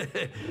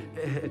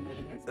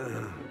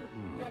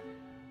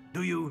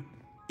 Do you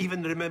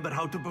even remember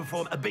how to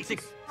perform a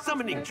basic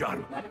summoning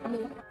charm?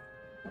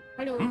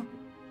 Hello.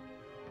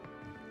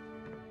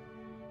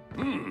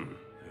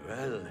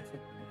 Well,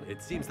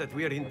 it seems that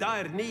we are in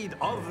dire need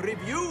of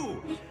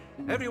review.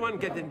 Everyone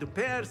get into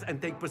pairs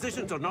and take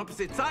positions on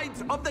opposite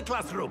sides of the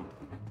classroom.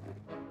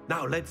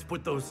 Now let's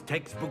put those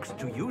textbooks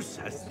to use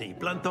as the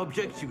blunt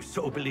objects you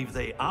so believe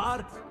they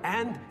are,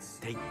 and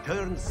take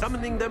turns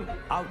summoning them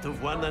out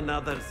of one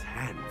another's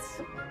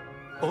hands.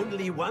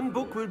 Only one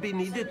book will be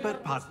needed per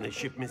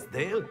partnership, Miss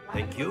Dale.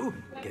 Thank you.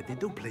 Get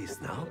into place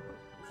now.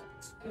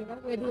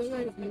 We're doing a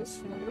review.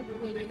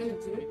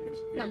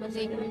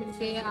 Summoning,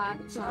 they are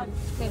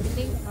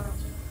sending.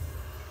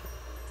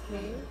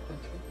 Okay.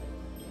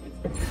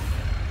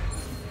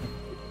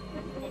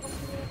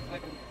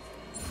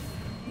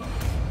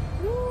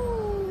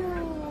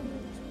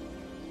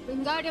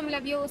 Wingardium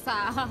Leviosa.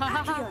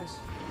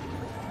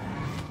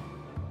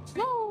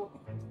 No,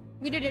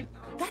 we did it.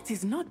 That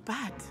is not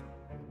bad.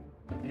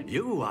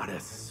 You are a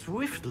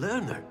swift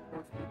learner.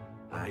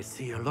 I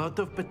see a lot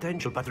of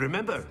potential, but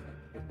remember,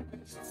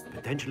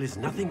 potential is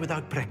nothing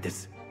without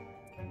practice.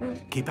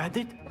 Keep at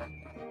it.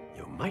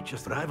 You might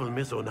just rival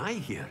Miss Onai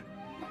here.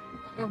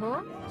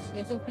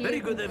 Very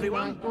good,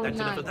 everyone. That's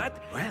enough of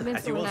that. Well,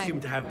 as you all seem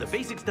to have the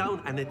basics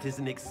down, and it is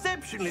an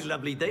exceptionally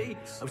lovely day,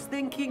 I was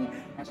thinking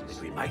that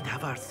we might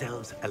have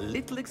ourselves a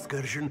little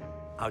excursion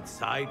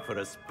outside for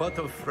a spot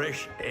of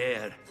fresh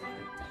air.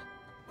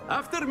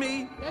 After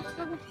me.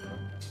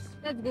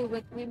 Let's go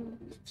with him.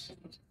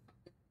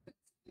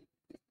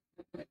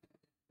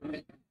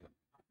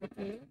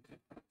 Okay.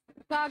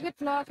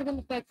 Target lock and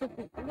effective.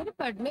 मेरे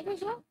पढ़ने का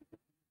क्या?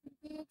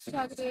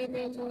 Target aim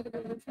and more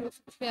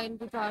than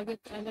to target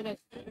and the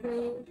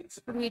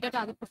rest to meet a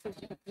target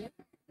position.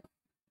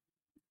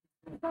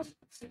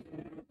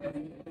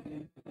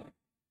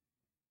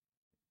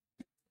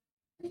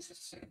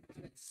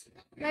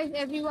 Guys,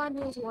 everyone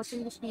who is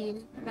watching the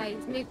stream, guys,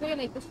 make sure you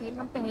like the stream.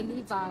 हम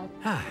पहली बार,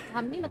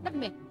 हम नहीं मतलब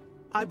मैं.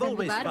 I've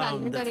always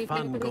found that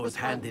fun goes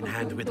hand in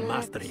hand with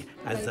mastery,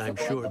 as I'm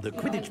sure the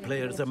Quidditch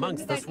players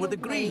amongst us would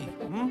agree.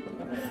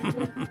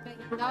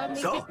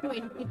 So,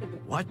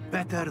 what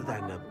better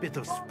than a bit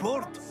of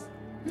sport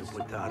to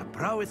put our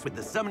prowess with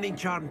the summoning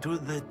charm to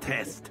the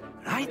test,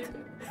 right?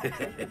 He's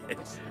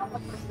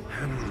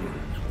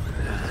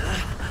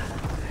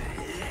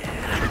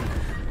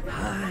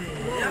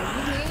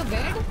a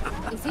bed?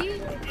 Is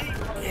he?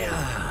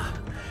 Yeah.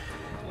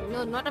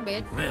 No, not a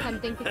bed.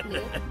 Something to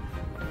play.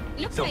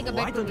 Looks So like a bed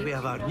why don't to we me.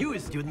 have our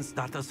newest student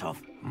start us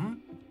off?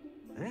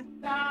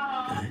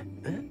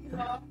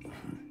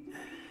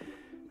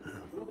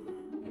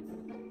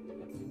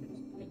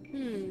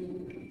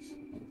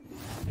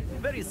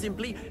 Very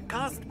simply,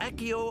 cast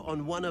Accio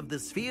on one of the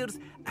spheres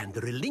and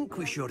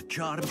relinquish your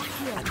charm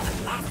at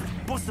the last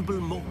possible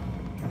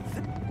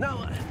moment.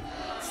 Now,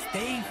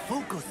 stay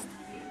focused.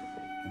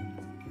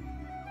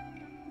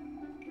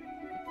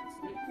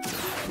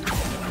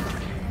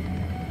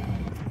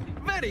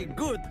 Very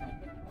good.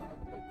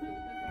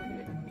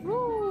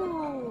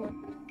 Woo.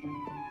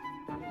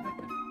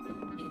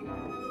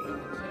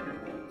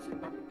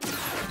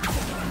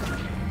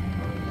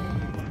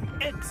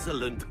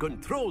 Excellent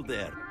control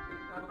there.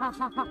 Ha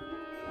ha ha.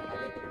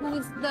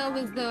 Who's the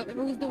witch?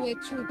 Who's the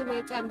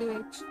witch? I'm the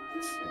witch.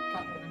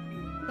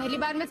 पहली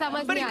बार में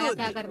समझ नहीं आया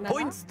क्या करना था.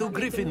 Points to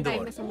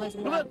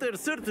Gryffindor. But there's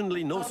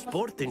certainly no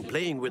sport in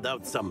playing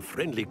without some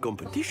friendly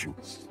competition.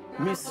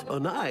 Miss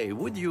Onai,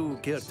 would you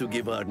care to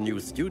give our new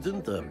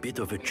student a bit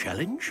of a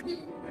challenge?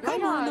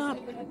 Come on up.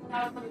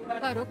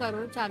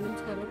 करो, challenge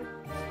करो.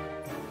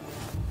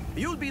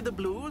 You'll be the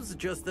blues,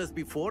 just as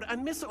before,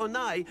 and Miss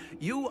Onai,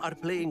 you are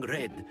playing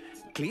red.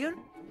 Clear?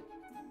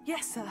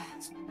 Yes, sir.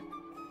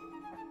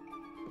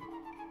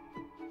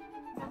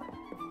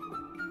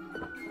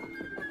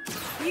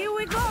 Here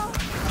we go.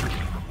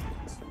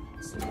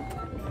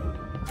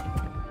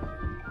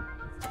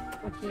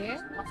 Okay.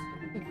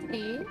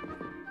 15.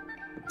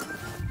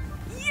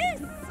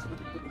 Yes.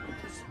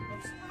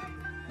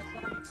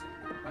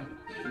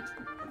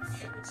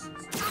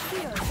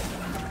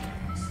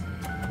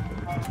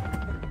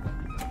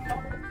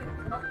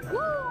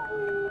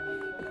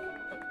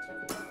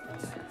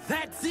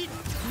 That's it.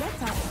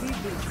 Let us see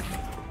this.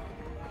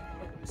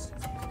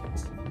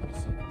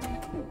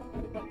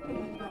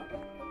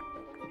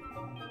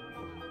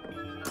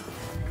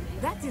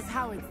 That is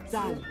how it's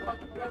done.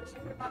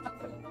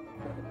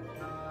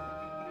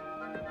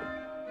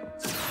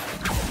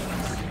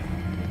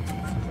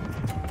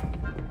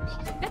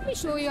 Let me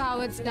show you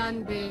how it's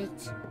done,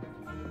 bitch.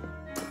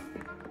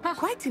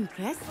 Quite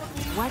impressed.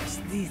 Watch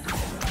this.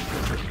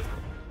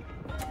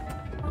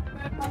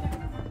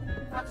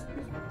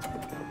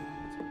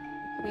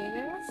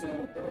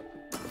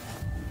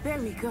 There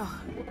we go.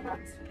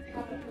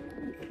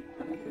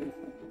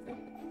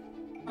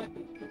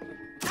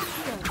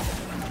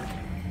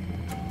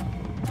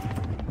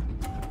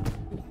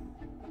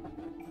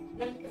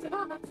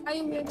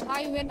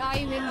 I win,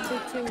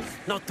 bitches.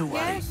 Not to worry.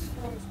 Yes.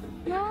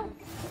 No.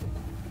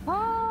 Oh,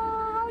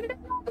 how did I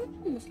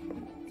win?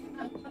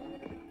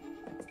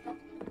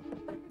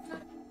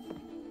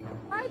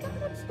 I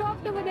thought it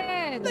stopped over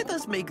there. Let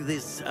us make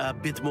this a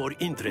bit more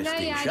interesting,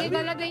 नहीं, shall ये we?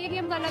 गलत है, ये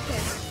game गलत है.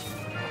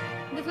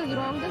 This is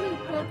wrong. This is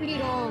totally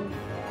wrong.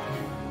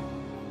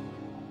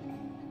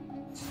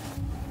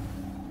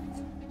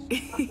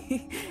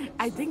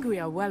 I think we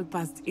are well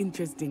past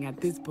interesting at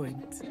this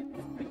point.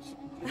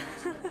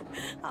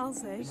 I'll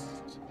say.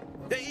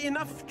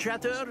 Enough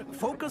chatter.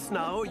 Focus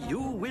now. You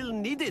will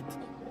need it.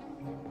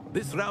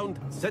 This round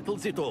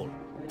settles it all.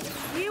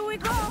 Here we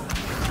go.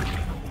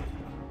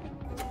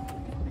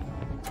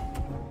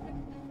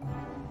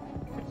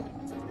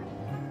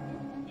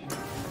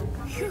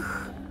 Phew.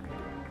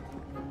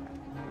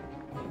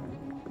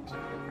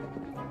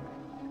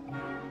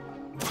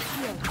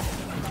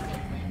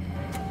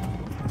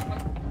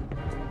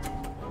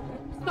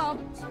 Stop.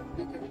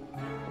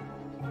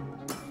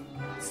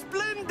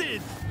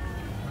 Splendid.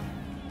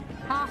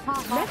 Ha ha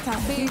ha. Let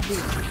us see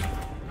this.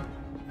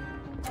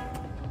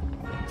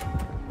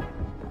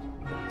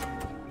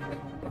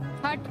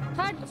 Hut.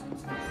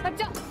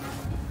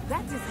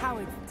 That is how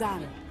it's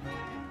done.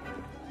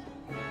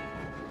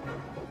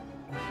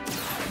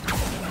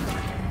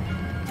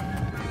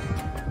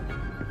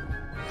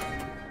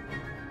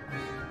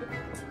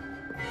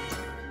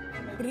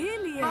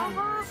 Brilliant.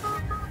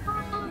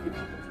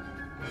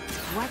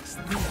 Watch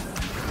this.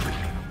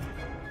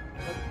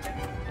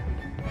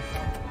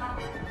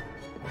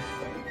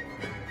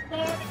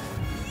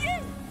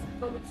 Yes!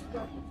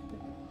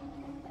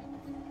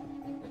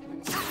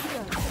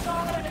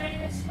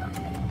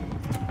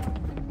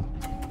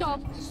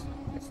 Stop.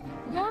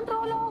 Don't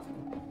roll off.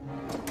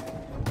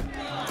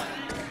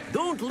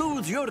 Don't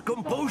lose your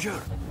composure.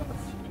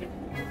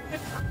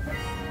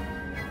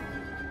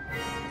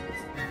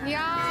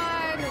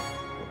 Yaar.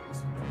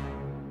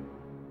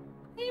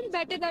 I'm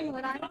better than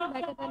her. I'm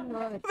better than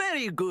her.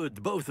 Very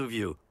good, both of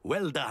you.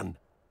 Well done.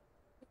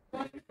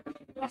 I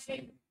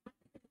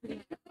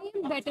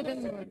am better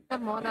than her.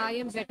 Come on, I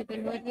am better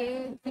than her.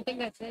 ये cheating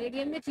करता है.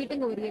 Game में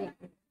cheating हो रही है.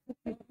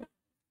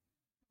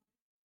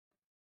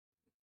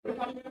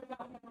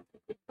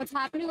 What's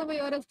happening over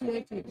here is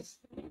clear cheating.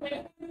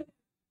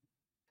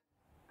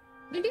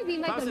 Did you see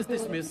my Class is control?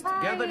 dismissed.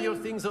 Hi. Gather your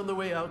things on the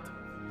way out.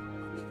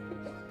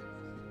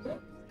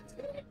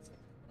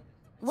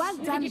 Well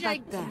done Did you back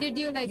like- there. did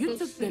you like You those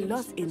took the scenes?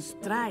 loss in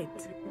stride.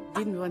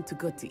 Didn't want to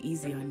go too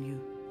easy on you.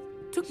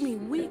 Took me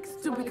weeks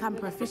to become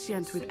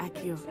proficient with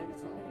Accio.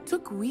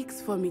 Took weeks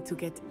for me to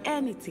get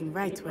anything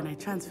right when I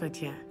transferred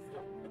here.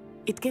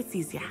 It gets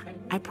easier,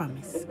 I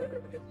promise.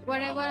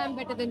 Whatever, I'm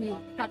better than you.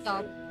 Shut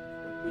up.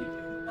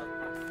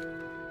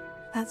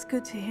 That's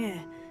good to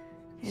hear.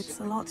 It's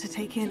a lot to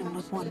take in all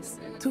at once.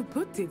 To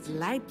put it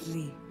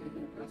lightly,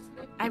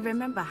 I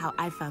remember how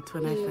I felt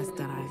when I first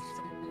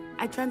arrived.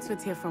 I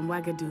transferred here from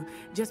Ouagadougou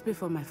just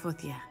before my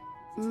 4th year.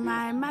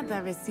 My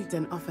mother received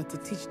an offer to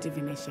teach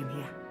divination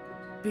here.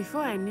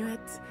 Before I knew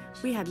it,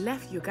 we had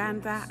left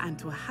Uganda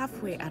and were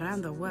halfway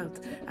around the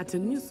world at a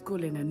new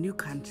school in a new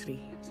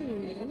country.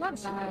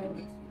 Not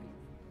bad.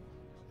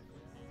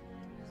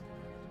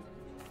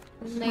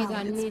 Well,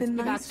 it's been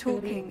nice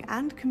talking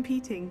and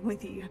competing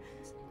with you.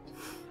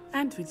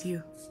 And with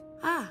you.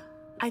 Ah,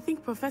 I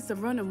think Professor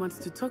Ronan wants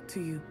to talk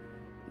to you.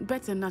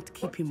 Better not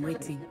keep him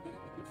waiting.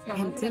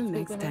 Until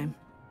next time.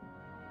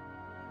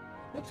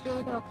 Let's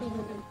go talk to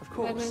him. Of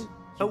course.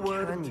 A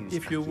word,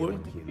 if you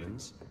would.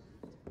 Humans,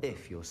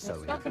 if you're so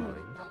Let's talk to him.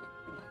 inclined.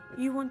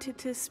 You wanted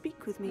to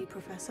speak with me,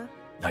 Professor?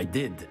 I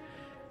did.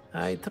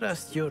 I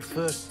trust your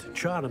first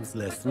charms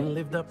lesson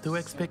lived up to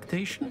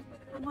expectation.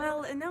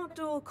 Well, an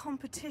outdoor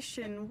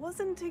competition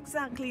wasn't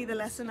exactly the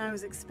lesson I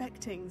was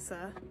expecting,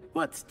 sir.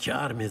 What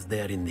charm is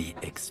there in the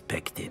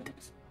expected?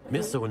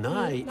 Miss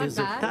Onai Not is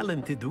a bad.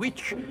 talented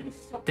witch.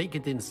 Take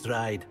it in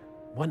stride.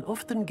 One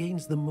often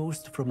gains the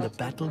most from the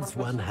battles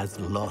one has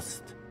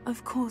lost.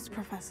 Of course,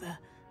 Professor.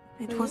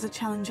 It was a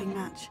challenging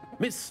match.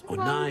 Miss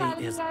Onai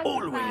is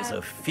always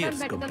a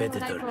fierce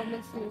competitor,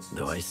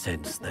 though I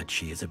sense that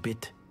she is a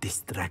bit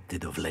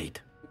distracted of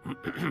late.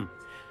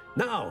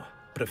 Now,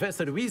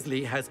 Professor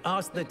Weasley has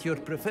asked that your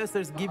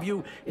professors give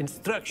you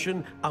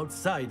instruction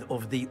outside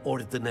of the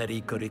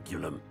ordinary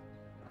curriculum.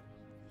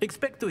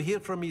 Expect to hear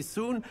from me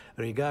soon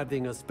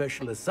regarding a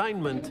special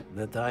assignment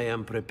that I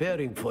am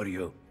preparing for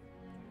you.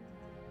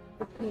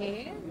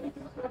 Okay.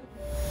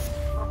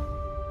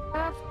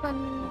 Have fun.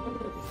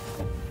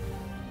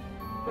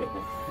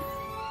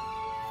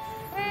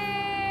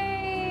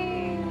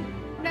 Hey!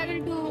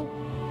 Level 2.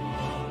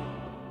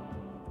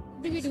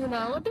 What do we do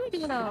now? What do we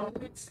do now?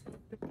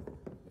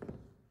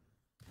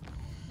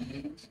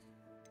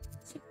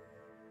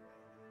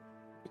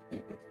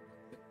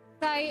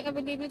 Try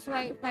available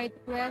fight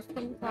quest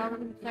and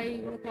found try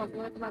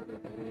Hogwarts.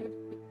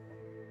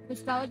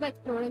 Discover the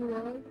exploring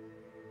world.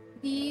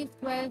 These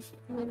quests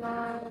will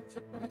not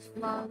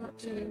one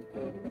to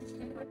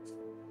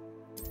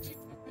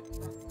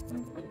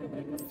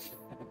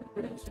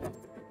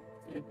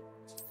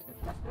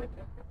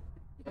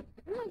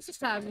let's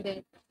just have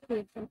it.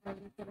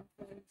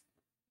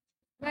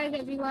 Guys,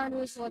 everyone who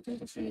is watching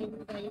the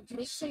stream, guys,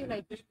 make sure you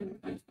like this video.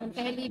 And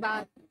पहली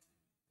बार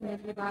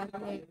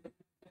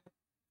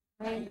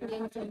I am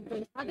playing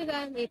something other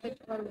than Apex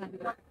or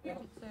Valorant.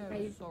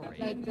 Guys,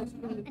 like this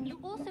video. And you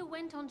also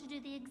went on to do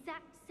the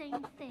exact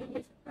same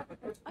thing.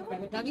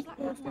 Are we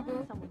supposed to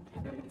go?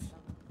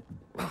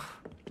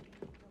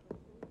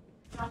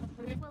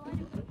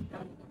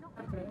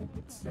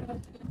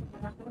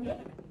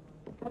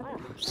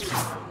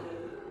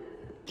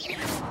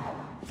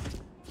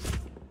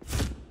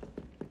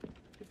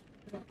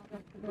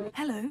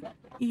 Hello.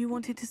 You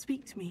wanted to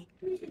speak to me?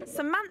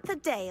 Samantha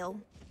Dale.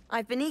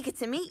 I've been eager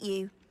to meet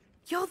you.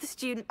 You're the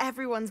student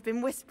everyone's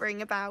been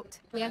whispering about.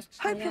 Yes,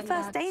 Hope I your am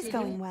first that day's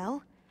student. going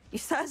well. You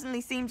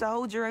certainly seem to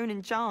hold your own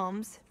in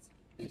charms.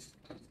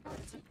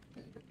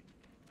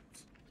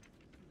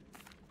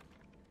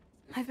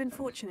 I've been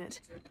fortunate.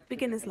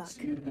 Beginner's luck.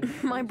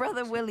 My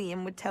brother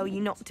William would tell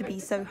you not to be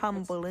so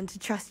humble and to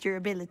trust your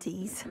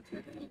abilities.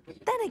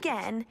 Then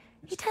again,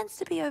 he tends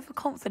to be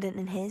overconfident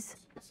in his.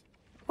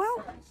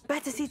 Well,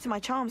 better see to my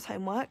charms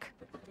homework.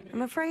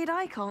 I'm afraid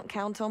I can't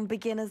count on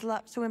beginner's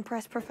luck to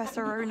impress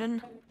Professor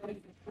Ronan.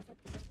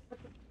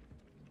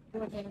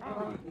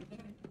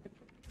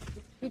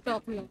 We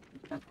talk now.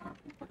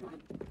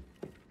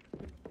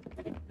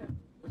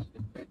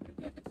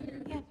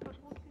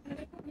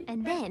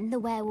 And then the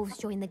werewolves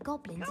joined the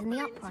goblins in the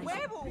uprising.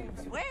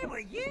 Werewolves, where were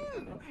you?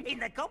 In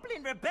the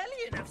Goblin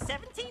Rebellion of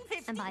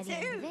 1752. And by the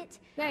end of it,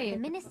 the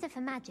Minister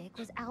for Magic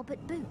was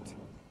Albert Boot.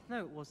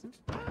 No, it wasn't.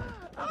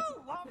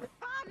 Oh, what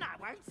fun! I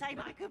won't say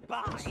my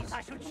goodbyes.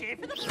 I shall cheer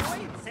for the boy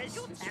who says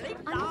you're telling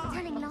lies. I'm not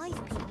telling lies,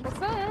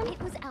 Pete.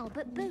 It was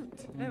Albert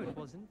Boot. No, it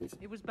wasn't.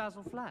 It was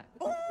Basil Flack.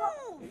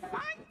 Oh,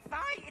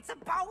 fight! It's a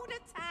bold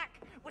attack.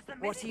 Was the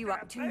What are you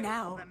Minister up to of Boot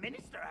now? or the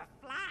Minister of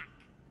Flack?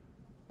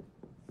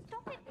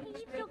 Stop it,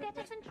 Pete. You'll get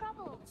us in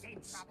trouble.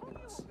 In trouble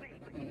you'll be,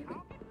 but you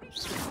can't get me.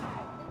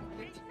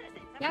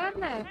 क्या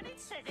करना है? And it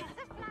says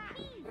it's a Flack.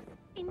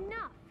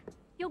 Enough!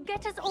 You'll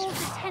get us all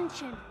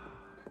detention.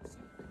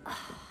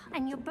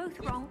 And you're both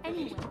wrong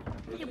anyway.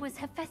 It was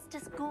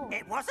Hephaestus Gore.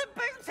 It wasn't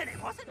Boonton,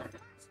 it wasn't.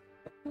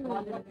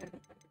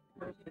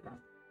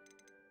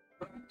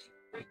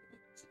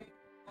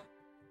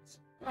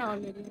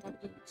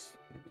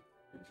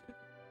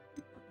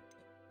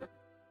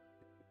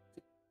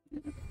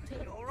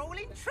 You're all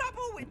in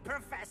trouble with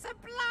Professor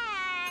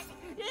Black.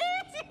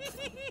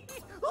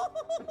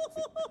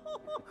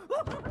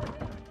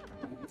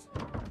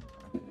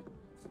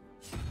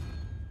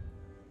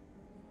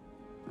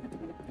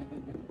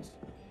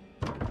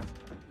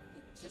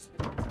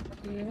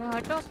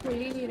 हटो खुल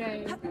ही नहीं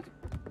रहे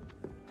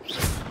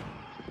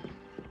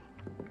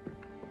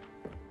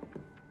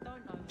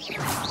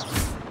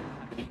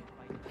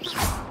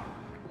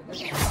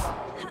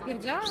गिर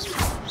जा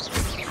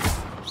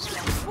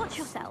Watch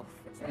yourself.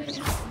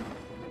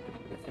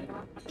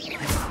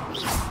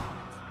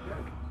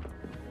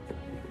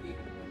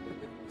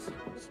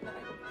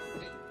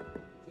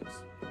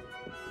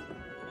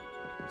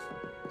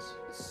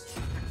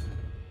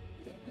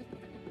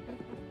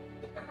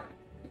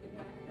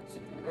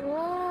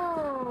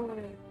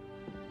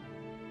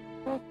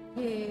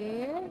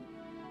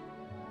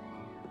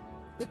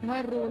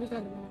 हर role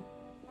करना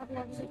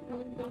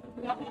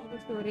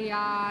story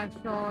यार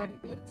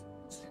short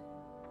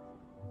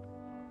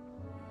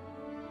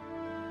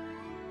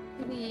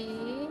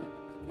 3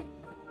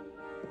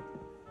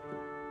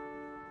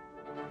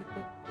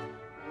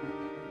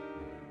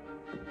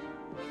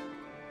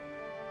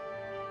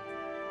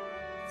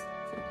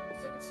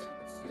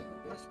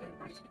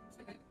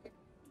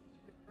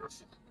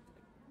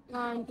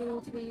 1 2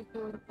 3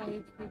 4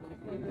 5 6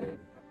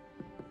 7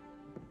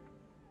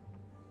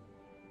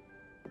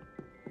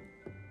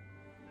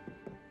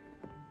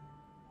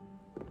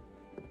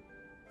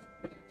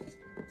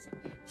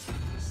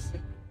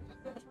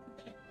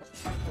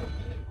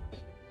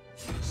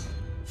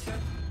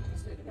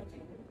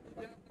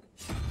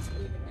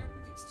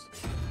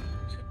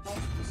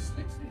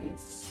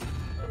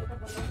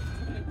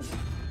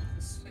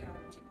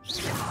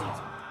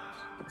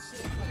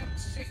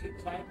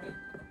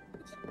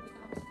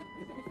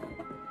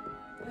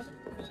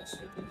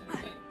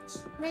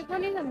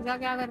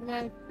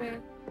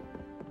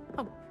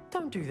 Oh,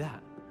 don't do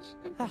that.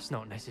 That's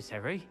not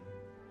necessary.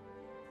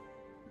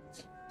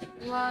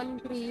 1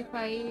 3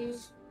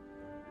 5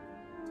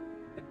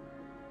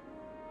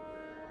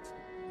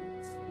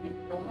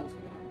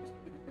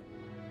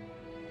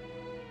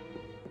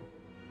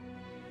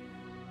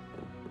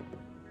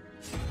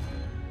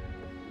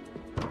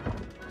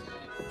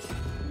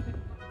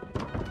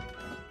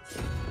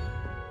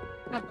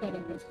 अब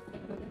करेंगे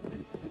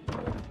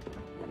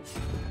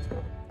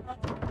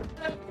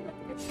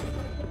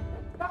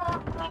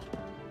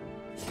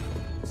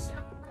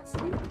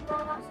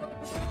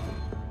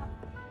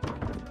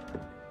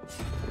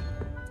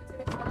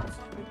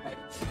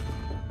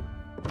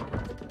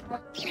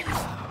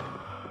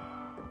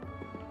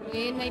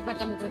ये नहीं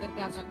पता मुझे तो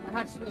क्या करना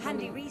है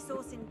Handy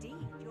resource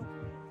indeed.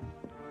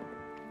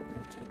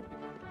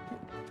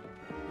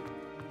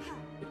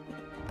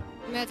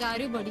 मैं जा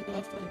रही हूँ बड़ी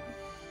क्लास में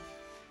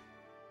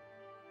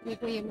मेरे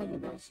को ये मत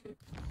बताओ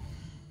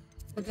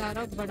मैं जा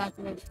रहा हूँ बड़ा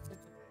class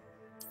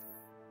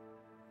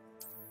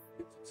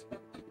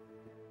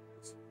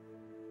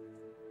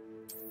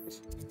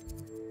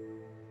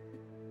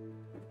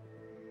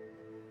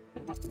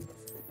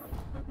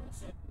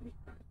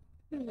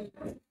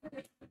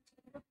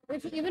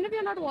even if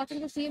you're not watching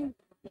the same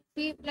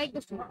like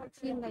the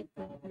same like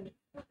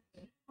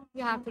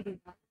you have to do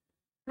that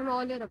from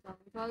all your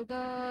accounts, all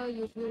the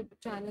YouTube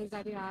channels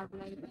that you have,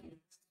 like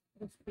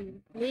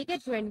make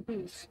it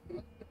 20.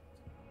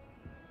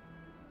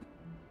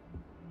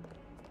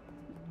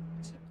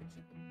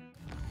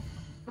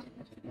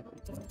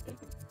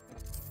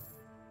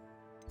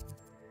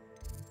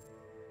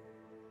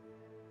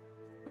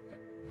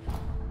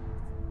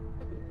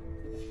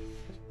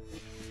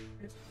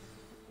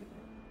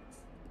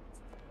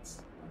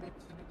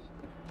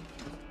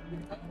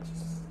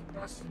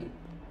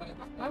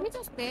 Are we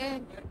just there?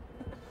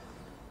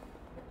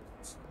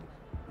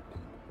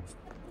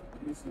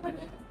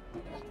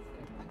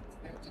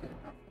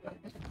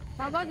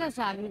 How about the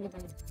salary?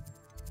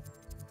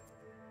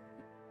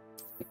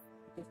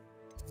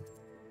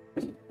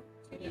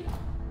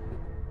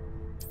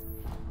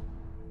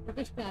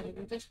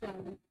 Just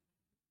salary.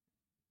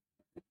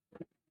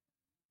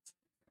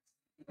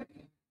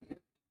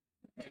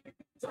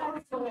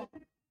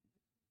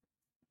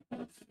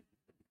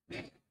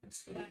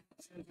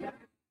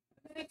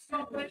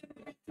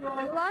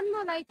 One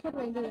more like for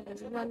 20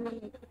 minutes. One more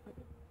like.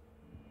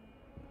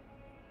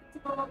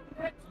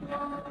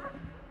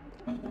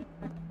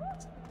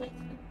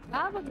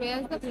 Ah, but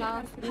where's the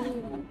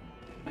classroom?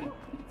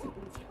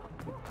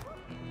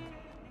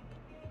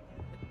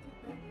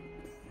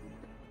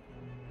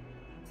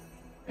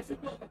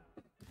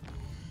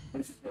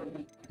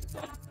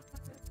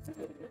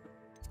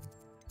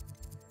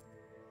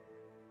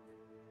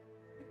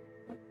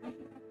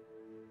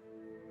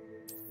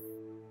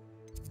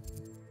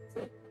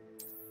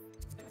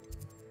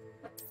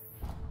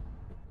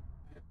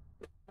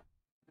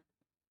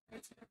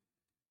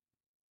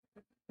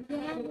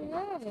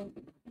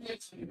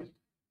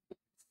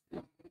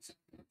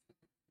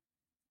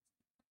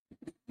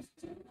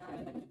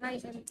 I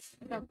am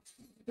stuck.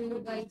 Do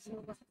you guys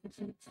know what this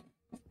is?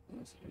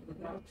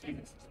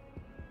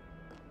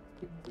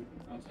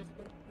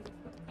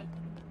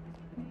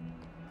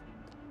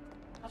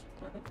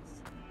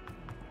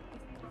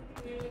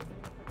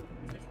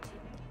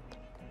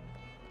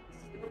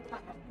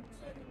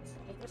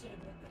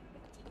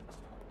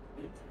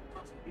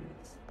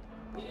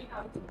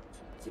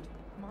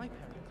 My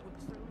parents would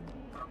throw.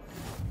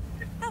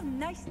 How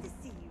nice to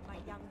see you, my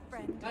young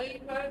friend.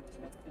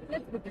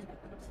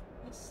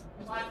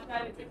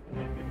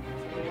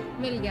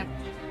 मिल गया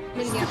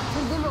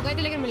गुम हो गए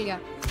थे लेकिन मिल गया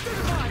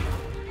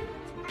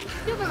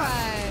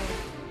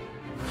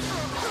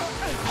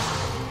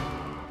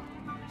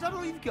Is that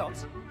all you've got?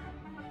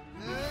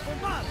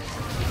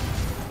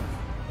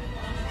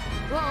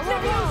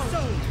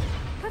 Whoa.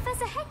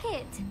 Professor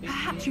Hecat!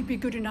 Perhaps you'd be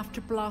good enough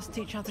to blast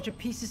each other to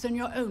pieces in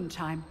your own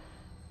time.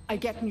 I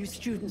get new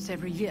students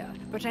every year,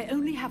 but I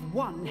only have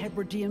one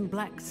Hebridean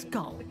black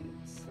skull.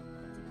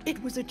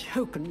 It was a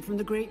token from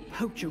the Great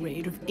Poacher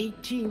Raid of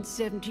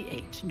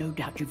 1878. No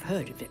doubt you've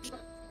heard of it.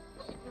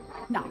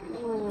 Now,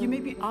 you may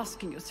be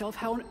asking yourself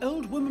how an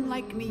old woman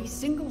like me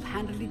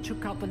single-handedly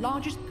took out the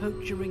largest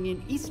poacher ring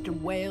in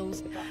eastern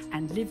Wales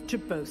and lived to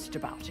boast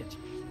about it.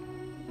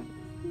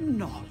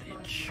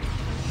 Knowledge.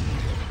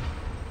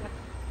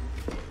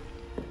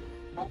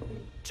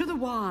 To the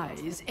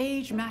wise,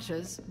 age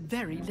matters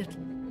very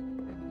little.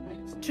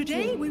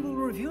 Today we will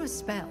review a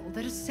spell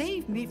that has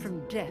saved me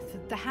from death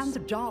at the hands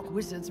of dark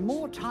wizards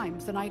more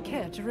times than I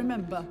care to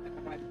remember.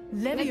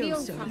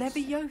 Levioso.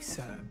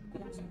 Levioso?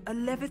 A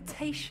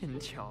levitation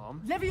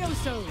charm?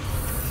 Levioso!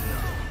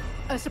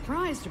 A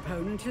surprised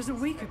opponent is a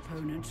weak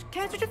opponent.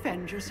 Care to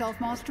defend yourself,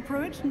 Master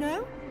Pruitt?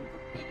 No?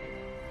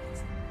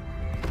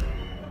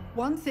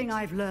 One thing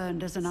I've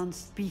learned as an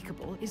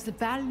unspeakable is the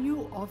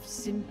value of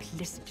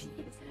simplicity,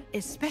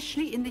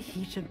 especially in the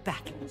heat of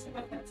battle.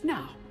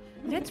 Now,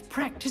 let's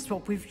practice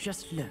what we've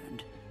just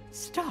learned,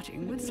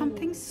 starting with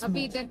something small.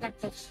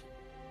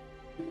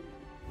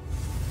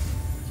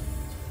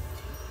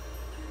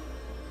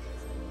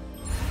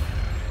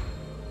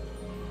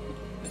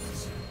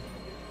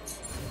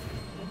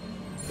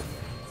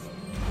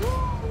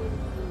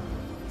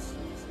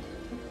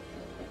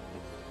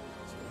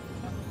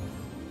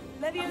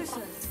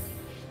 Leviosa.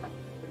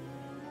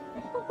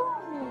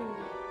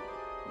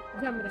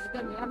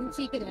 I'm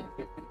secret.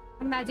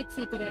 I'm magic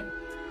secret.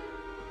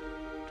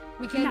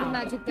 We can do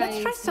magic, guys.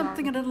 Let's try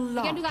something a little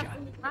larger. We can do that.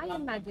 I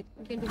am magic.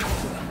 We can do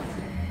magic.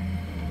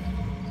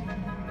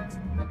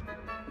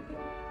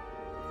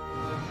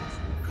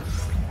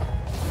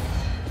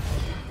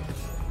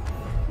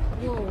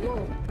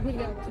 Whoa.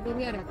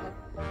 दुनिया रहता है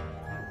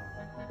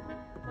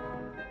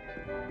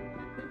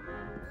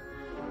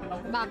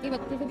बाकी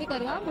बच्चे से भी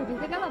करवा मुझे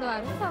से क्या बता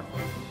रहे हो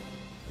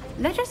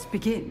Let us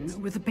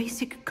begin with the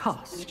basic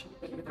cast.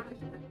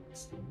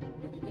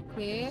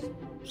 Okay.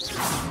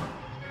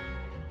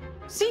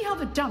 See how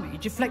the dummy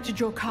deflected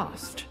your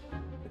cast?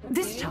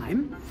 This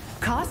time,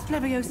 cast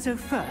Levioso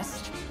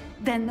first,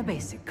 then the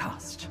basic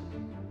cast.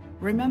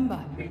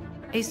 Remember,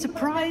 a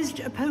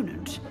surprised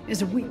opponent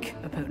is a weak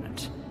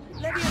opponent.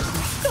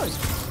 Levioso.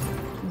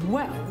 Good.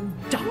 Well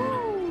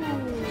done.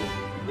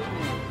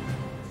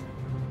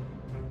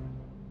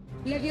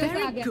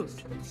 Very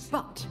good.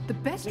 But the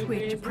best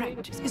way to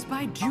practice is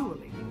by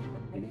dueling.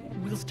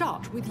 We'll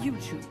start with you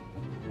two.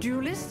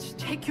 Duelists,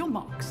 take your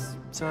marks.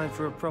 Time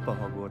for a proper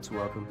Hogwarts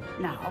welcome.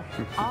 Now,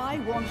 I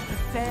want a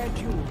fair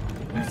duel,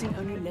 using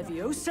only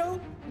Levioso,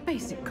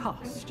 basic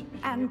cast,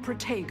 and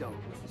Protego.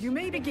 You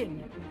may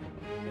begin.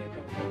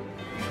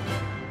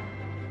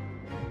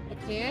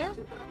 Okay.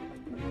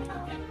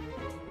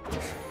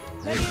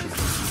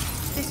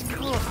 This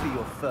can't be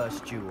your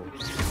first duel.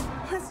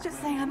 Let's just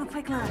say I'm a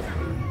quick learner.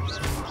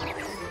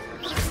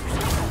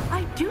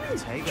 I do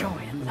enjoy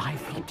a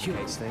lively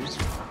duel.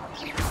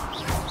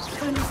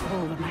 Only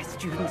all of my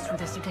students for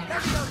this today.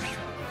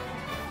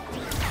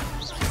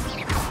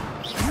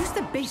 Use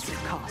the basic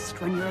cast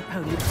when your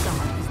opponent's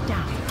guard is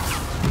down.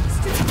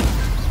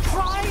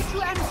 Try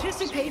to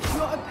anticipate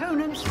your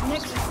opponent's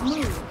next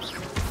move.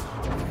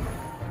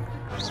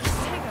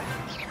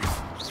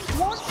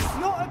 Watch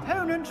your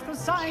opponent for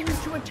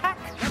signs to attack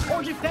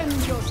or defend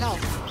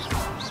yourself.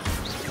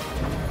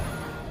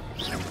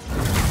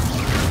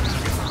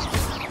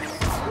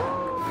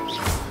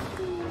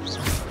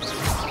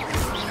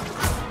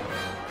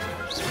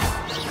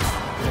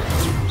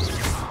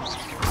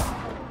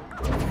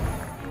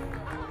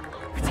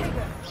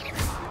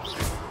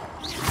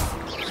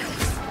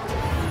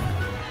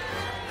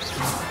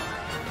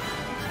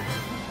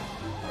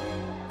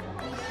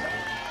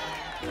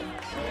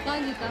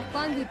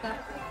 कौन जीता?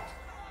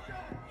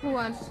 Who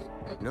won?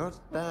 Not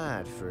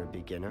bad for a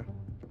beginner.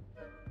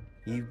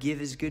 You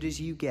give as good as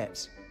you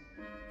get.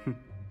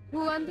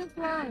 Who won this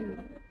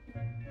one?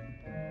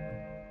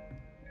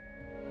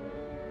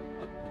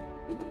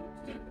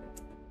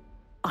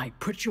 I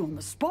put you on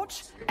the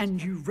spot,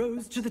 and you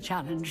rose to the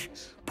challenge.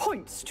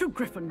 Points to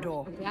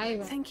Gryffindor.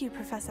 Thank you,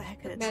 Professor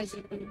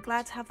Hecat.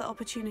 Glad to have the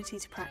opportunity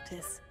to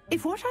practice.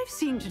 If what I've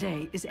seen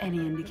today is any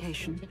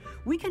indication,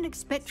 we can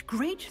expect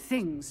great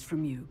things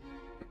from you.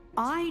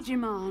 I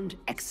demand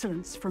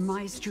excellence from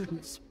my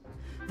students.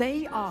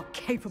 They are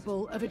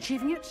capable of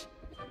achieving it,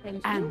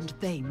 and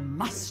they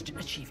must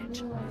achieve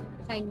it.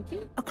 Thank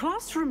you. A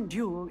classroom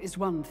duel is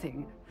one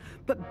thing,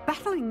 but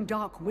battling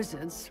dark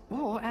wizards,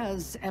 or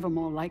as ever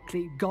more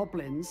likely,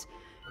 goblins,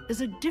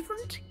 is a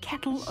different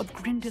kettle of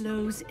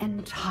Grindylows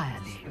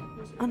entirely.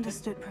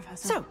 Understood,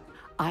 Professor. So,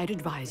 I'd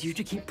advise you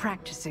to keep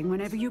practicing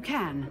whenever you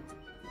can.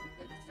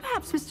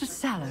 Perhaps Mr.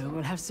 Sallow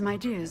will have some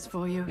ideas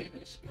for you.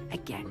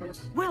 Again,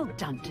 well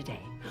done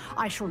today.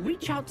 I shall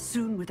reach out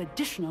soon with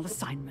additional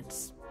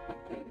assignments.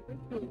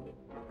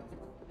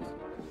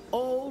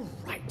 All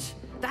right,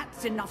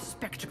 that's enough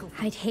spectacle.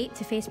 I'd hate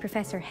to face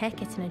Professor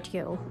Hecat in a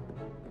duel.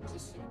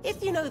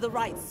 If you know the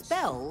right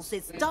spells,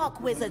 it's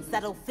dark wizards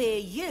that'll fear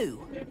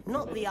you,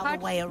 not the other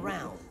way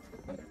around.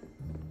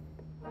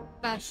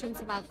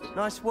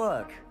 Nice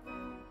work.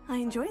 I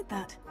enjoyed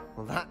that.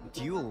 Well, that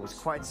duel was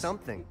quite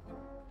something.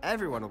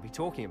 Everyone will be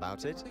talking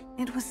about it.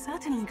 It was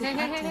certainly good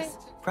practice.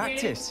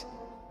 Practice?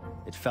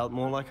 It felt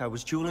more like I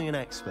was dueling an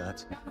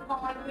expert.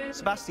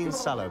 Sebastian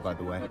Sallow, by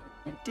the way.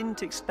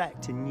 Didn't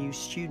expect a new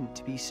student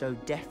to be so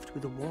deft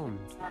with a wand.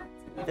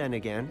 Then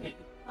again,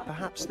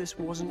 perhaps this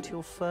wasn't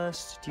your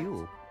first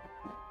duel.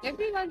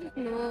 Everyone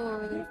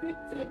knows.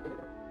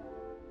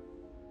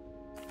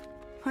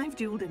 I've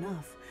dueled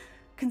enough.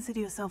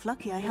 Consider yourself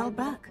lucky I held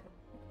back.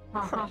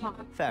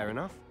 Fair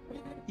enough.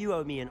 You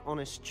owe me an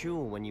honest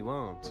duel when you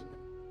aren't.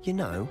 You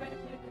know,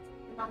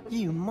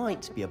 you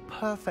might be a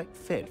perfect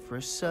fit for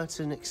a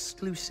certain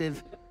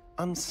exclusive,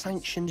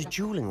 unsanctioned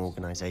dueling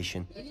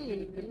organization.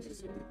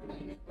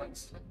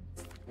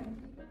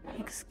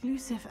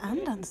 Exclusive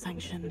and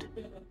unsanctioned.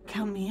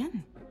 Count me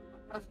in.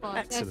 Of course.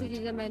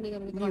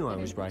 Excellent. Knew I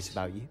was right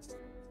about you.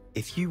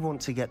 If you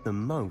want to get the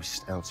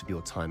most out of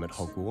your time at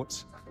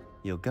Hogwarts,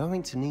 you're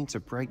going to need to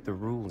break the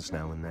rules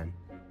now and then.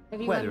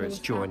 Whether it's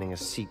joining a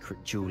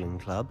secret dueling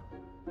club,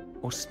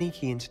 or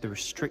sneaking into the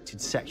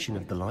restricted section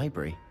of the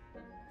library,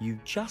 you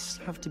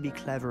just have to be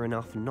clever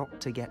enough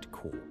not to get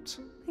caught.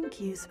 Thank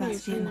you,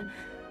 Sebastian.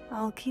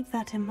 I'll keep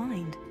that in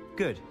mind.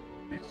 Good.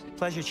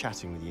 Pleasure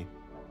chatting with you.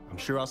 I'm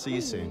sure I'll see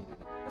you soon.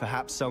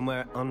 Perhaps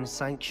somewhere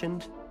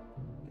unsanctioned?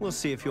 We'll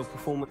see if your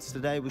performance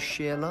today was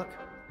sheer luck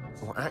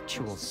or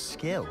actual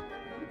skill.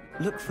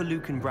 Look for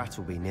Luke and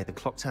Brattleby near the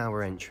clock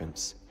tower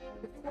entrance,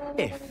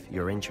 if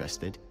you're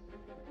interested.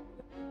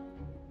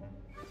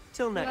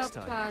 Till next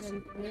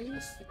time.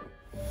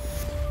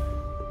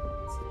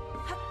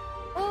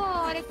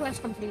 Oh,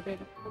 request completed.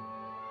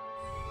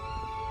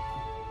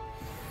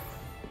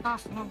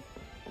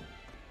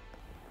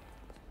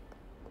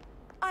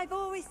 I've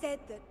always said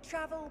that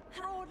travel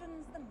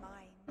broadens the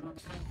mind.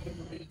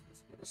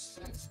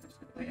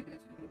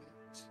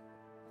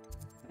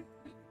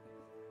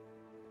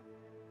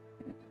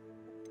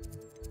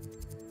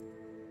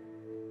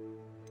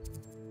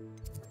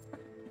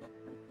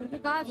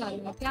 कहाँ जा रही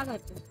है? क्या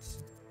करते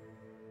हैं?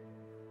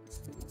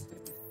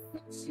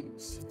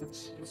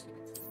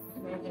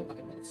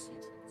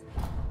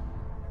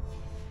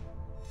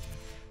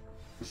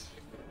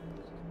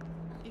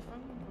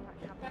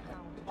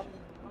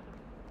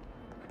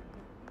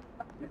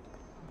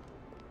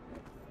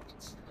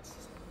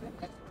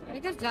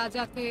 जा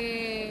जाके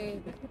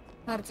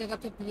हर जगह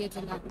पे दिए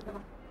जला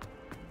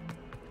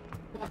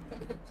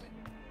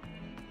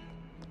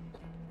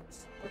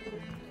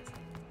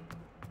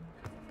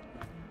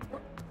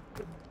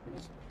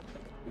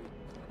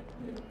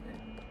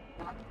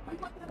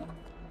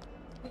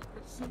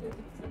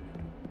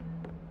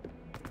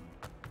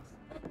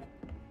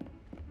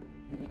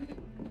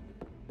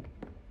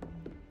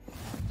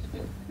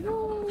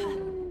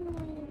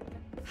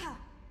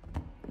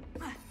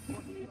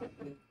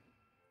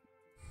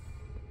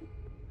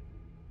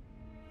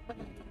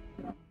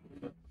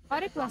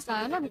अरे क्लास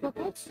आया ना हमको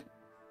कुछ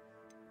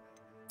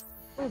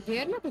ओ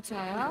देर में कुछ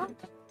आया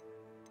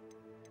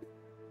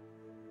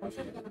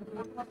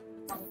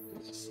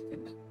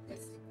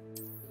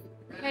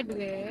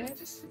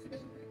हेडवेयर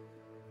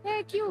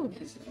है क्यों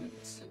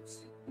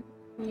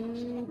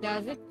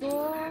does it go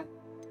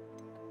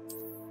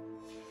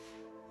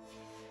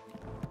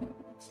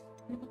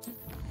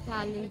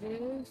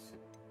challenges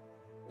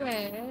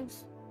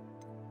quest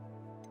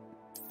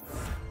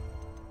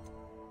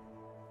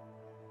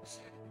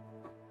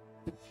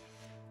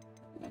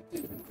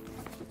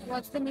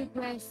what's the new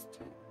quest?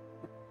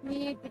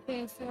 Meet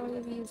Professor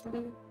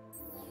Weasley.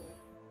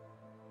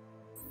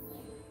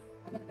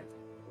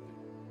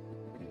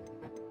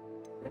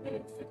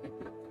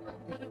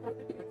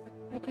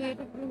 Okay,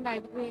 to the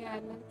library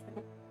island.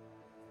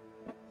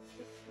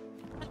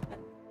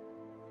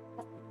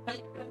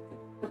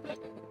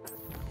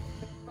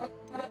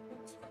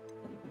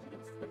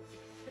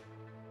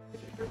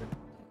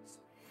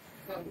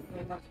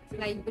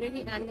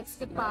 Library annex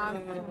के पास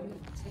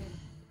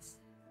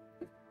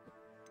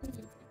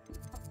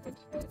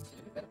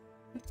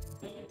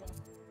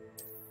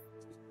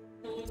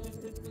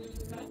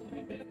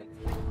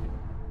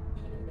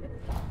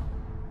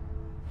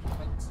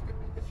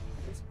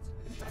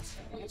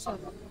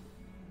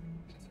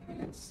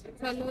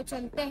चलो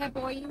चलते हैं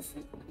boys.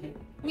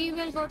 We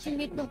will go to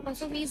meet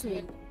Professor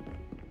Weasley.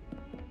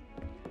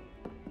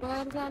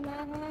 और जाना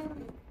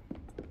है.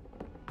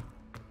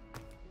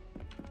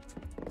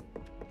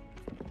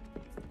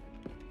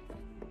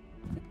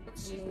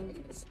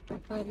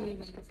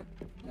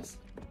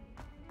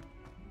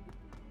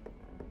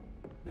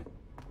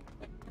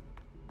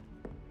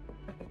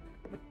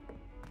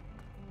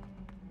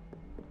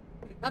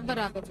 अब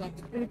बराबर जाए,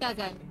 उल्टा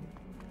जाए.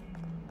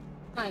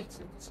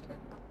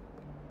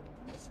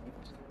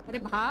 अरे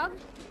भाग,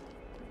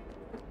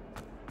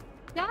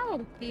 क्या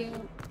होती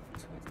है?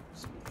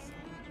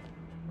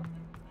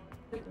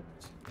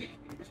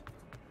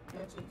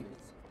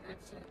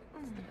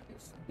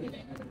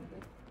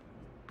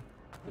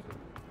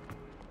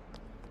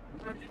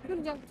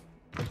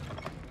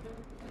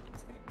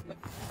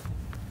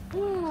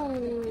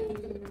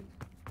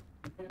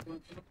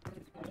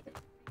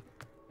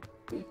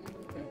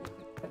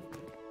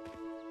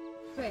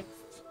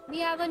 We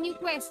have a new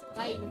quest.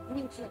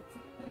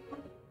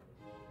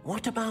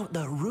 What about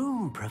the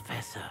room,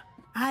 Professor?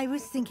 I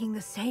was thinking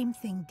the same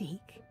thing,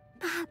 Deke.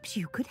 Perhaps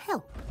you could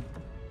help.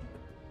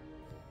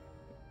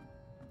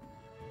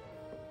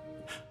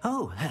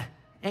 Oh,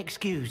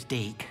 excuse,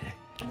 Deke.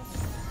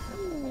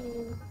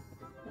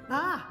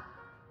 Ah,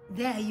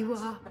 there you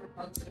are.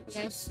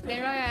 Yes,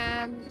 there I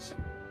am.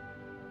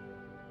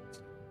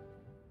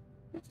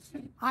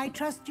 I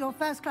trust your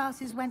first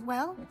classes went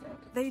well?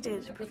 They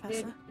did,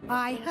 Professor.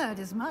 I heard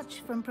as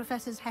much from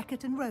Professors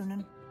Hecat and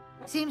Ronan.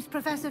 Seems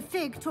Professor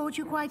Fig taught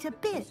you quite a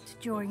bit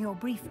during your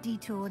brief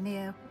detour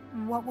near...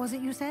 what was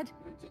it you said?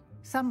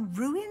 Some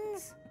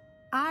ruins?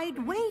 I'd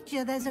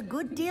wager there's a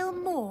good deal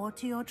more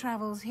to your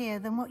travels here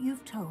than what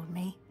you've told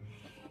me.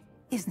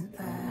 Isn't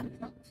there?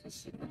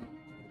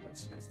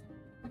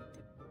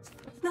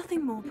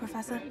 Nothing more,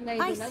 Professor.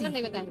 I see.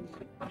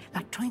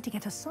 Like trying to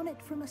get a sonnet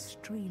from a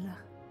streeler.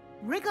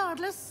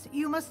 Regardless,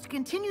 you must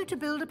continue to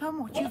build upon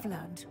what you've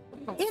learned.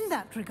 In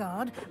that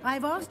regard,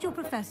 I've asked your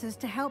professors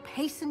to help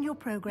hasten your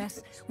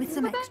progress with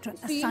some extra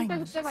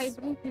assignments. Screen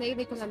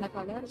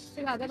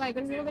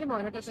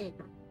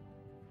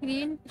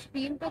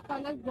पे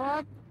colour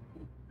बहुत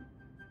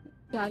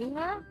जारी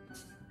है.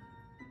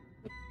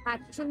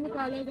 Action में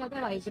colour ज़्यादा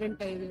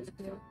vibrant है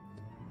इसमें.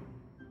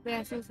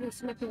 वैसे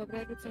इसमें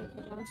favourite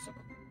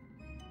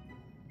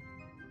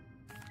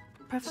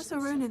Professor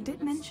Ronan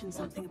did mention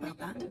something about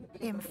that.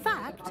 In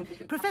fact,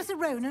 Professor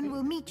Ronan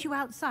will meet you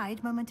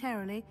outside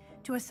momentarily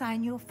to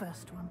assign your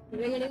first one.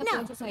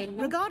 Now,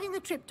 regarding the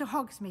trip to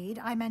Hogsmeade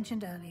I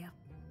mentioned earlier,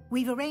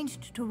 we've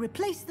arranged to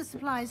replace the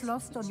supplies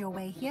lost on your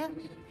way here,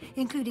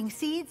 including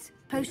seeds,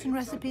 potion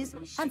recipes,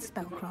 and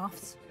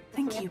spellcrafts.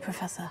 Thank you,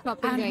 Professor.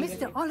 And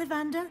Mr.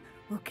 Ollivander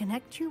will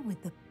connect you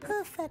with the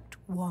perfect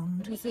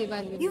wand.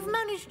 You've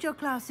managed your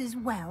classes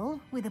well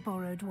with a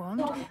borrowed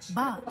wand,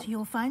 but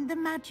you'll find the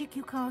magic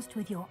you cast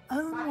with your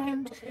own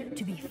wand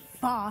to be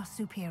far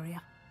superior.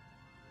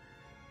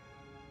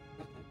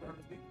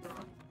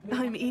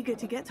 I'm eager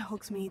to get to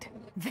Hogsmeade.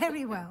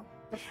 Very well.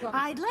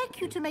 I'd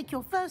like you to make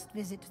your first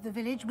visit to the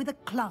village with a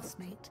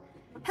classmate.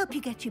 Help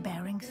you get your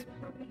bearings.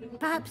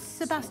 Perhaps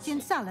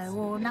Sebastian Sallow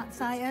or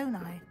Natsai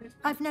Onai.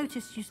 I've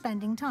noticed you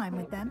spending time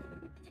with them.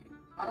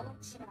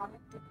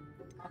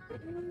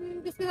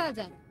 किसके साथ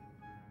जाना?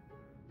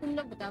 तुम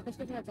लोग बताओ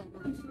किसके साथ जाना?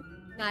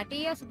 नाटी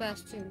या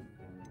सेबेस्टियन?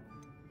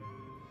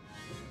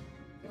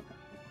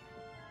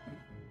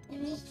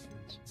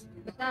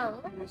 बताओ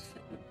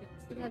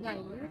किसके साथ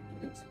जाएंगे?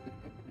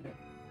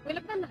 मुझे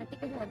लगता है नाटी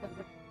के साथ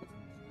जाना.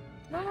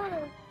 No,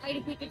 I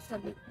repeated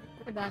something.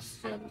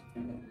 Sebastian,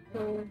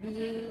 so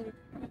he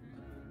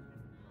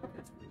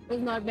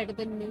is not better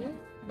than me,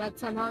 but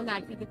somehow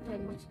Natty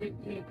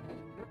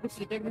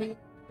defeated me.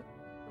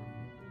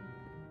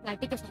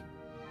 Natty के साथ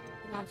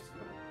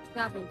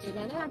क्या बोलते हैं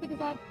ना नाटी के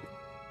साथ?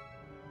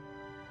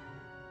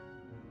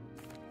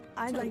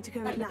 I'd like to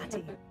go with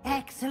Natty.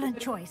 Excellent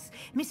choice.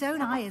 Miss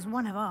Onai is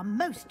one of our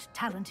most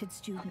talented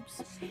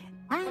students.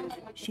 And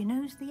she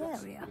knows the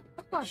area.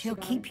 She'll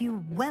keep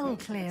you well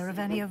clear of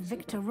any of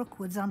Victor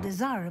Rookwood's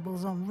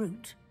undesirables en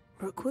route.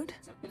 Rookwood?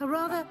 A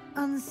rather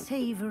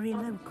unsavory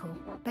local.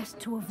 Best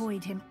to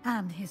avoid him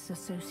and his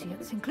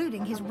associates,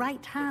 including his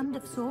right hand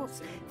of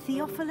sorts,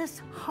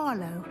 Theophilus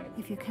Harlow,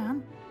 if you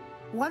can.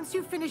 Once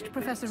you've finished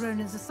Professor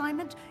Ronan's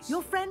assignment,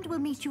 your friend will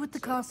meet you at the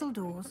castle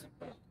doors.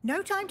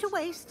 No time to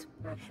waste.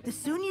 The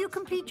sooner you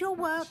complete your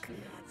work,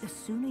 the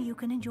sooner you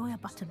can enjoy a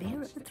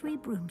butterbeer at the Three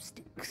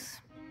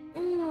Broomsticks.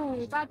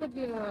 Ooh,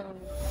 butterbeer.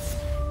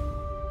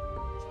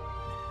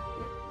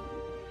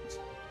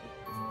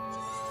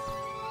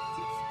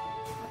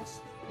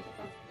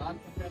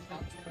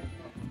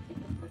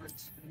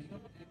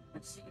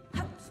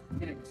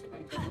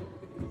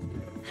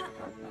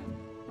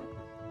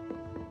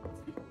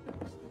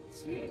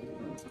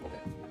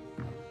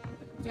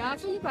 क्या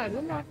सुन पा रही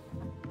हूँ?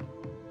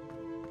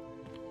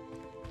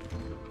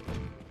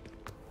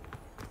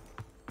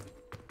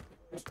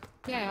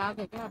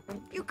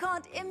 You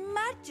can't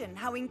imagine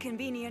how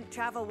inconvenient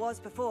travel was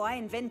before I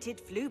invented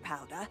flu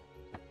powder.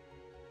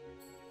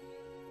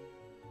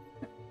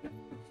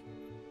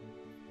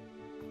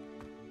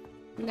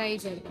 नहीं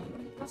चलता।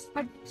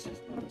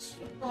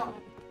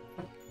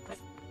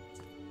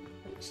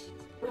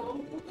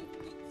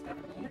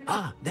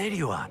 Ah, there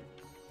you are.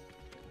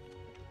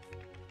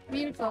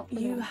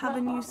 You have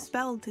a new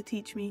spell to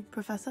teach me,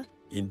 Professor?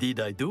 Indeed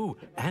I do,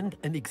 and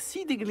an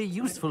exceedingly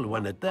useful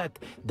one at that.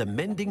 The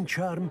mending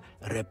charm,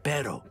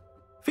 Reparo.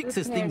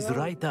 Fixes things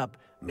right up,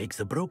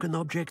 makes a broken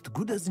object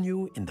good as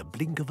new in the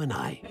blink of an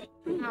eye.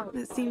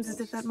 It seems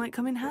as if that might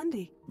come in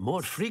handy.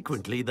 More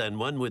frequently than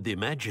one would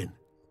imagine.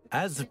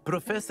 As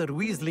Professor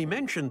Weasley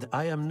mentioned,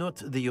 I am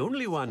not the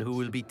only one who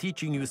will be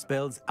teaching you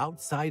spells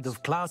outside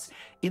of class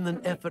in an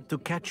effort to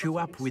catch you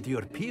up with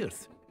your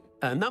peers.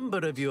 A number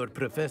of your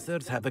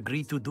professors have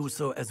agreed to do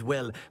so as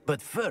well,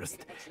 but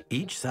first,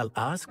 each shall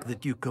ask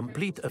that you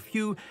complete a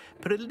few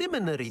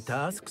preliminary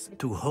tasks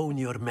to hone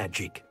your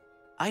magic.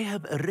 I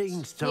have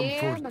arranged some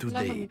for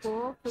today.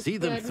 See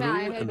them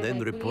through and then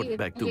report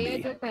back to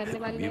me.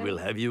 We will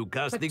have you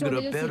casting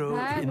Reparo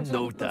in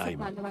no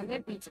time.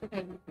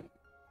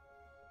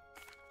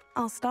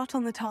 I'll start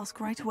on the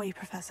task right away,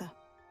 Professor.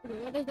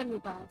 What is the new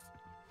task?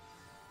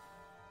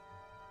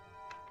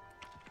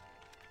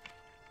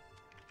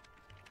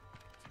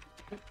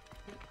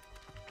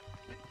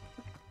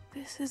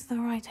 This is the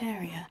right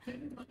area.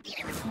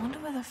 I wonder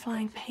where the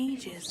flying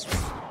page is.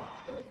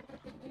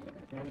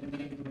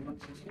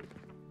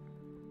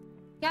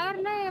 क्या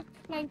करना है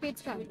flying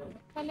page का?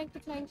 Select the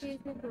flying page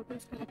में broken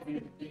scrap.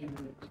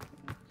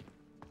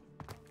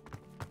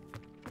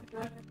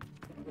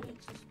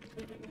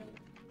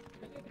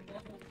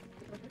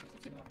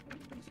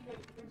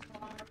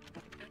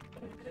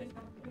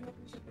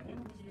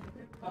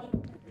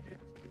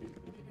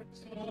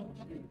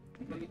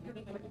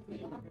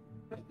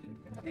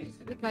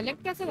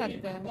 Collect कैसे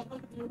करते हैं?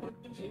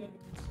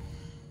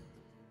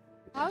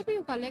 How do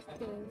you collect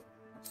this?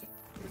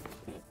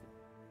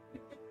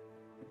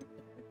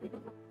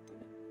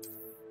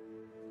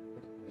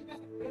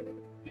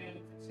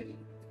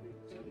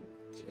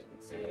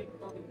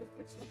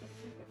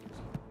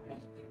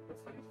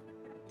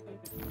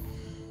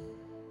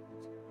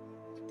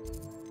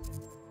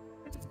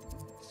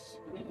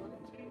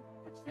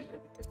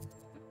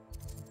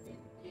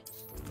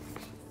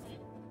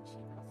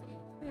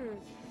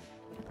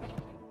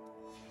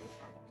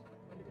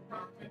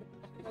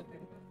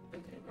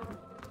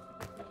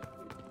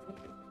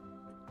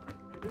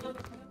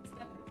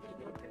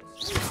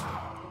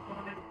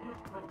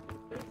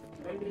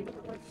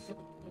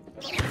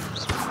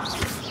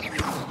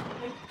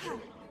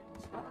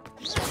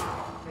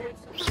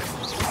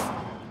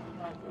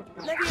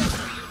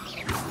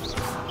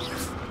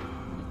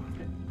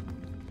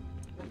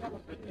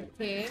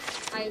 Okay,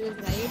 I was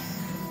right.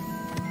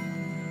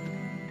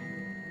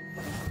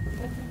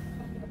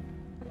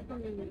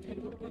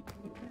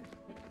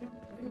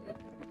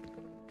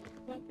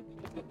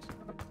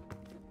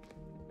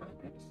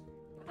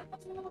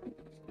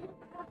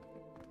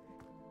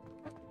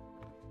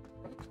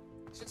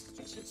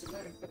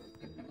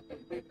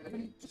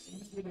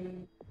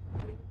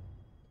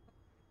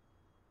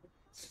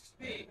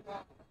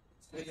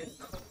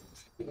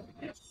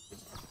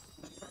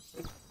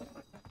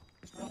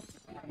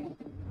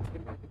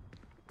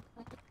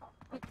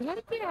 घर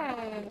क्या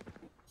है?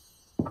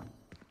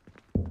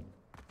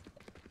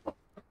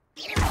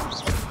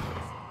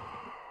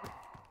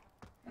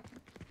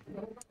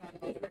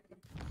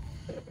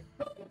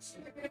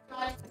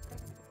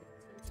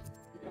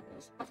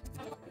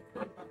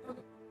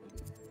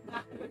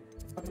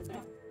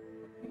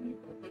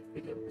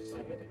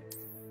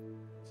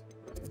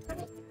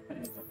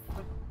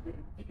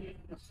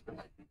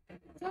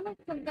 चलो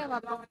चलते हैं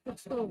वापस,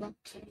 कुछ तो होगा.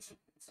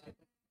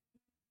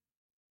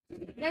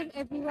 Like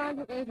everyone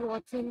who is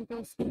watching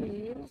this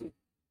stream,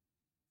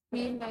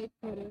 feel like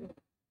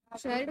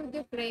share with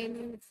your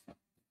friends.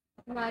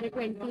 हमारे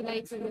 20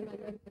 likes होने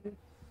वाले हैं.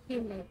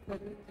 Feel like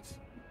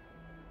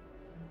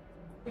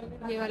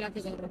ये वाला तो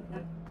जरूर.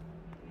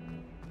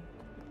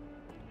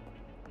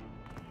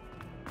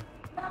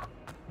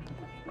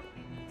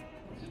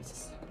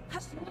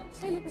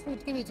 चलिए तो सूट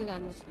के नीचे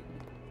जाना.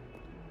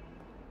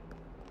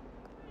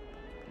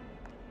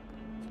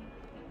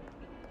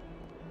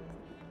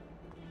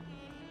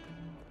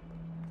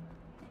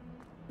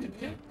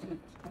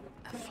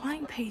 A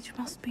flying page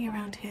must be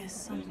around here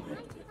somewhere.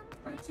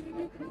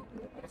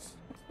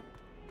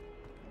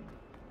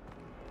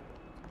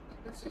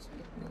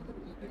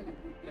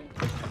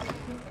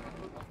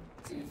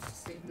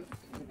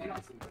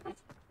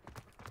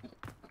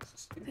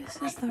 This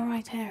is the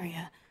right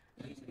area.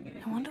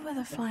 I wonder where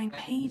the flying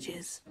page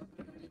is.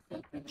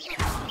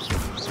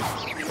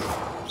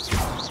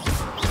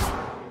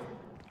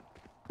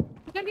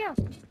 Get here.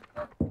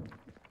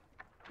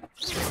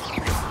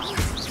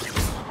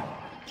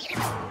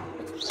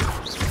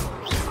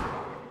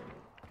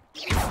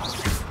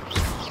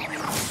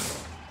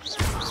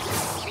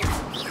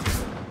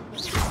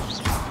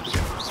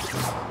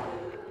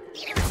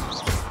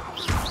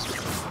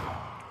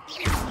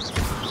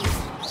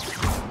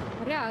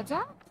 अरे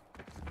आजा.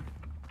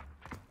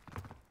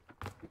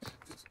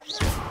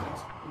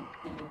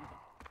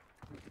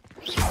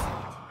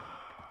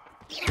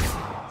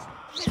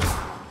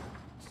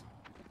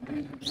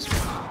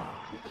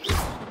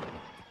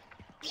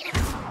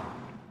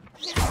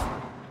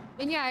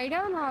 Any idea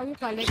on how you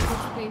collect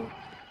this thing?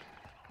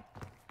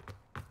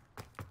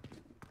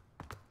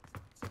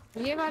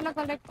 ये वाला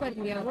collect कर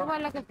लिया, वो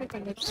वाला कैसे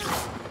collect?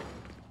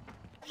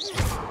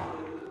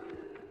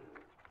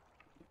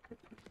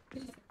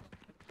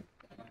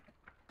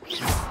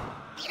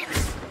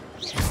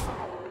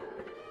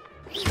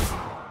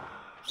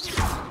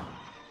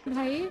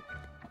 भाई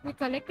ये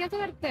collect कैसे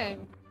करते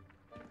हैं?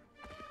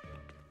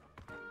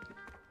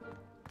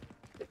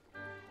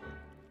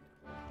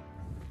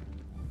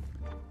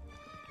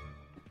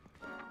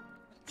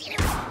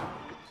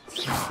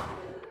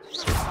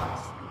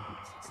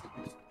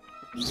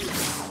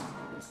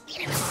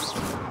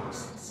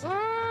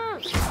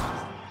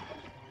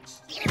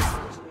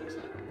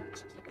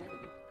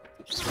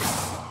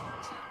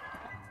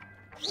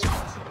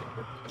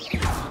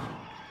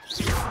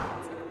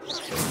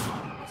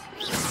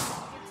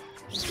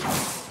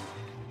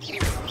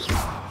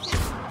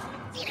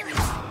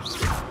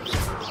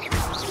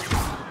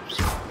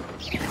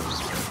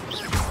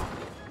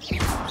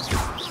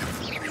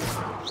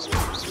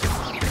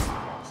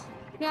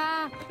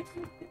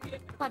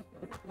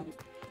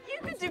 You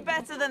could do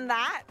better than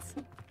that.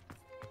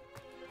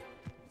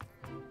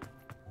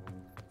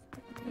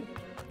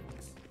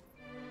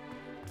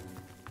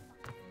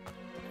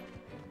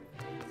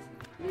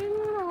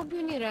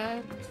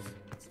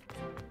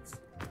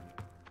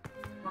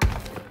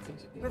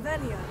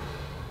 Revelio.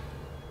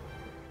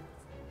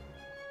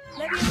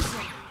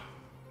 Leviosa.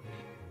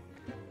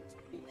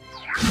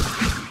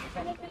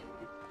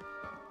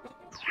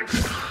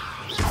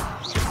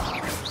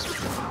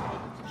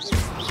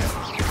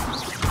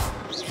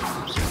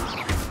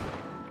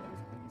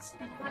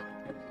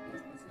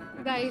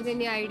 Guys,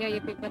 any idea ये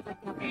पेपर का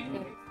क्या करते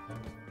हैं?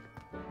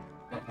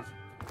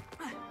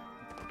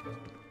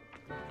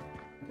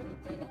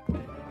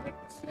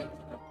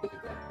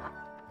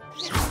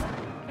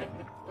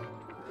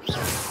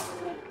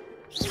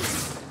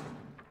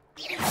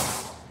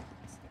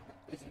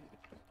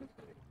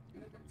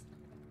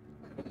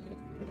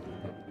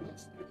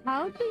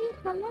 How do you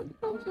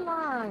collect those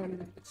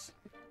ones?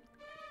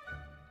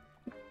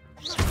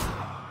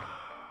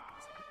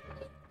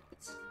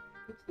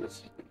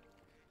 God.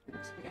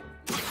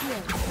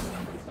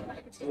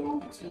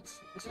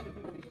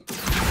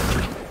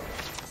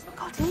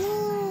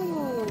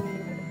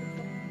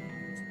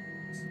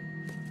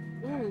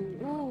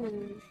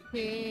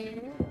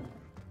 Okay.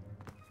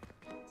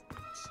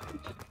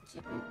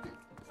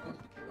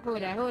 हो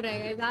रहा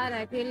है आ रहा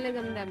है खेलने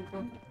जम रहा हमको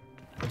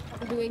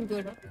doing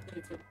good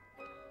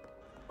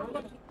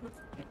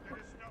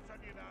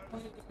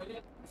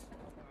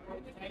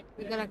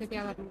इधर आके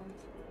क्या करना है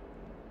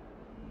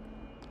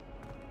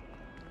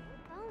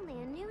Only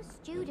a new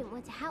student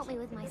were to help me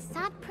with my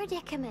sad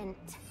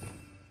predicament.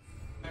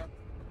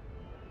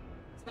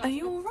 Are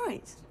you all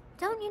right?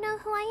 Don't you know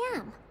who I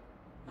am?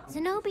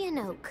 Zenobia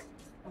Noak,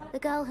 the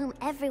girl whom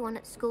everyone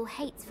at school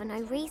hates for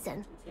no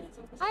reason.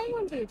 I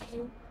wanted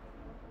to.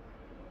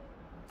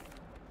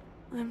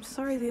 I'm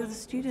sorry the other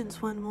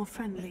students weren't more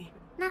friendly.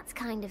 That's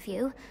kind of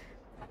you.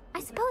 I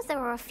suppose there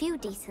are a few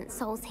decent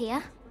souls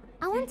here.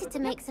 I wanted to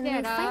make some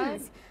new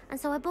friends, and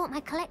so I brought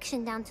my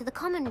collection down to the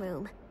common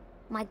room.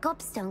 My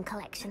gobstone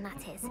collection,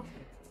 that is.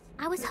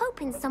 I was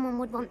hoping someone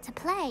would want to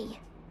play.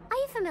 Are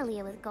you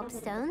familiar with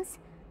gobstones?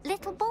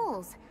 Little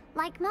balls,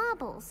 like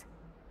marbles.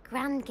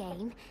 Grand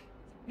game.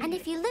 And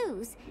if you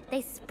lose,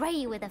 they spray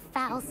you with a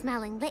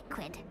foul-smelling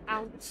liquid.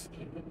 Ouch.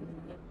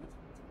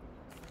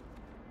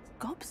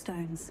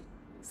 Gobstones?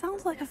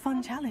 Sounds like a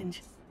fun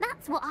challenge.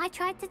 That's what I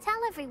tried to tell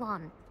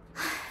everyone.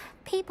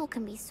 People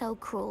can be so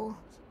cruel.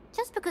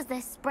 Just because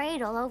they're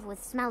sprayed all over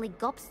with smelly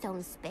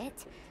gobstone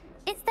spit,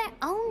 it's their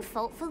own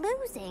fault for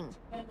losing.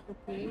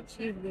 Okay,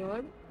 she's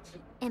good.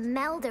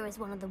 Imelda is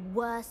one of the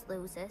worst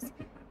losers.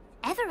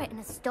 Everett and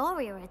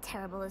Astoria are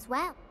terrible as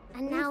well.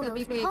 And now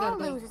those poor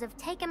losers have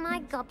taken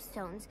my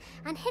gobstones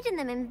and hidden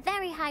them in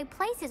very high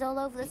places all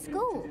over the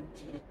school.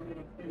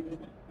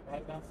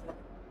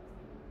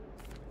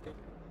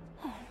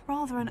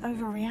 Rather an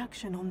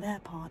overreaction on their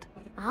part.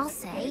 I'll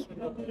say.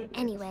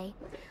 Anyway,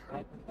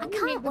 I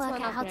can't work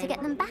out how to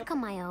get them back on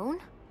my own.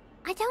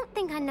 I don't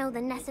think I know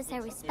the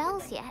necessary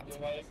spells yet.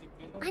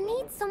 I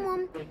need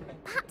someone,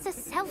 perhaps a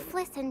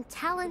selfless and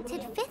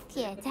talented 5th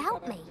year to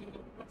help me.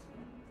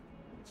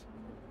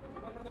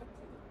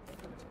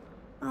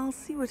 I'll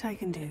see what I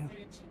can do.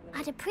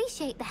 I'd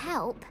appreciate the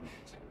help.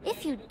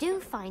 If you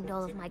do find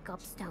all of my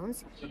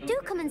gobstones, do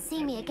come and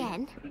see me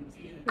again.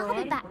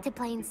 I'll be back to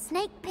playing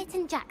Snake Pit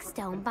and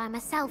Jackstone by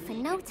myself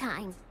in no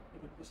time.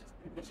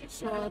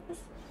 Sure.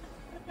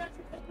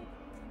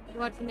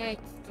 What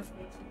next?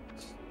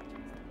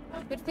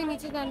 फिर से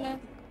नीचे जाना है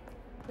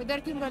उधर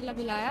क्यों बदला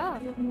बुलाया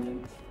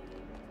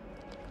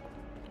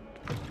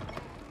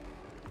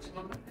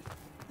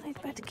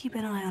I'd better keep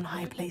an eye on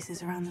high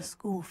places around the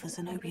school for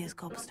Zenobia's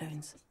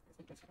gobstones.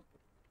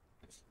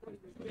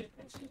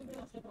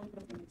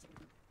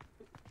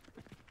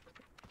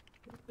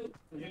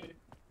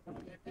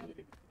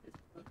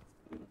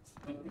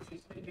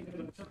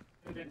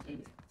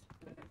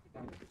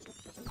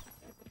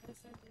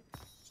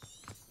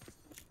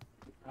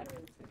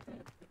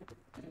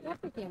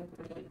 क्या है?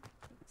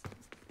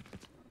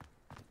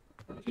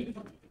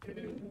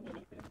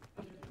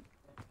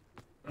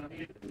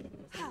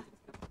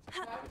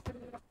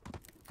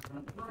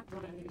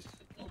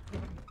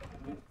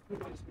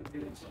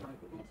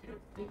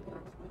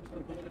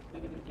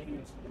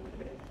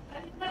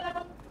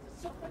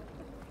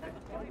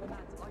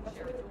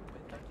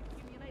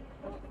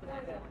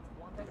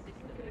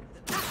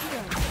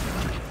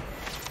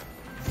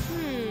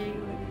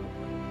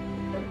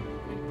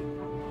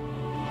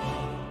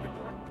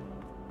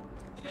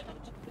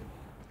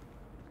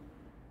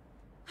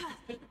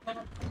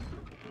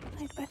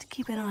 I'd better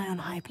keep an eye on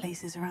high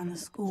places around the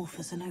school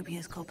for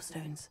Zenobia's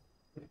gobstones.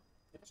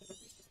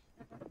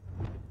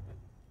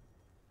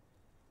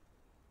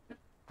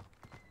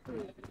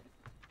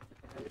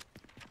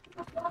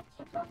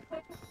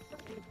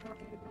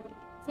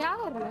 क्या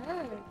कर रहा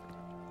है?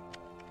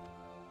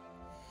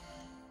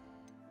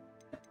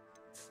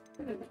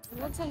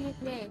 What's a new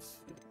place?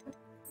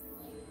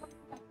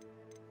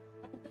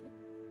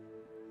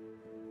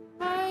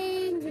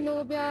 Find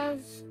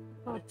Zenobia's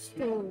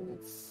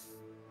gobstones.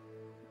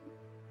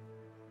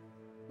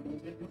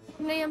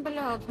 नहीं हम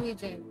पहले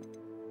Hogwarts जाएंगे।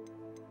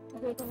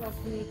 Go to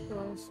Hogwarts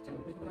first.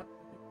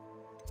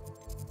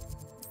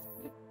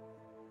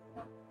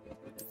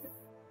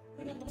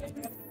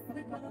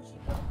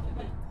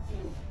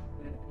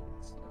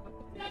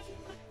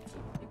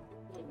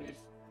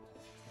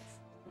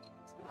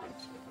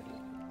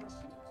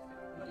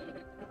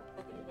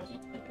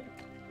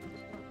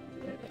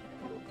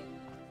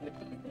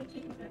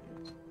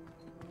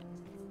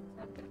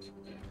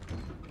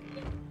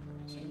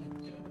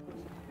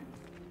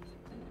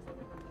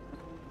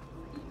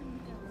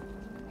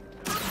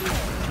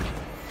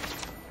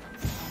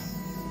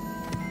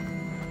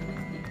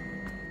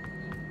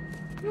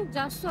 You're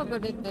just so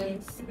good at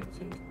this.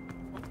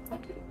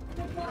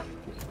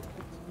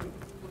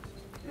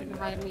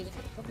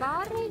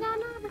 बाहर नहीं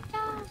जाना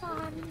बेटा,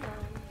 बाहर नहीं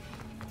जाना।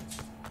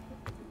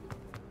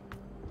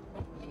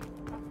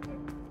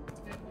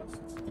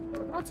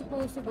 Not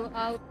supposed to go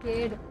out,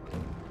 kid.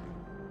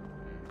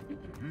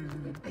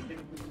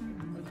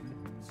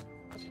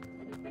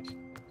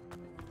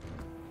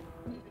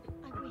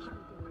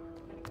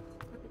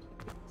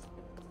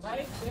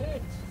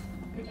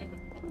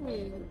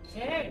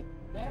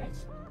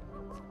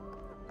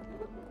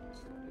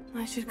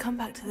 I should come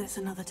back to this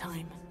another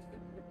time.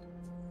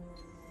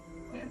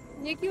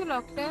 ये क्यों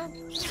लॉक्ड है?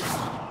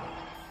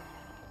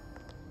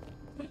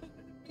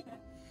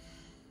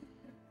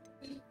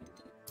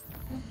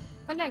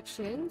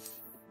 Collections.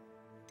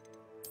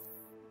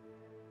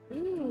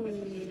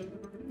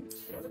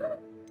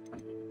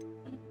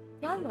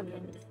 क्या बना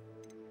है?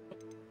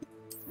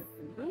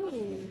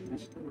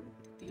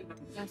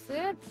 That's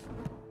it.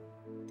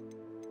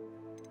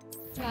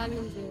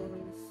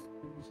 Challenges.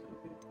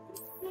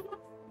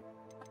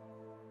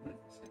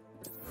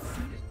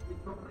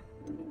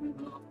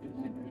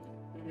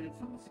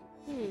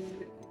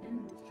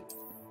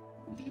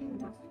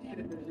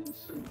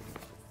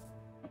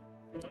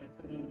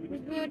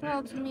 It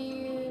helps me.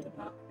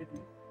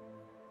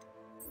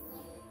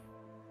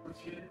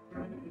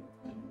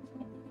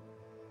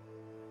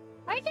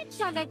 I did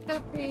select the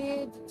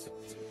page.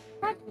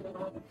 What?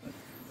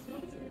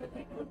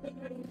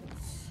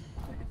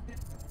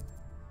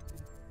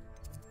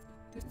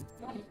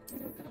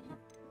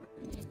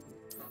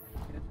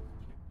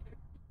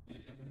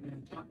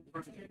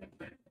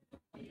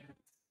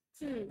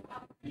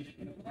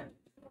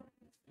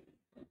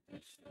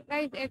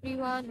 Guys,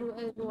 everyone who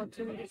is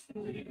watching this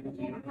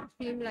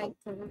stream like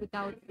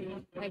without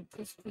me at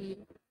this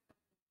stream.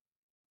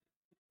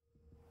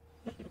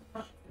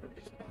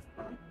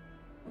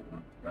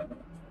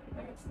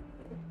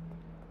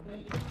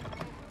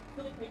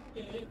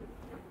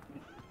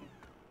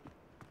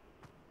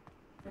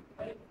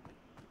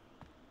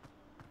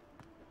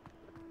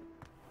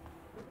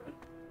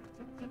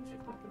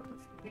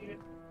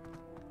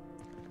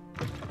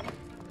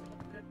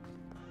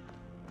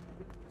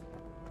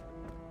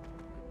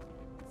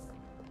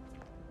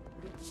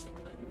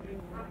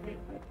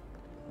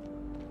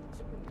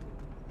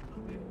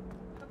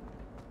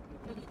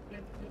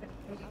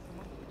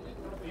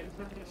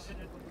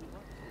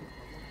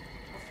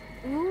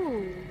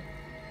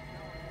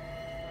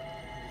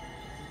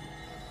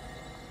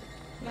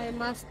 भाई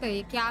मस्त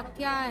है, क्या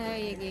क्या है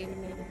ये गेम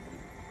में?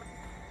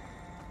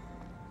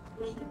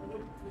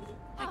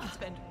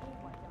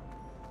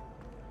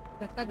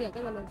 धक्का दिया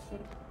क्या गलत से?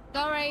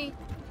 Sorry.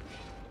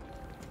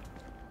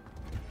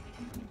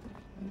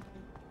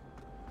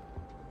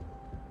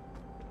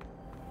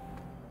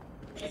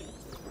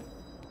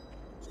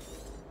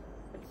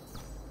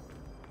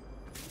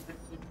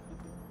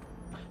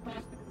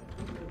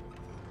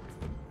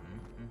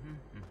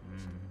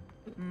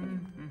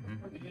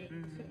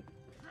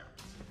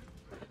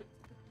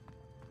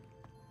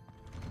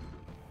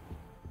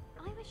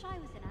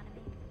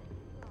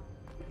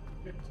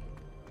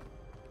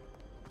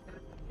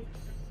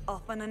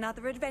 Off on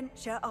another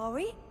adventure, are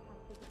we?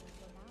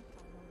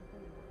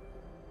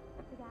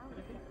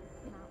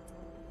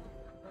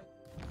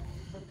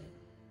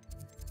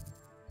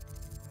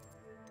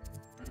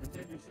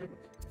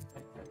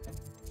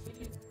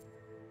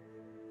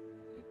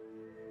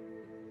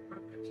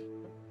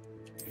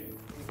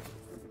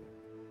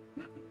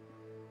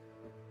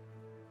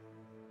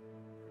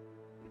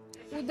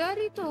 उधर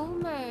ही तो हूँ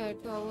मैं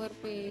टावर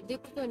पे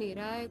दिख तो नहीं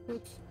रहा है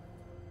कुछ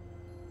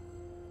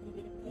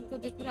तो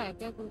दिख रहा है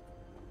क्या कुछ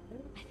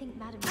I think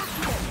Madam.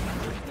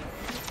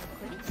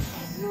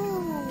 No.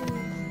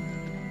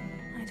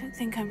 I don't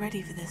think I'm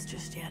ready for this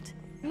just yet.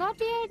 Not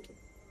yet.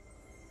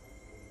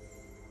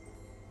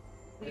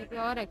 ये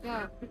क्या और है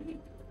क्या?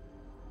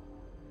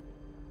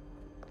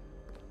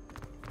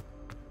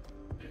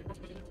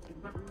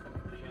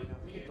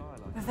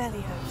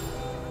 Revelio.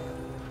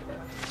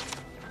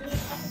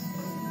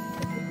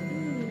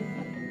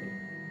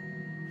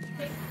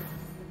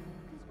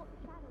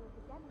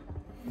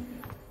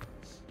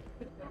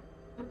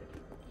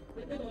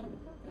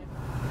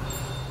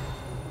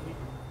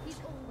 He's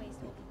always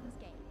talking this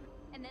game,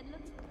 and then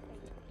looks at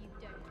fate if you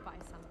don't buy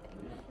something.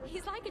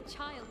 He's like a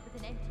child with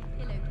an empty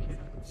pillowcase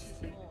on which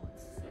he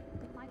mourns.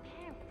 My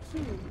parents.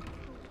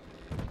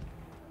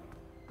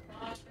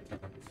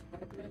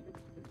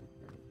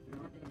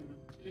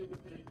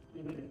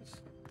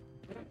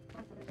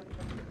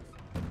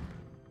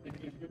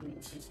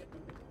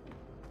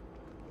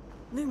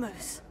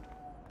 Lumos.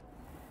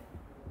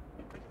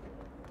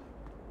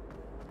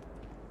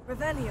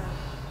 Revelio.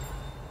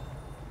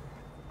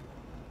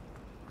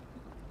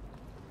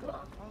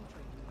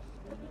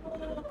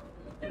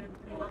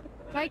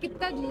 भाई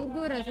कितना दूर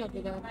दूर है सब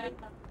इधर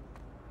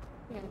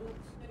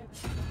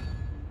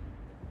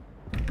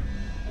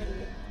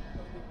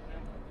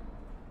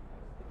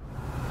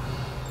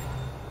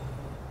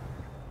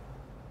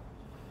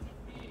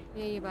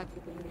ये बात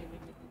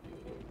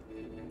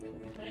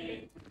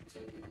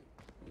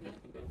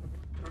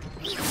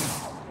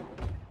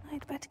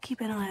I'd better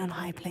keep an eye on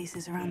high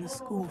places around the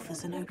school for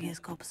Zenobia's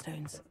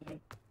gobstones.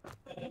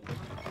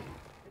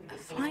 A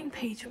flying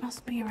page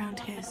must be around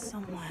here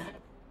somewhere.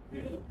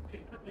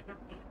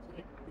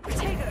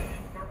 Potato!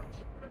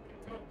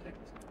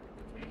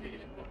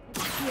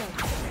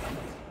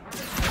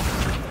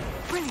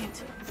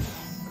 Brilliant!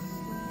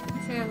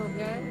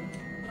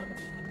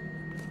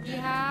 We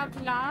have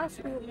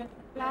last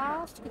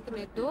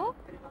कितने दो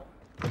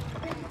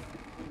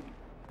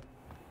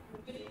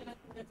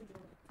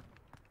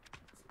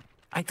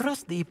I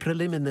trust the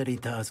preliminary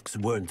tasks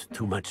weren't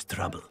too much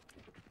trouble.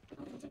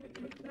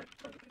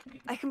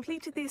 I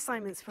completed the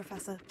assignments,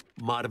 Professor.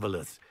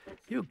 Marvelous.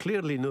 You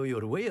clearly know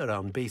your way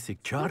around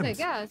basic charms.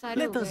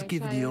 Let us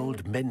give the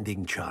old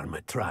mending charm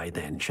a try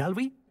then, shall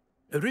we?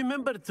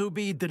 Remember to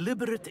be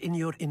deliberate in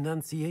your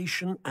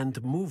enunciation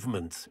and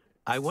movements.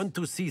 I want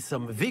to see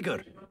some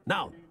vigor.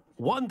 Now,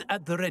 wand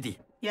at the ready.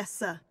 Yes,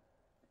 sir.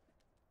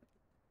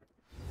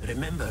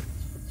 Remember,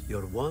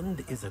 your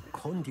wand is a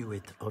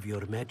conduit of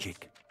your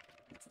magic.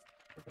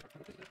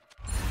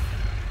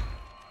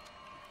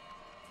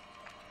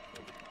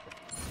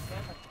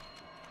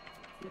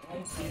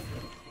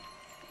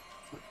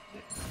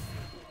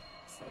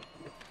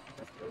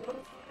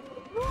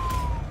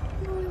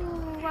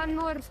 One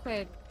more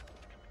spell.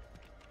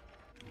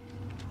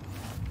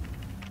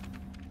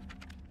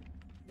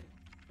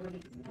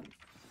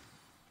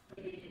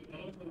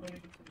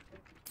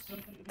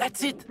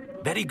 That's it.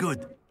 Very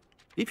good.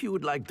 If you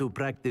would like to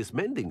practice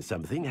mending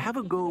something, have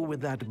a go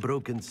with that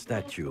broken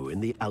statue in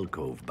the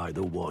alcove by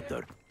the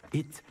water.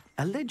 It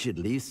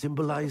allegedly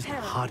symbolized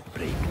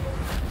heartbreak.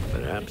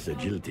 Perhaps a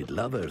jilted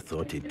lover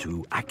thought it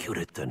too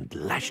accurate and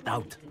lashed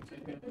out.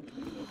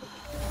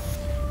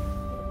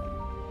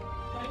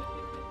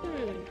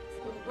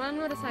 One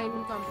more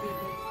assignment completed.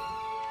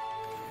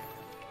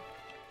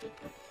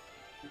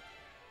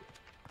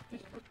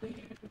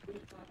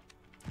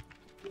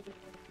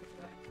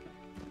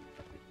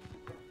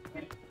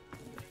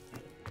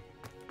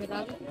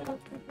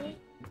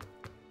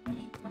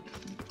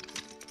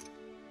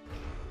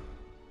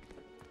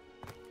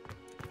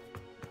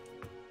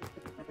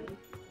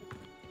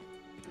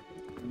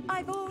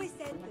 I've always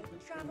said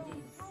that travel.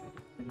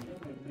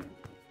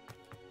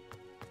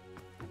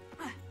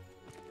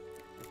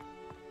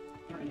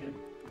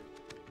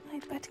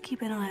 I'd better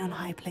keep an eye on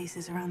high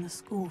places around the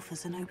school for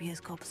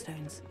Zenobia's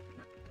gobstones.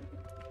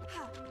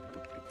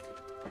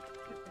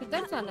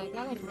 किधर चला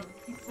क्या करना?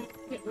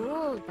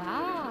 Oh,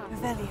 that.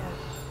 Revelio.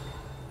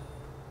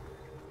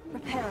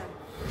 Reparo.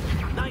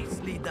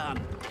 Nicely done.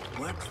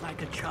 Works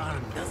like a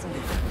charm, doesn't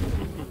it?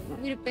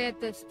 We repair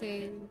this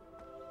thing.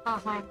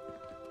 Haha.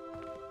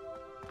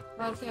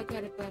 और क्या क्या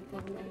repair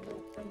करना है?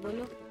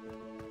 बोलो.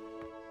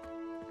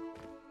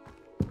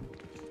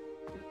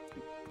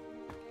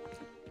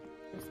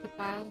 उसके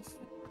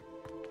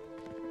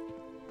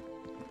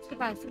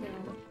पास क्या है?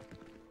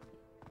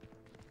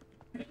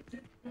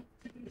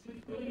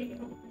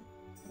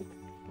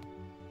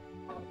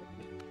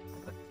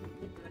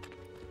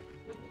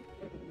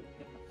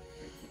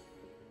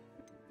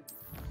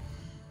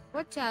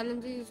 What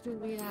challenges do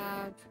we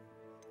have?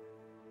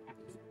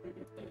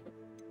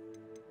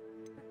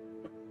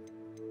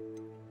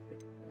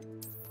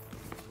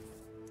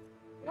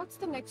 What's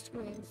the next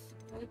quest?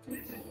 I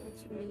think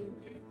it's me.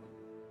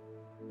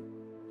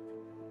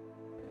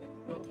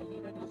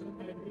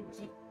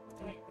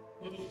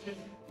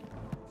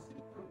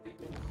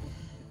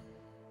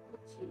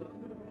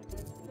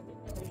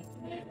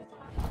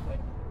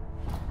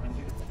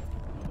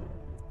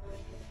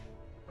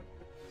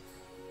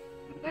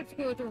 Let's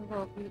go to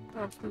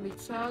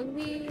Hogsmeade, shall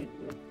we?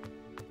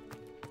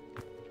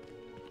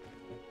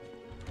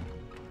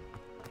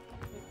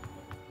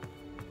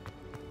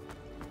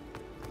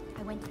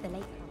 I went to the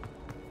lake.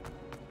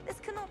 This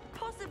cannot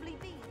possibly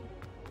be.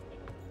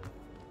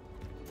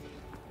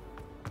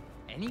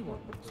 Anyone?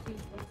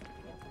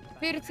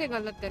 फिर से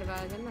गलत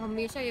दरवाजा, मैं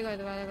हमेशा ये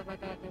दरवाजा का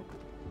बताती हूँ।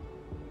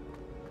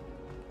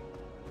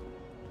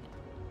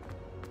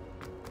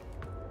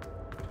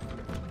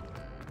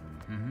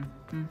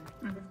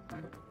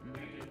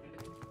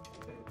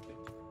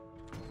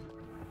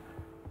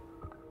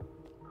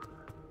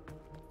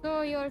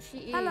 So here she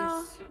is.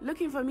 Hello,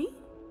 looking for me?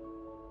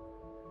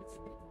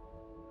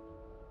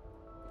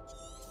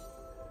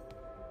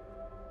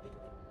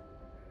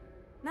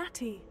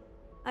 Natty,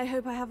 I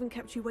hope I haven't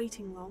kept you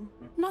waiting long.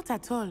 Not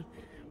at all.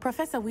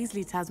 Professor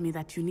Weasley tells me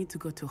that you need to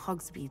go to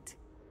Hogsmeade.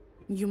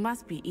 You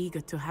must be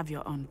eager to have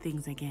your own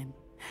things again.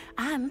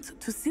 And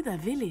to see the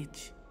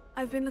village.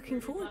 I've been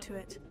looking forward to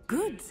it.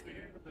 Good.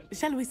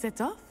 Shall we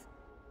set off?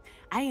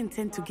 I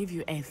intend to give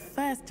you a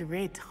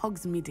first-rate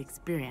Hogsmeade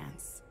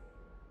experience.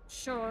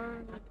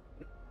 Sure.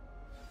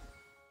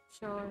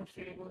 Sure.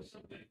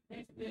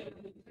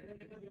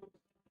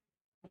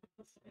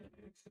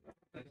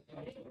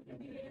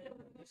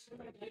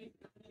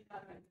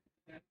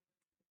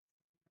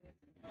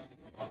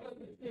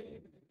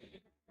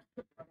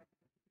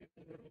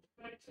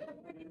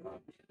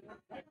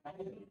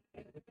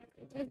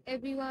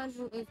 Everyone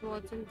who is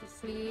watching the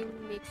stream,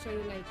 make sure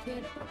you like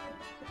it.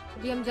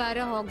 अभी हम जा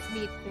रहे हैं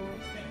हॉग्समीड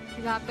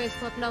को, जहाँ पे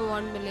इसको अपना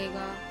वॉन्ड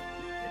मिलेगा.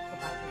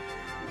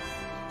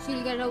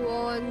 She'll get a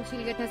wand,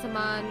 she'll get her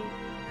सामान.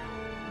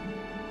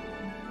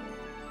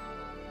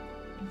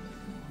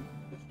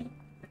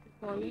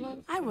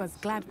 I was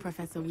glad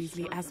Professor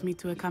Weasley asked me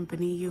to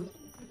accompany you.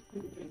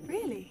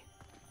 Really?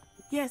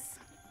 Yes.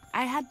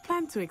 I had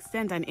planned to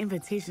extend an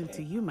invitation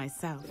to you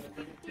myself.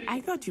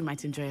 I thought you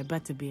might enjoy a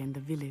butterbeer in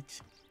the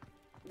village.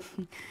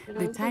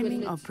 The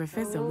timing of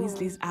Professor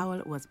Weasley's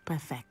owl was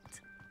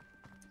perfect.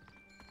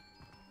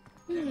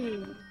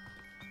 They're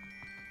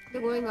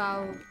going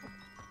out.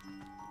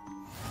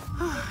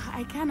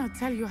 I cannot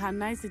tell you how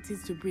nice it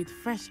is to breathe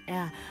fresh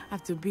air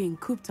after being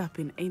cooped up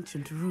in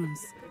ancient rooms.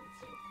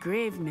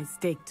 Grave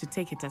mistake to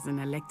take it as an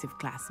elective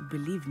class,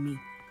 believe me.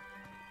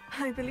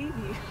 I believe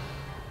you.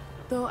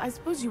 Though I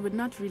suppose you would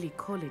not really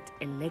call it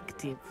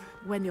elective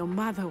when your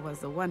mother was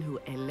the one who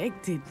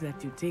elected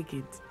that you take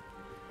it.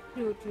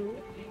 True, true.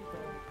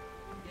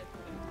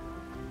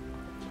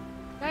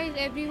 Guys,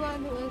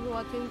 everyone who is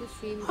watching the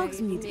stream,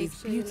 Hogsmeade is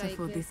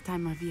beautiful this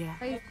time of year.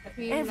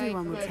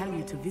 Everyone will tell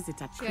you to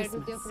visit at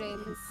Christmas.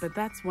 But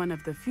that's one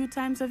of the few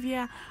times of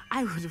year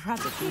I would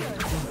rather be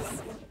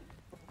indoors.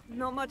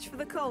 Not much for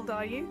the cold,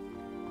 are you?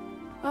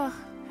 Oh,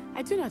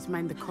 I do not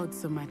mind the cold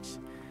so much,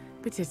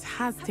 but it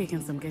has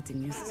taken some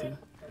getting used to.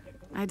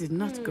 I did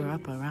not grow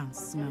up around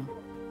snow.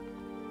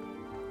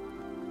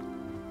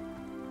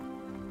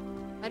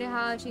 अरे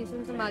हाँ, she's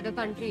from some other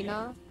country,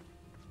 na?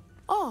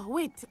 Oh,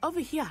 wait, over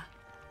here.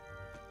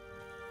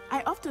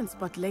 I often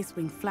spot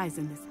lacewing flies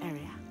in this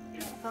area.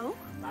 Oh?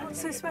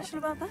 What's so special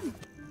about them?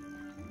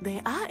 They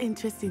are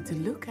interesting to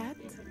look at,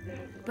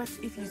 but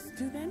if you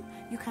stew them,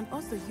 you can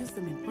also use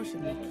them in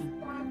potion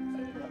making.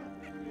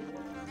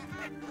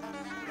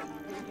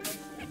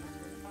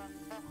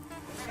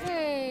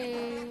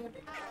 Hey.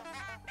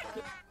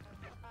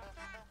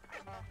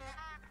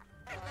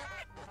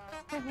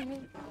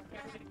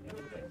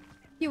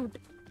 Cute.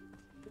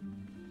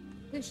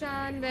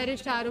 Ishan, where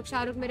is Shahrukh?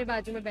 Shahrukh मेरे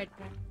बाजू में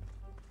बैठा है.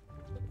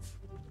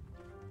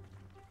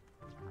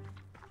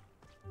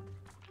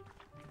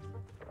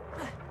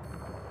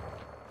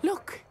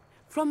 Look,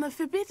 from the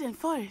Forbidden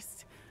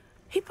Forest.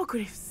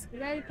 Hippogriffs.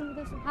 Welcome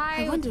to the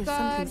Hi, I wonder if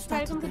something Utkarsh.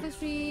 started Welcome to there. the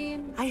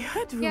stream. I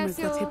heard rumors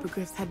that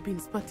hippogriffs had been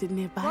spotted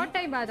nearby. बहुत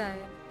time बाद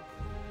आए.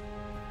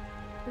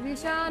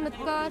 Rishan,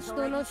 Utkarsh,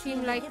 दोनों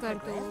stream like कर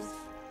दो.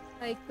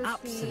 Like the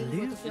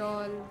stream, with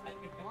y'all.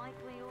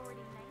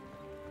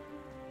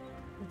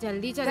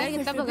 जल्दी चला, There's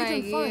कितना the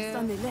Forbidden भगाएगी Forest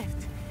on the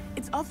left.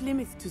 It's off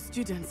limits to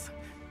students,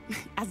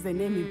 as the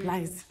name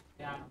implies.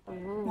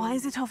 Why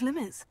is it off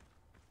limits?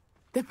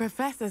 The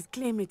professors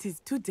claim it is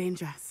too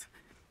dangerous.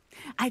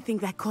 I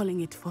think that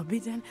calling it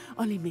forbidden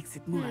only makes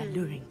it more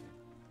alluring.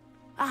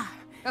 Ah,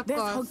 Of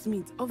there's course.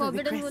 Hogsmeade over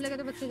Forbidden the बोलेगा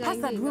तो crest. बच्चे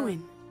Past that जाएंगे ना.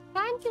 ruin.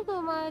 Thank you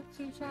so much,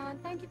 Rishan.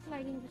 Thank you for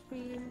liking the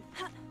stream.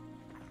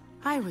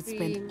 I would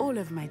spend all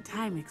of my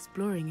time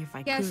exploring if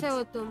I कैसे could.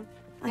 हो तुम?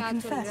 I क्या चल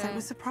confess रहा I है?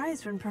 was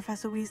surprised when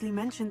Professor Weasley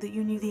mentioned that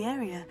you knew the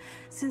area,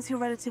 since you're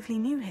relatively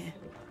new here.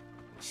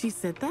 She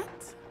said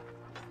that?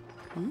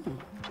 Hmm.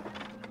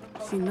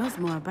 She knows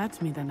more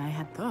about me than I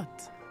had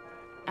thought.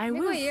 I मेरे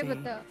will को ये say,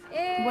 बता.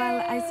 while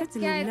I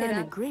certainly क्या है learn तेरा?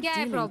 a great क्या है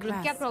deal in problem?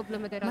 क्या class,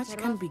 problem है तेरा? much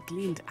can be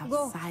gleaned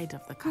outside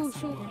of the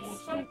castle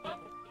walls.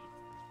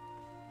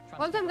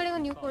 Also, I'm getting a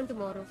new phone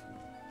tomorrow.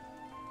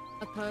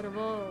 A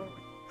Tharvo.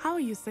 How are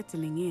you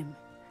settling in?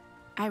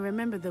 I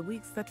remember the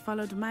weeks that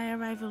followed my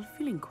arrival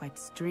feeling quite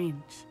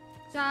strange.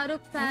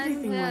 Shahrukh fan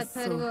Everything है was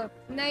so Atharva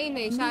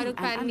नहीं Shahrukh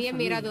fan नहीं है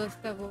मेरा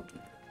दोस्त है वो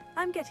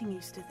I'm getting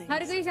used to things.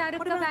 हर कोई Shahrukh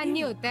What का about fan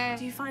नहीं you? होता है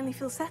Do you finally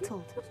feel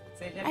settled?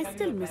 I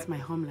still miss my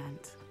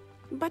homeland,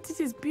 but it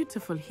is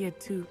beautiful here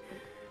too.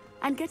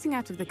 And getting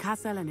out of the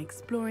castle and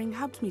exploring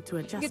helped me to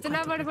adjust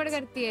कितना quite a बड़बड़ bit.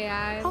 करती है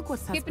यार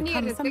Hogwarts has skip नहीं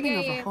become कर सकते something क्या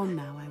of a ये home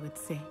now, I would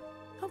say.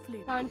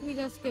 Hopefully. can't we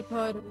just skip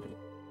her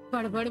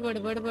बड़बड़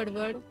बड़बड़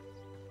बड़बड़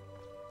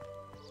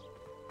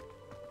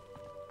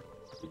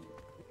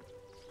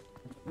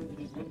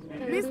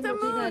Mr.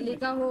 Moon!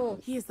 का हो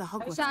He is the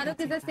Hogwarts Shahrukh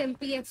is the caretaker. simp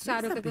yes Looks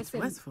Shahrukh a is the bit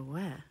simp worse for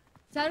wear.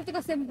 Shahrukh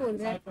का simp बोल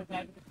रहा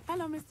है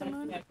Hello, Mr.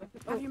 Moon.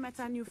 Have you met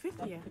our new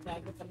fifth year?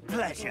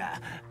 Pleasure.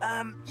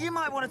 You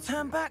might want to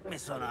turn back,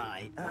 Miss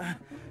Onai.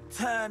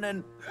 Turn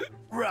and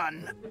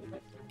run.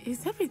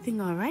 Is everything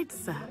all right,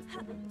 sir?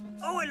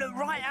 Oh, it looked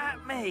right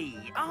at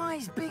me.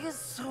 Eyes big as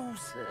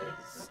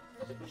saucers.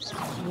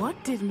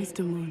 What did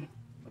Mr. Moon?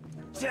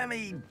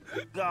 Jemmy,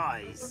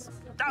 guys,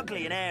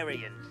 ugly and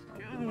airy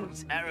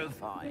and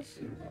terrifying.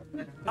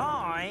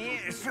 I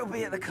shall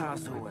be at the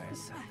castle where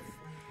it's safe.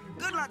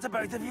 Good luck to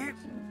both of you.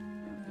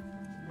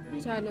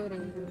 चलो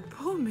रे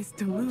Poor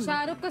Mr. Moon.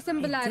 Shahrukh को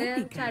SIM बुला रहे हैं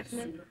Identical. chat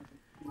में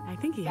I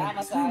think he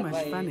had too much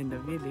fun in the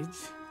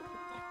village.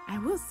 I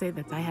will say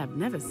that I have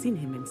never seen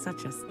him in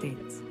such a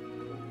state.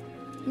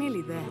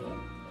 Nearly there.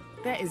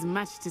 There is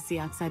much to see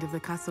outside of the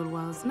castle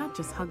walls, not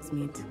just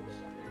Hogsmeade.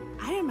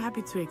 I am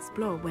happy to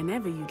explore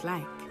whenever you'd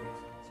like.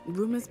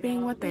 Rumors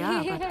being what they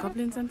are about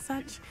goblins and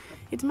such,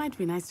 it might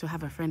be nice to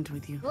have a friend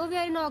with you. वो भी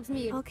है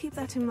Hogsmeade I'll keep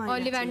that in mind.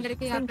 ओलिवेंडर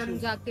के यहाँ Thank पर हम you.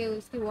 जाके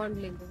उसकी वॉन्ड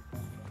लेंगे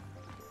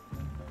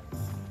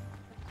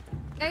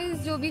गाइस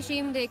जो भी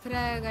स्ट्रीम देख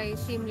रहा है गाइस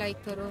स्ट्रीम लाइक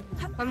करो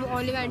हम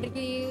ओलिवेंडर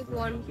की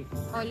वॉन्ड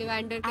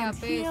ओलिवेंडर के यहाँ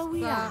And पे here we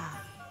इसका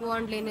are.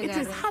 वॉन्ड लेने It जा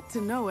is रहे हैं hard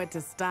to know where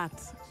to start.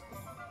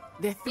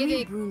 The Three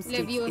देख, Broomsticks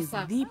is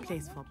Leviosa. the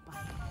place for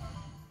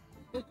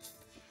battle.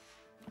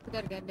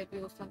 इधर गया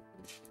Leviosa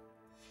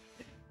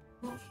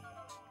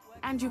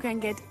And you can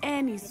get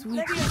any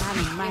sweet man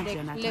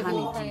imagine at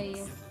Leviosa है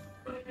Honeydukes.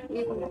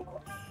 ये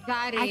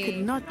जा रहे I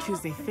could not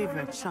choose a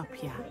favorite shop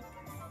here.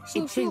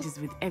 It changes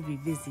with every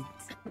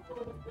visit.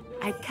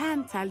 I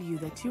can tell you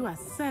that you are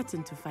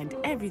certain to find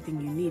everything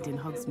you need in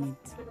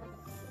Hogsmeade.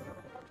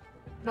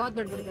 बहुत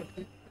बड़बड़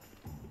करती है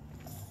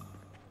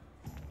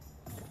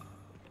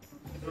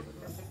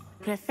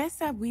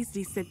Professor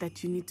Weasley said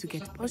that you need to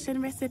get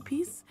potion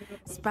recipes,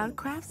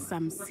 spellcrafts,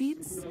 some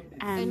seeds,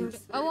 and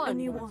a wand. A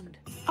new wand.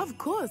 Of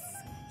course,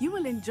 you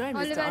will enjoy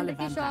Mr. ओलिवेंडर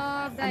की Ollivander,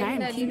 shop and I am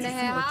diary keen to में see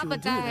है what हाँ you will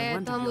do पता with है a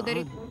wand तो हम of उधर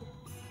your he own.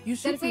 You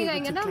should से be ही able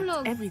जाएंगे to ना हम collect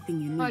लोग everything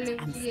you need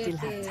and still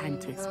have time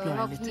to explore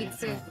a little Hogsmeade as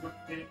से well.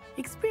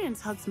 Experience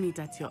Hogsmeade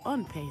at your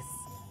own pace.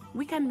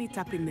 We can meet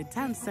up in the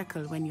town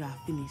circle when you are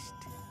finished.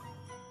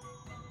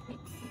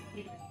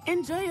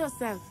 Enjoy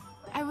yourself.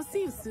 I will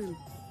see you soon.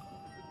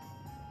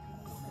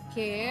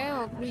 Okay,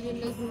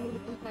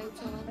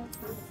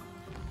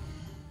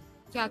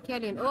 क्या क्या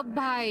लेना ओ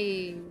भाई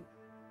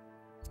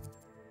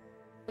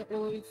the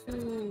old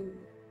shoe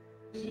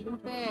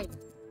bag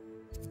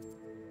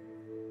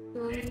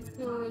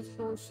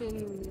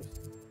potions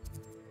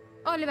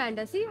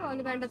ओलिवेंडर सी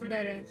ओलिवेंडर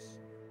इधर है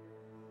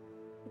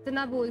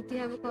इतना बोलती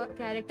है वो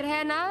कैरेक्टर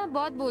है ना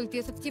बहुत बोलती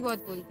है सच्ची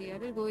बहुत बोलती है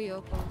अरे वही हो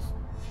कोर्स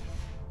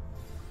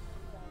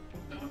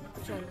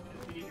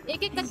चलो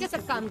एक एक करके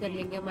सब काम कर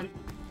लेंगे अपन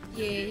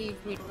ये ही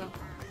फीट का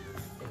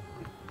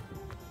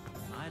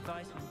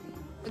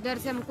उधर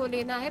से हमको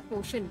लेना है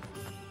पोशन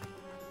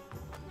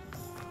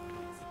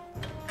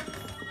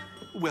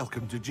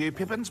Welcome to J.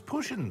 Pippin's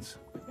Potions.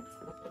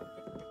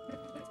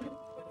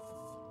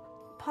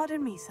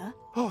 Pardon me, sir.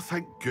 Oh,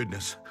 thank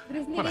goodness.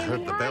 When I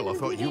heard the bell, I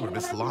thought you were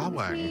Miss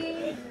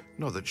Lawang.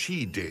 Not that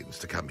she deigns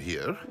to come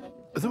here.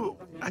 Though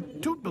I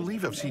don't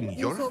believe I've seen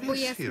your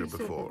face here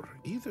before,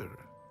 either.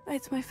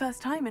 It's my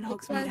first time in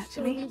Hogsmeade,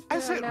 actually.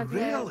 Is it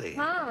really?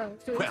 हाँ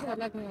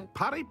Well,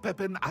 Parry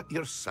Pippin at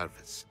your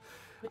service.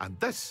 And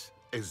this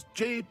is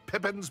J.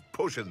 Pippin's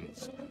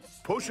Potions.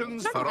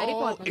 Potions for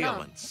all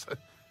ailments.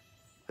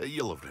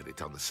 You'll have read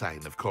it on the sign,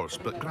 of course,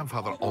 but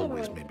Grandfather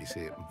always made me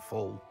say it in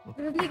full.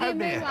 How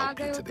may I help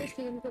you today?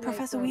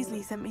 Professor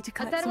Weasley sent me to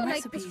collect some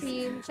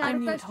recipes.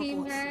 I'm new at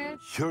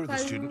Hogwarts. You're the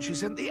student she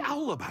sent the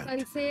owl about.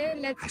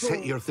 I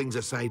set your things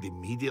aside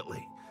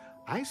immediately.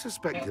 I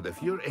suspected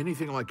if you're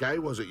anything like I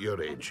was at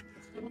your age,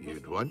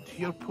 you'd want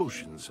your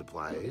potion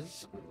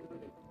supplies.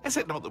 Is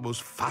it not the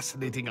most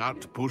fascinating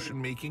art,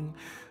 potion making?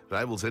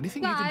 Rivals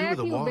anything you can do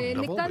with a wand,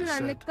 I've always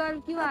said.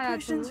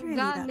 Potions really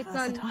that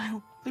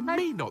versatile. They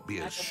may not be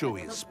as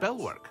showy as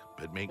spellwork,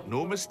 but make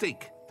no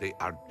mistake, they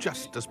are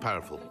just as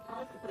powerful.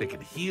 They can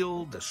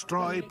heal,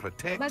 destroy,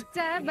 protect.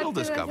 You'll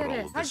discover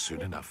all of this soon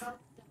enough.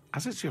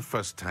 As it's your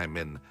first time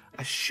in,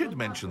 I should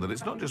mention that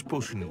it's not just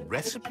potion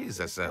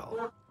recipes I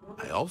sell.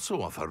 I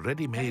also offer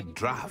ready-made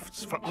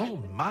drafts for all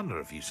manner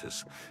of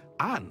uses,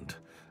 and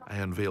I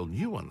unveil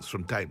new ones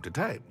from time to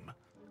time.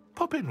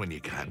 Pop in when you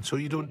can so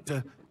you don't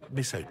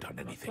miss out on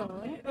anything.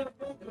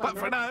 But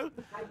for now,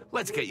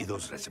 let's get you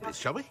those recipes,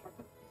 shall we?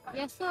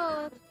 Yes,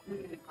 sir.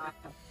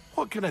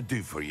 What can I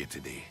do for you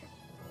today?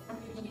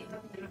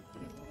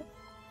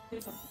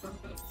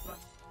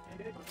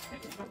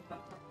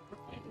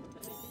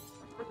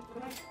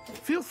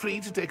 Feel free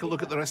to take a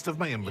look at the rest of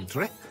my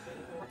inventory,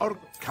 or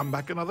come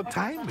back another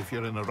time if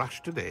you're in a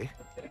rush today.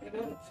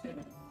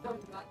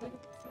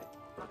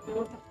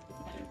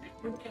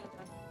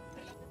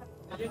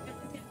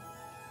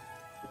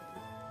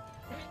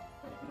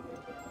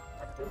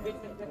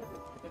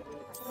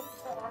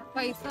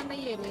 पैसा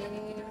नहीं है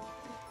रे.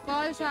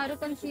 Call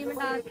Shahrukh and see him and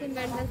ask him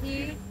when does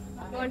he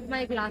want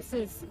my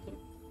glasses.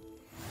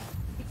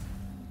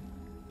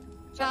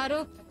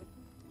 Shahrukh,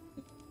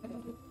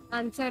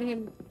 answer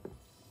him.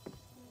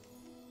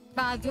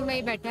 बाजू में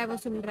ही बैठा है, वो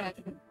सुन रहा है.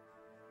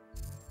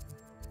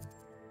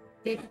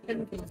 देखते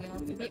निकल गया.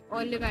 ये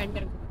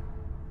ओलिवेंडर.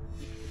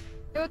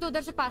 वो तो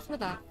उधर से पास में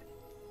था.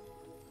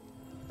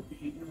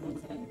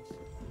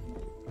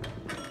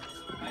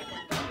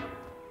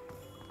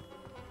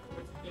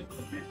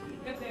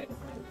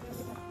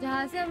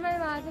 जहाँ से हमें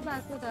वहाँ से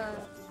पास में था.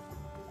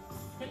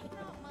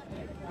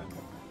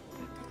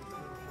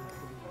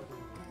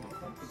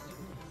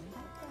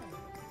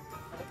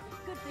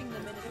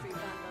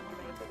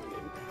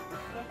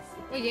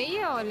 वो यही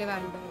है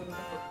ओलिवेंडर.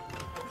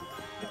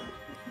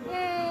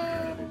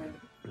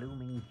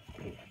 Blooming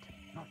shit.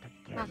 Not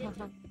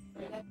again.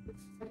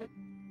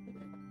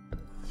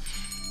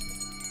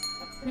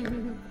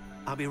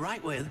 I'll be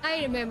right with.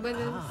 I remember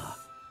this. Ah,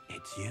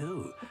 it's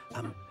you.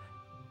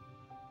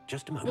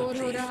 Just a moment, bore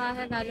हो please. रहा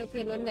है. वैलो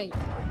खेलो. नहीं,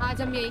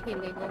 आज हम यही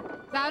खेलेंगे.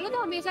 वैलो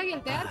तो हमेशा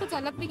खेलते हैं यार, कुछ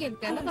अलग भी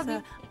खेलते हैं ना कभी.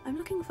 I'm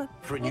looking for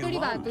For a वो new थोड़ी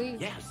बात one. हुई.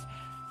 Yes,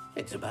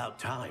 it's about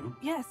time.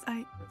 Yes,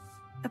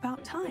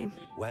 about time.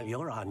 Well,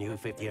 you're our new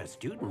fifth-year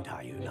student,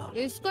 are you not?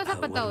 इसको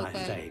सब पता what am होता I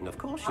है. saying? Of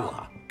course you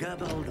are.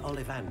 Gerbold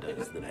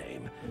Ollivander's the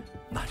name.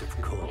 But of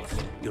course,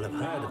 you'll have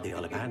heard of the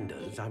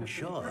Ollivanders, I'm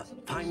sure.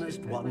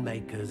 Finest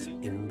wand-makers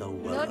in the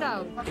world.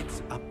 doubt.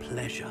 It's a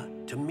pleasure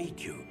to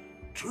meet you.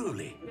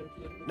 Truly.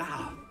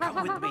 Now, come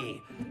with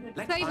me.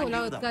 Let's सही find बोला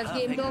you the उसका.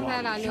 Game perfect दो मैं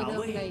one, वैलो shall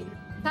दो we? नहीं.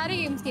 सारे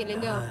games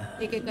खेलेंगे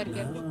हम एक एक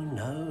करके.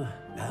 No,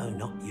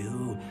 not you.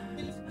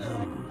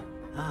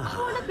 I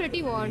want a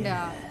pretty wand,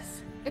 yeah.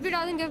 If it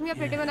doesn't give me a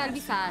pretty one, I'll be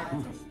sad.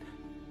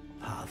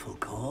 Powerful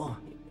core.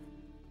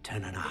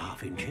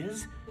 10.5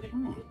 inches.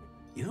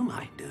 You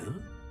might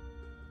do.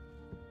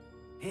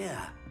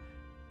 Here,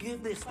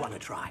 give this one a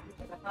try.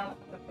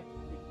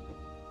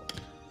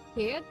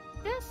 Here,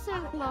 this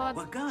is not.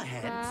 Well, go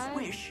ahead, bad.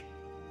 swish.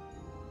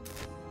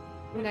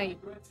 नहीं.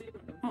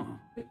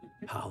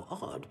 How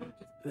odd.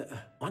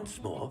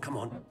 Once more, come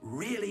on,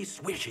 really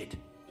swish it.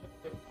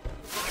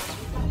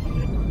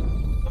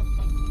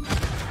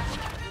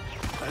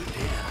 Oh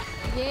dear.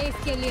 ये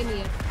इसके लिए नहीं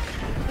है.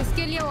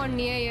 इसके लिए wand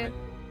नहीं है ये.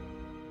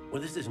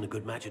 Well, this isn't a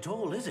good match at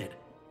all, is it?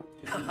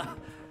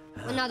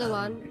 Another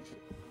one.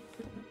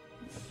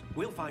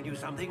 We'll find you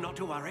something, not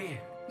to worry.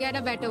 Get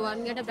a better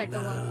one. Get a better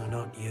one. No,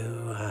 not you.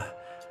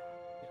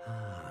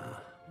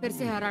 फिर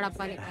से हरा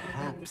डब्बा निकाल.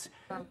 Perhaps.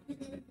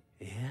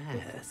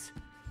 Yes.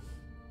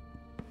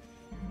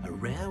 A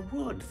rare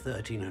wood,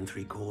 13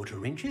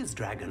 3/4 inches,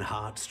 dragon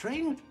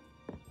heartstring.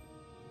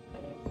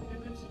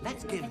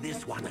 Let's give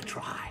this one a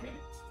try.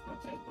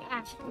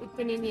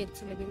 इतनी नहीं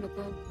अच्छी लगी मेरे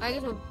को. I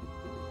just hope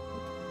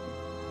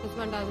this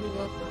one doesn't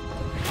work.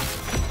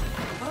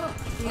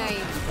 नहीं.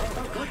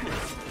 Oh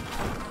goodness.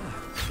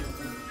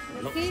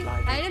 Looks See,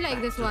 like I it's don't like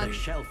back this to one. the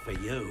shelf for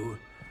you.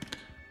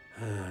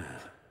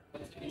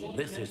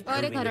 This is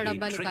और एक proving हरा to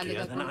डब्बा be निकालेगा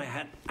trickier than तू. I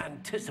had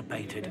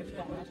anticipated.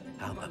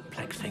 How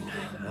perplexing.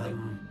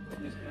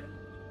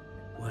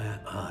 Where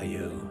are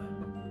you?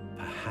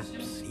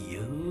 Perhaps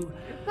you?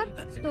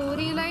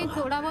 Story line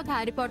थोड़ा बहुत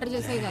Harry Potter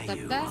जैसा ही रहता है.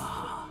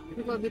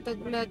 क्योंकि अभी तक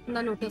मैं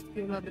इतना नोटिस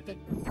किया हूँ अभी तक.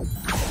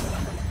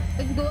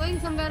 It's going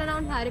somewhere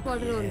around Harry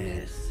Potter only.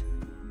 Yes.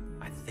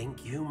 I think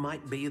you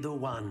might be the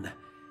one.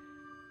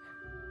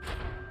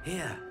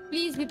 Here.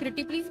 Please be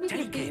pretty. Please be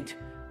Take pretty. it.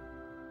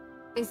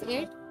 Is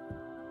it?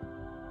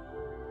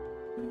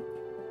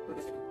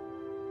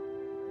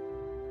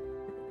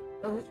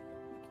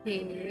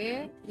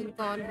 Okay.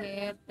 Unicorn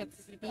hair,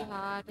 toxicity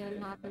heart,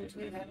 and half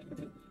inches.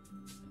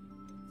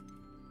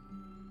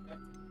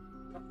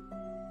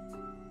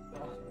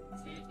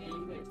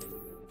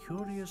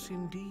 Curious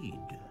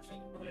indeed.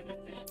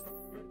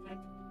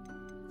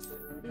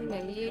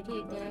 नहीं ये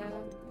ठीक है.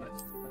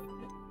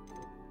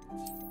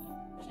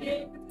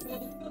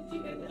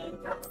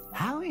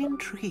 How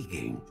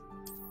intriguing.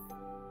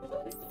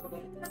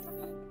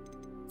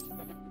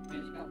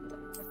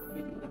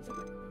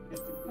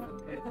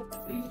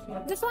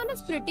 This one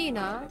is pretty,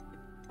 na?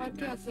 और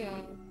क्या क्या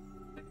है?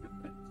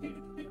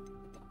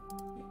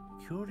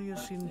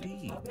 Curious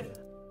indeed.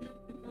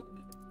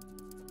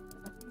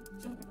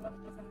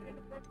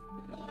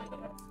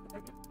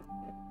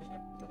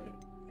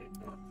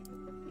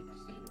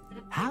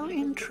 How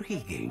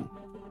intriguing.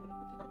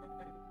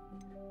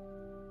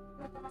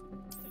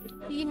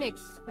 Phoenix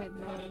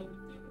feather.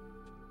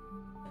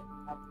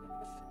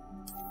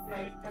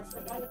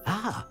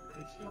 Ah,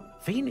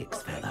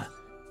 phoenix feather.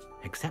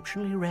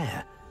 Exceptionally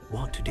rare.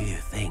 What do you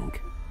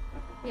think?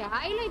 Yeah,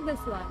 I like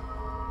this one.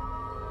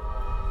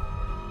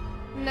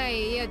 नहीं,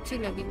 ये अच्छी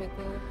लगी मेरे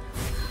को.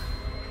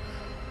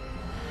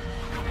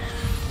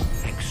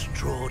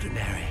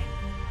 Extraordinary.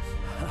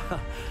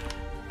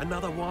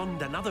 Another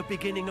wand, another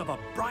beginning of a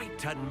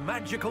bright and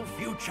magical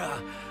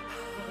future.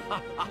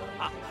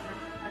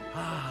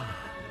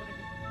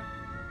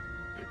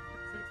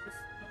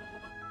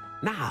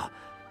 Now,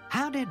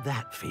 how did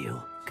that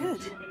feel?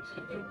 Good.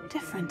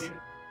 Different.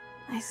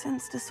 I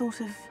sensed a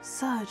sort of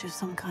surge of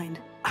some kind.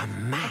 A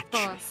match?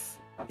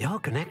 Your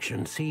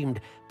connection seemed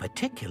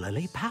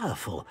particularly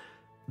powerful.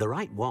 The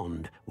right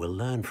wand will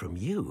learn from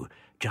you,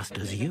 just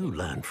as you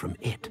learn from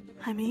it.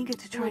 I'm eager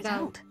to try it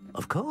out.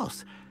 Of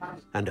course.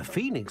 And a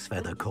phoenix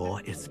feather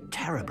core is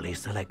terribly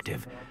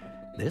selective.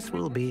 This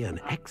will be an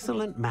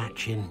excellent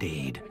match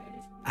indeed.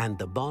 And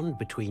the bond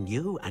between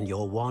you and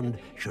your wand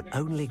should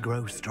only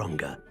grow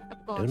stronger.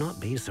 Do not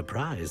be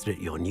surprised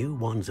at your new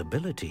wand's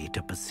ability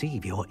to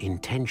perceive your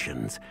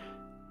intentions,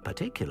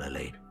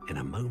 particularly in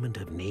a moment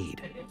of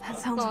need. That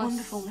sounds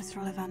wonderful, Mr.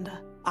 Ollivander.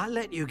 I'll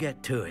let you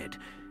get to it.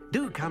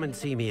 Do come and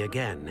see me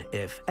again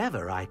if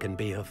ever I can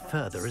be of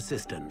further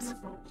assistance.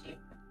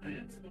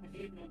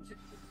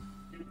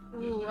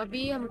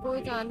 अभी हमको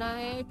जाना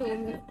है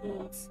Tomé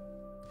cruise.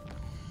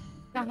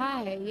 कहाँ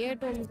है ये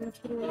Tomé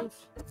cruise?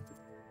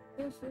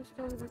 This is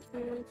Tom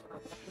Cruise.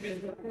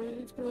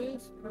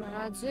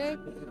 Magic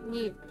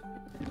Neat.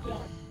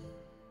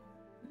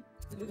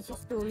 This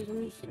is Tom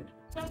Cruise.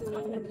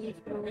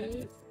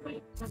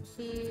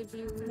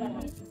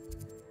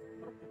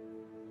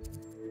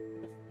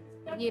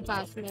 ये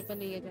पास में अपन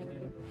ले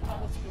जाएंगे.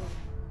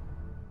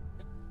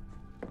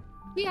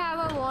 We have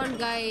a wand,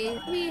 guys.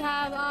 We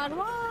have our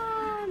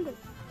wand.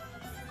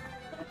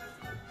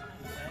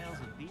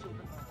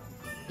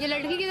 ये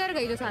लड़की किधर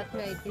गई जो साथ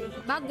में आई थी?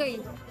 भाग गई.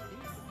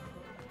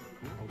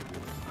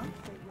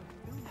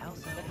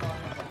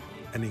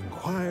 An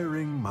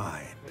inquiring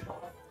mind.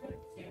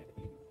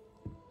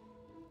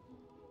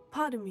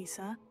 Pardon me,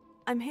 sir.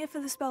 I'm here for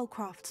the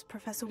spellcrafts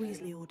Professor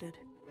Weasley ordered.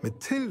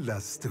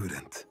 Matilda's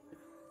student.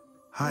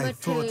 I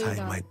thought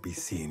I might be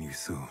seeing you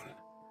soon.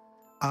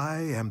 I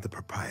am the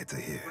proprietor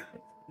here,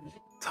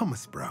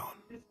 Thomas Brown.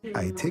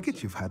 I take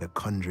it you've had a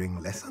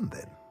conjuring lesson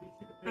then?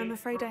 I'm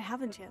afraid I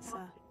haven't yet,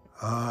 sir.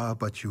 Ah,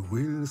 but you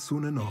will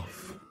soon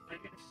enough.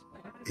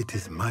 It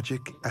is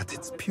magic at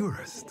its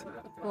purest,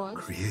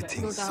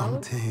 creating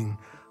something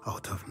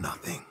out of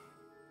nothing.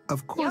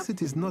 Of course,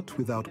 it is not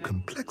without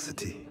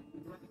complexity,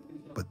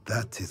 but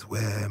that is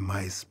where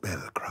my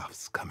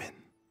spellcrafts come in.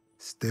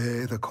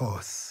 Stay the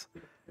course,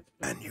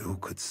 and you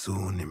could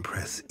soon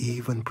impress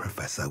even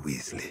Professor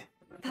Weasley.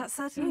 That's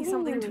certainly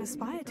something to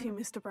aspire to,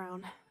 Mr.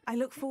 Brown. I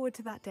look forward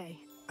to that day.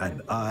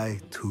 And I,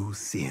 too,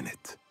 seeing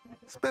it.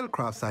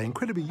 Spellcrafts are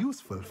incredibly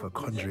useful for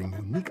conjuring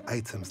unique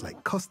items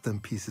like custom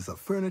pieces of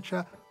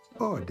furniture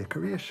or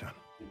decoration.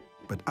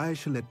 But I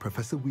shall let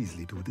Professor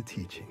Weasley do the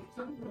teaching.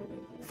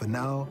 For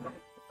now,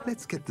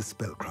 let's get the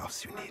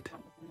spellcrafts you need.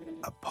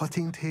 A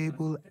potting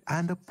table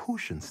and a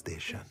potion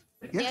station.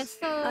 Yes,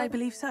 sir. I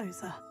believe so,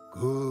 sir.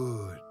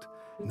 Good.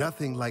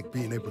 Nothing like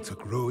being able to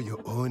grow your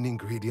own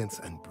ingredients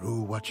and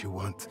brew what you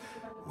want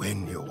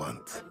when you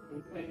want.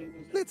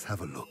 Let's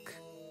have a look.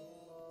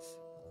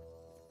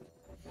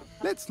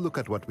 Let's look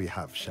at what we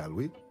have, shall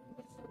we?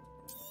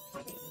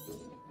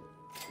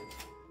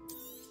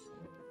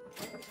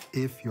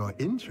 If you're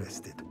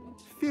interested,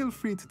 feel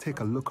free to take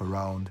a look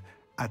around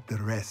at the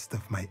rest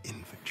of my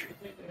inventory.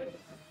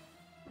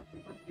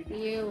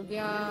 ये हो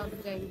गया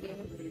जाएंगे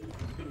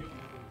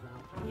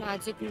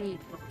magic need.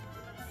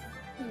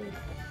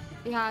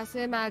 यहाँ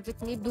से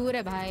magic need दूर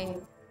है भाई.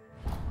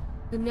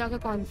 दुनिया के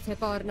कौन से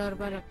कॉर्नर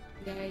पर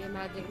रखा है ये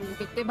मैजिक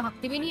नीड. इतने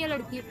भागती भी नहीं है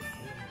लड़की.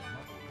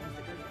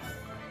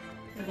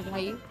 अरे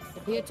भाई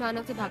अभी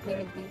अचानक से भागने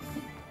लगती.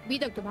 अभी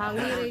तक तो भाग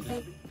नहीं रही थी.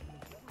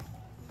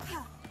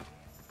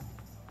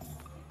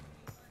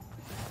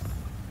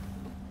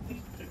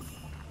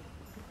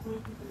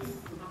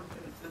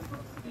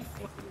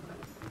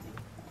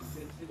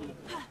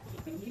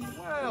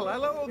 Well,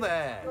 hello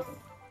there.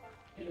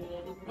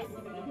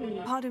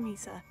 Pardon me,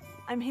 sir.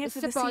 I'm here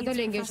for the seeds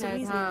Professor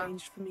Weasley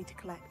arranged for me to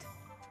collect.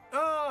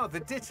 Oh, the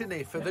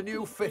dittany for the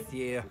new 5th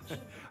year.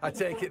 I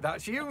take it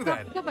that's you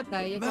then.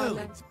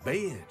 Merlin's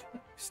beard.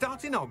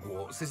 Starting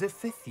Hogwarts as a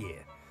 5th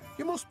year.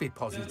 You must be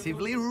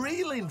positively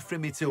reeling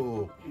from it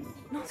all.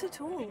 Not at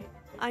all.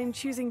 I'm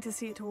choosing to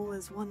see it all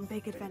as one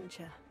big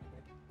adventure.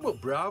 Well,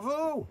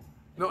 bravo.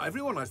 Not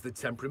everyone has the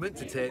temperament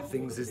to take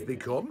things as they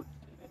come.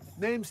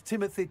 Name's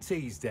Timothy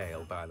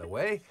Teasdale, by the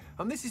way,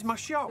 and this is my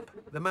shop,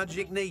 the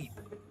Magic Neep.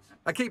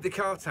 I keep the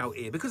cart out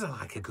here because I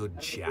like a good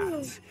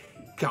chat.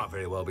 Can't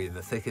very well be in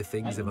the thick of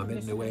things if I'm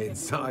hidden away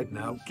inside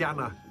now, can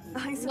I?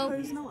 I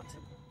suppose not.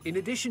 In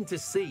addition to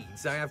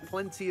seeds, I have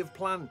plenty of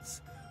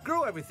plants.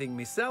 Grow everything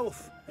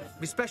myself.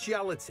 My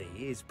speciality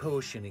is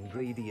potion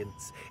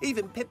ingredients.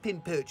 Even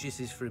Pippin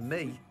purchases from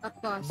me. Of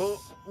course. But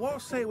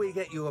what say we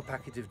get you a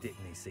packet of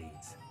Dickney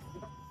seeds?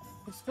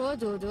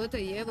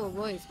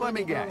 Let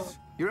me guess.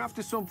 You're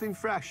after something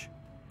fresh.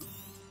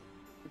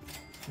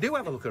 Do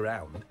have a look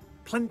around.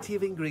 Plenty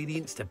of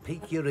ingredients to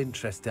pique your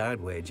interest,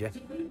 I'd wager.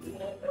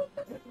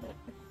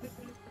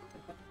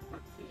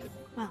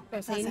 Well,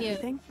 that's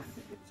everything.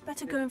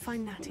 Better go and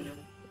find Natty.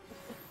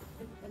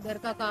 घर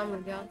का काम हो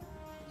गया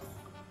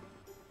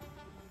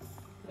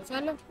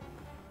चलो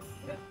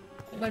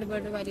बड़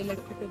वाली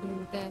लड़की को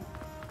ढूंढते हैं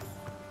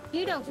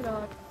ये डॉक्टर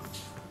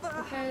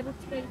खैर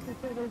उसके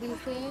जरूरी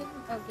से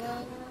अगर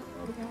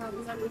जहाँ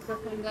भी हम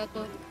पसंद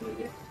तो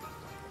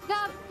क्या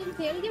आप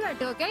खेल के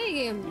बैठे हो क्या ये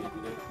game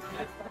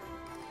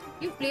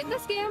you play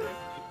this game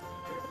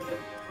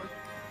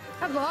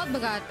अब बहुत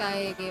भगाता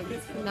है ये गेम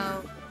ना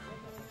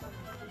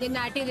ये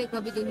नाटी देखो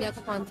अभी दुनिया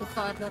का कौन सा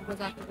कॉर्नर में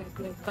जाके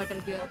बैठे हैं बटर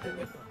भी होते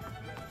हैं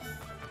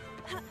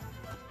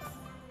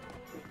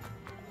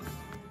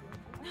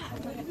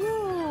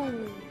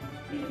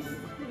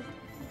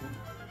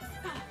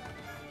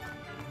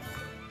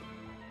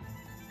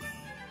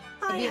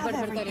I have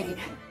everything.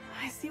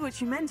 I see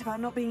what you meant about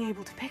not being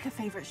able to pick a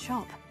favorite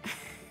shop.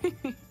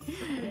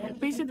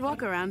 We should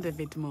walk around a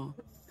bit more.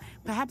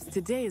 Perhaps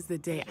today is the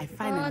day I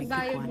finally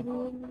pick one.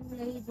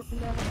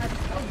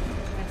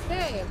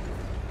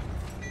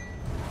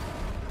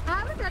 I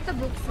haven't read the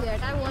books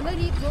yet. I want to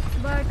read books,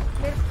 but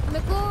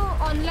मेरे को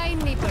online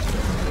नहीं पढ़ना.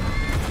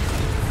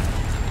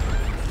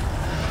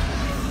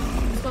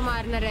 इसको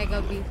मारना रहेगा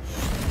अभी.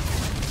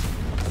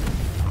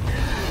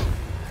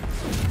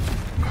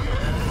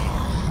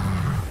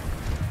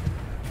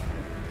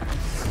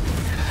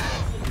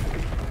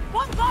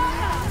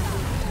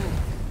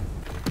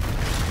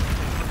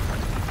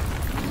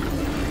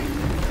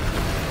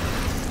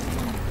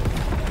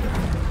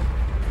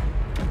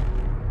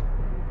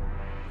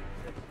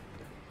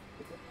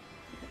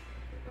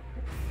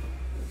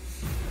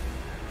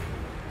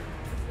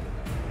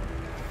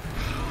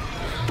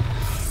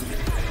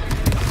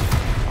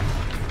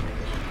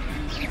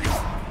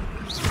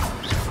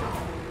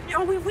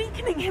 Are we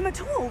weakening him at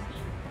all?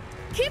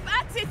 Keep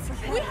at it!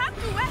 We have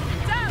to wear him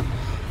down!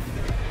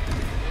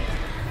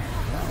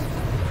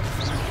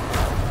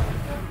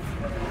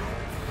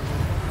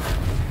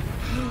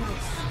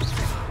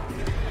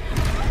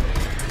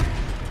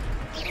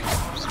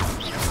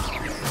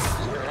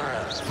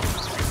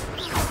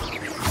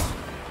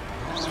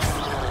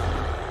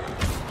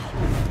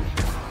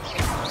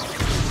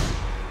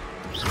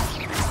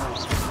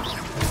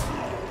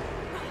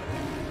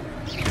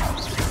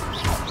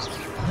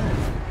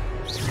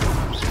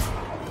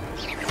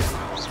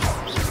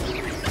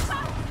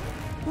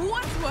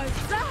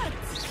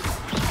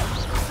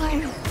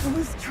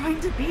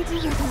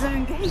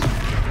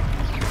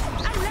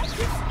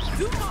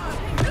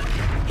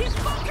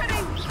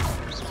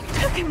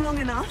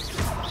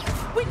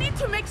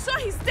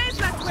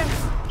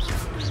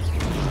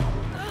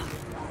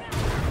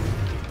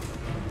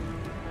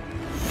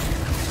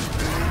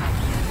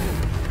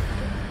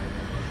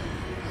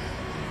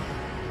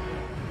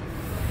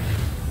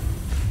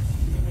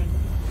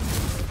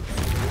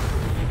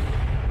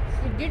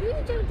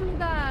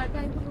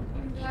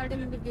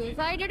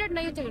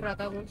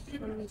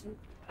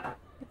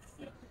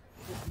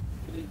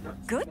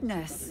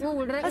 Goodness! A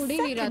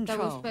second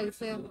troll.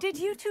 Did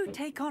you two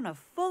take on a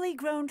fully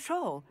grown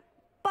troll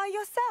by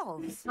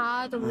yourselves?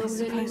 I suppose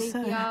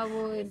so.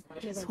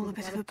 It's all a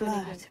bit of a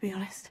blur, to be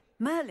honest.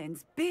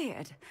 Merlin's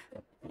beard.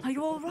 Are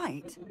you all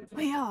right?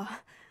 We are,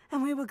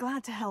 and we were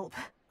glad to help.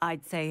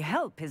 I'd say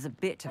help is a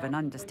bit of an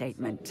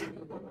understatement.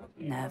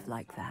 Nerve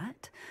like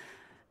that.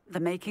 The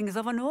makings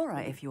of an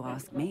aura, if you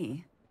ask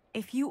me.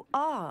 If you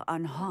are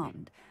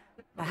unharmed,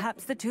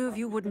 perhaps the two of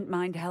you wouldn't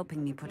mind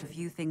helping me put a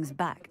few things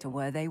back to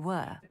where they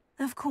were.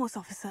 Of course,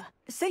 officer.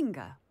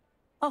 Singer.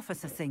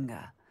 Officer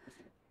Singer.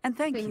 And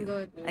thank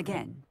you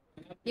again.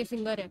 ये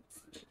singer है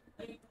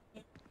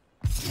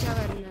क्या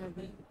करना है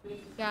अभी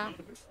क्या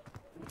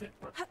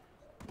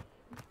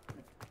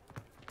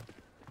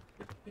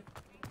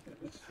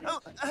Oh,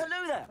 hello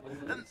there.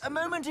 A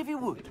moment if you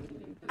would.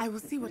 I will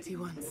see what he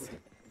wants.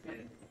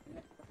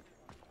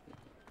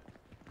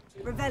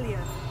 Revelio.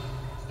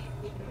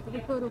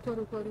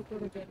 रुको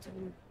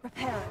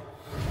Repair.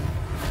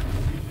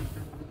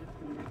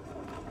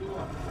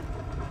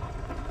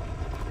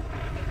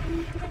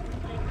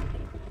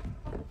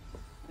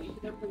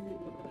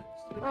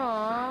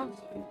 Aww.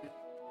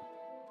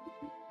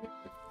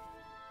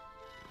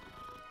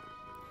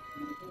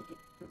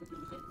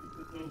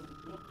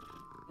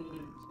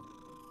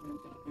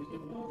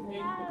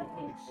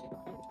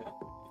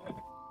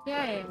 क्या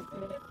है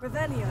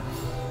Revelio.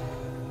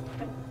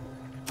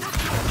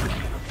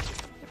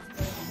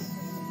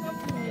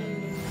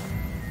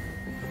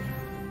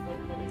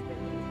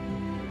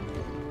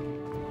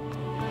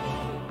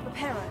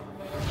 Reparo.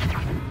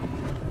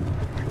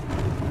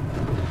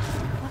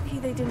 Lucky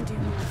they didn't do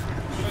more.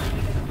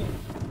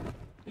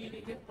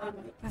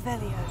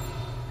 Revelio.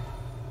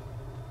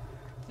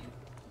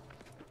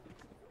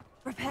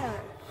 Reparo.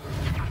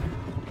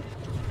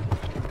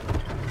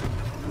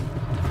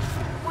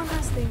 One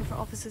last thing for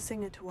Officer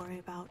Singer to worry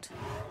about.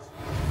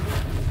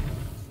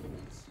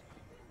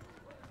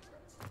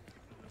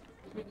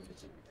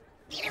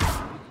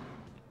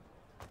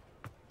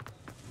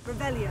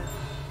 Revelio.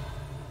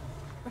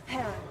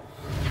 Reparo.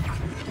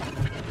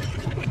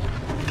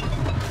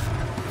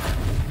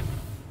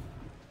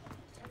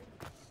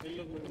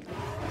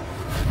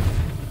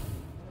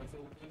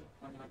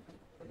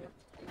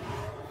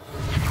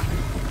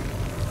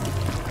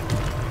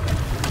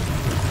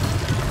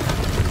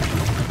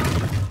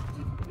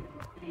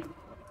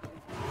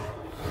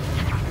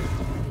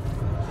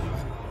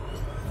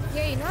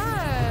 Yay na!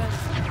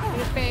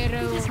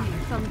 Reparo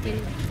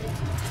something.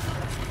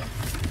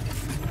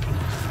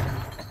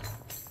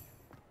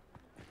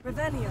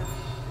 Revelio.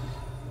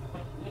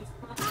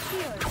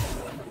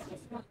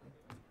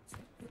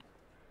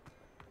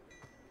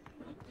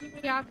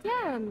 क्या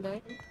है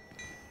अंदर?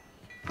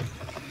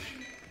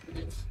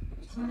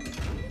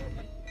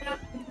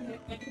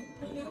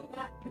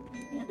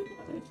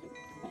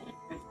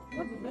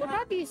 What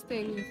are these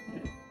things?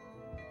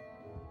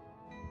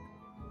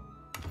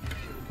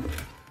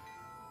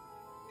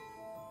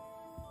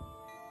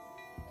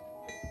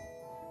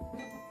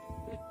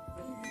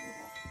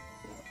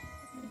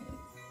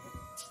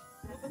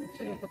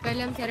 चलो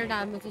पहले हम सारे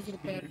damages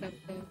repair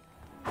करते हैं.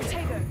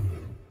 Potato.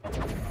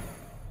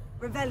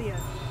 Revelio.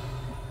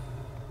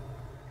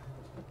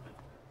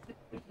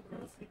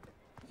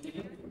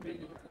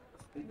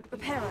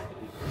 Reparo.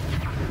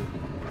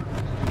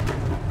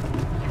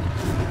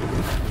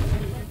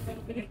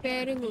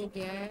 Repairing हो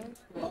गया है.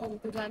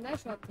 उनको जाना है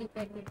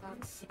शॉपकीपर के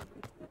पास.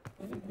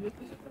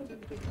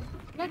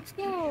 Let's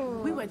go.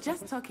 We were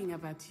just talking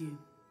about you.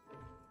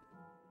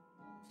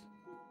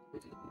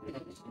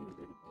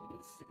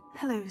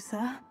 Hello,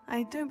 sir.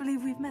 I don't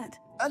believe we've met.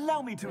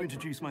 Allow me to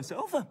introduce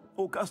myself.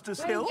 Augustus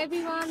Well, Hill,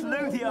 everyone who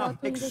clothier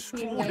worked in this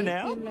field,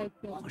 extraordinaire.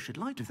 like that. I should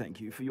like to thank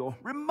you for your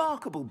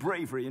remarkable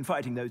bravery in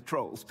fighting those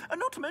trolls, and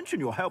not to mention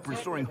your help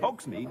restoring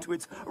Hogsmeade to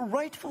its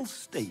rightful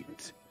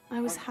state.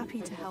 I was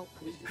happy to help.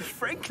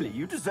 Frankly,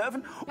 you deserve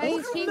an Guys, order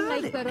of stream like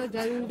Merlin. karo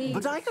jaldi.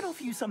 But I can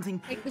offer you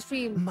something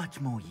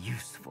much more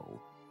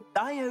useful.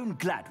 I own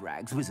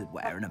Gladrag's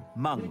wizardware, and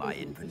among my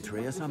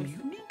inventory are some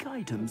unique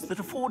items that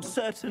afford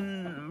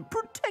certain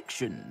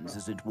protections,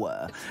 as it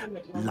were.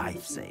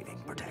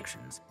 Life-saving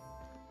protections.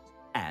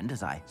 And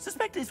as I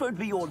suspect this won't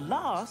be your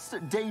last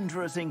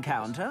dangerous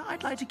encounter,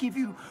 I'd like to give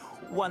you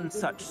one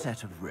such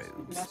set of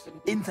robes.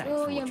 In thanks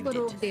for what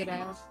you did.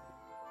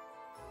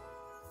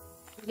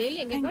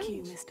 Thank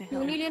you, Mr.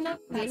 Hill.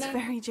 That's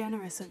very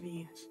generous of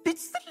you.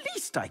 It's the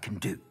least I can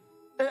do.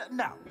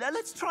 Now,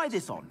 let's try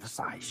this on for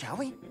size, shall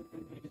we?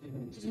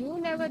 You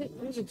never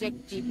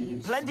reject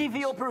GPs. Plenty for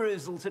your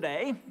perusal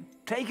today.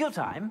 Take your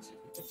time.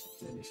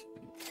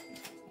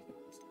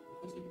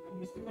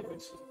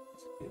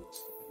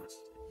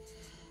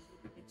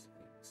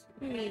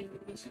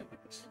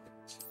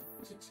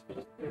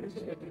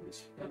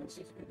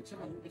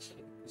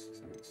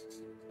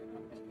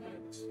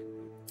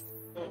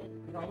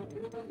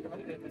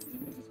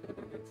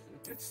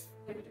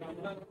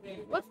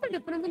 What's the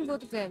difference in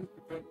both of them?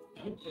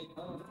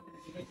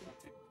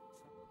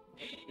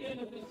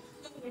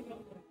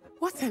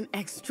 What an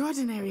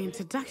extraordinary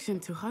introduction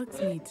to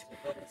Hogsmeade.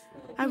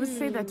 I would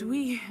say that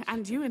we,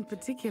 and you in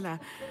particular,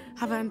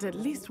 have earned at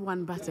least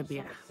one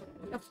butterbeer.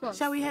 Of course.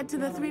 Shall we head to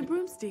the Three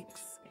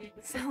Broomsticks?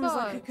 Sounds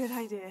like a good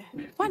idea.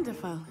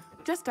 Wonderful.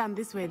 Just down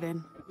this way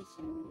then.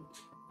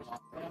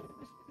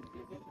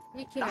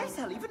 I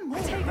sell even more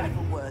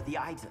battle-worthy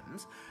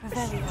items.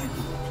 Revelio.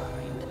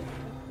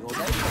 You're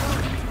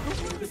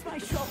there. Use my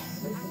shop.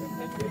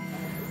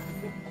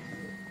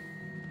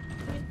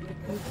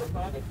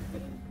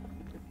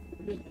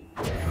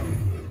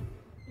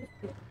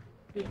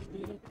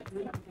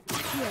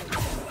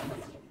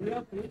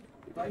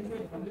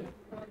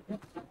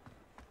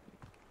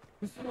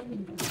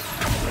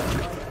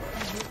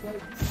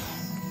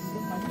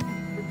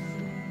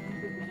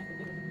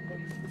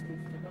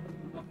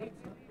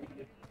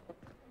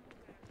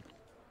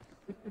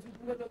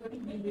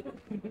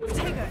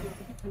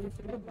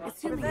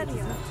 Assuming it is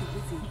not too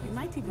busy, you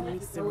might even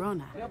meet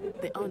Serona,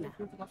 the owner.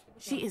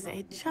 She is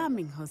a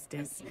charming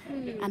hostess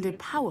and a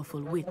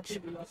powerful witch.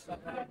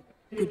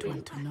 Good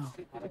one to know.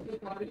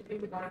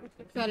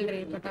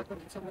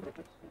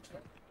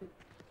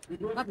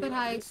 Upper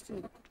high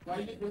street.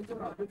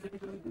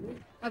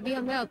 अभी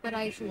हमें upper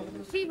high street.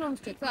 Three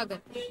Broomsticks अगर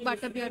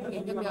butterbeer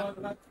लेंगे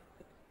मैं.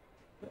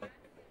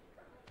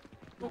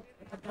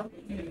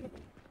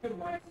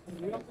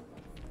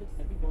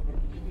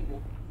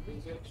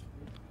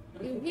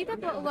 Is he the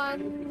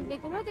one?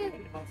 Like, you know, they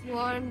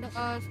warned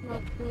us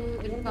not to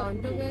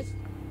encounter with.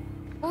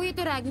 Oh, ये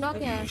तो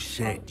Ragnarok है. You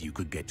said you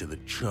could get to the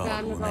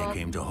child when they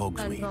came to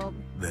Hogsmeade.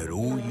 That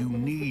all you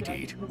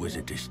needed was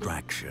a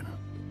distraction.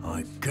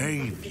 I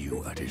gave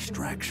you a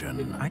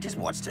distraction. I just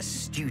watched a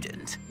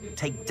student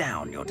take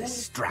down your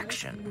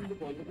distraction.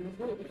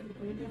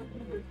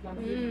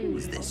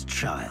 Who's this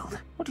child?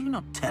 What are you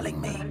not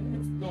telling me?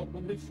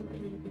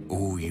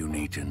 All you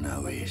need to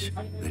know is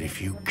that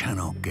if you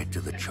cannot get to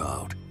the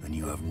child, then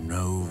you have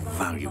no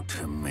value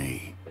to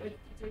me.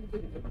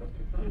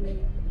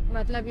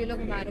 मतलब ये लोग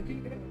हमारे.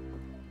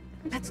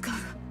 Let's go.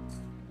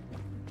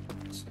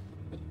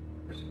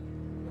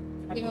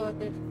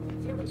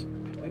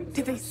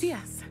 Did they see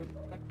us?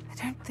 I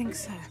don't think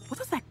so. What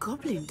was that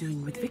goblin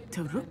doing with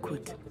Victor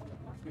Rookwood?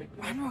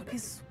 Ranrock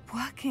is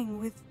working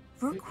with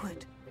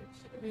Rookwood.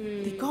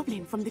 The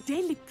goblin from the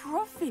Daily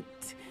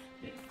Prophet.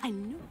 I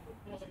knew.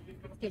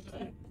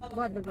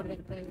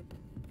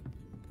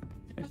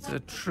 It's a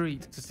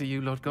treat to see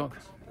you, Lodgok.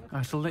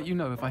 I shall let you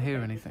know if I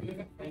hear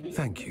anything.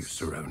 Thank you,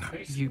 Sirona.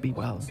 You be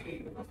well.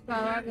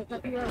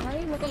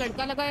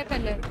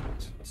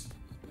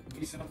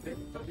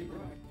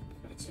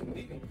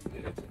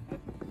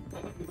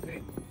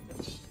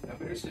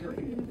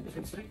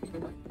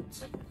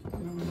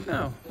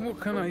 Now, what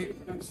can I...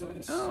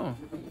 Oh,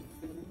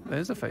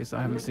 there's a face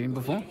I haven't seen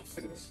before.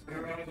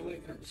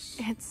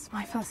 It's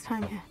my first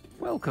time here.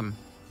 Welcome.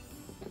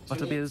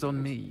 Butterbeer's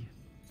on me.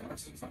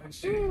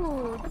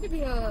 Ooh,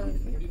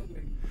 Butterbeer.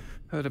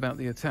 Heard about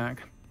the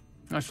attack.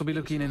 I shall be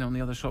looking in on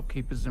the other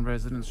shopkeepers and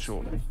residents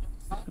shortly.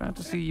 Glad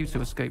to see you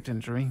two escaped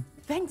injury.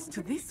 Thanks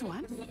to this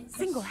one,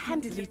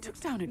 single-handedly took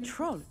down a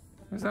troll.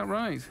 Is that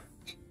right?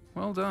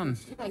 Well done.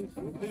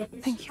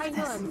 Thank you for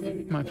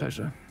this. My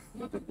pleasure.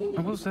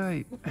 I will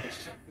say,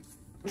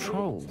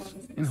 trolls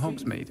in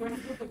Hogsmeade.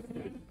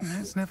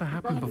 It's never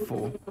happened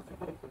before.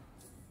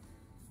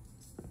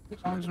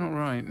 Sounds not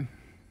right.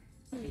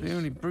 The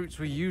only brutes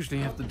we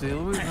usually have to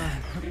deal with are...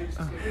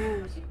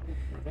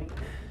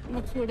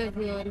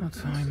 What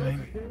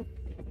timing?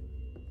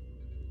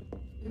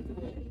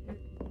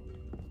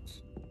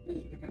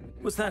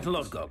 Was that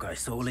Lodgok I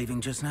saw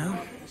leaving just now?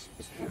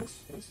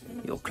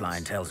 Your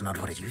clientele's not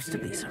what it used to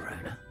be,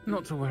 Sirona.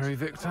 Not to worry,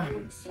 Victor.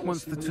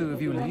 Once the two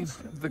of you leave,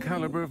 the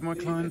caliber of my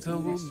clientele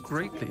will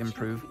greatly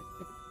improve.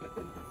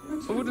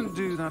 I wouldn't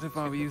do that if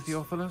I were you,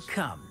 Theophilus.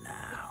 Come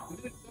now.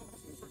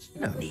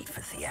 No need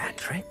for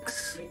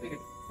theatrics.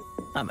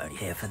 I'm only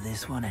here for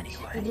this one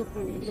anyway.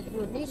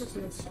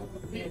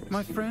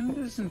 My friend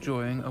is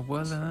enjoying a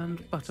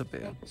well-earned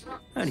butterbeer.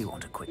 Only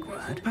want a quick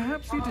word.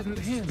 Perhaps you didn't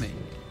hear me.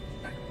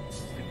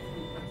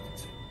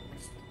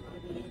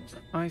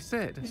 I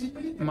said,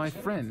 my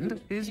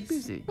friend is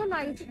busy.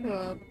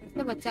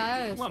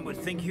 One would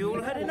think you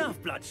all had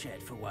enough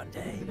bloodshed for one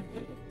day.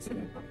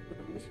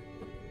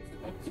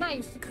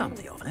 Nice. Come,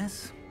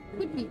 Theophilus.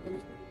 Good people.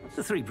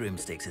 The Three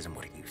Broomsticks isn't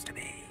what it used to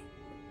be.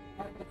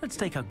 Let's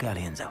take our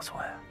galleons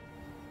elsewhere.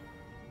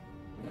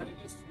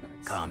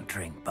 Can't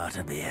drink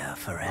butterbeer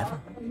forever.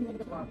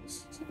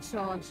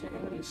 Sure.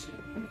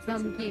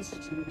 Some case.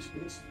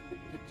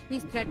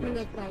 He's threatening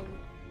a crime.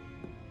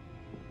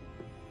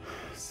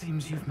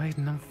 Seems you've made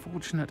an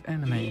unfortunate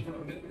enemy.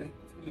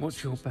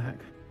 Watch your back.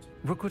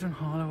 Rookwood and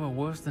Harlow are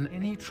worse than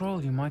any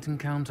troll you might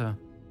encounter.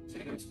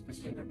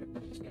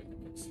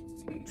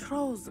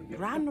 Trolls,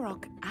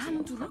 Ranrock,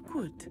 and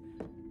Rookwood.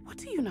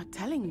 What are you not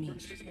telling me?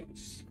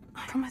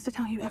 I promise to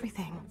tell you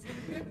everything.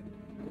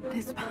 But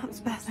it's perhaps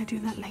best I do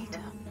that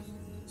later.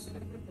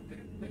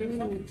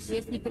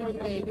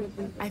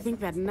 I think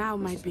that now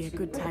might be a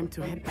good time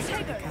to head back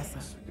to the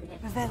castle.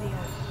 Revelio.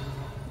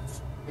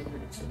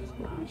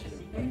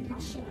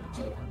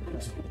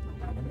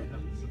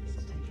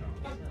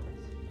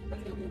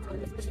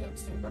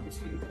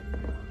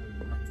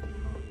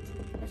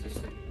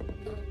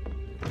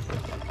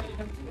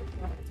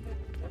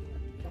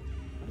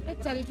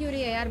 चल क्यों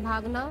रही है यार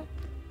भागना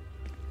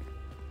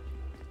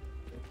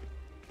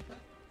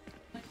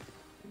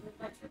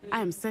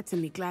I am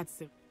certainly glad,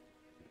 Sir.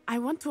 I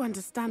want to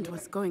understand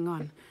what's going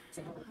on.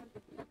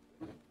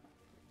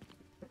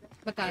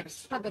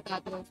 बता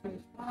दो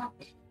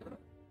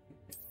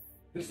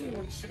उसमें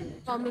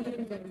comment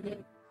करेंगे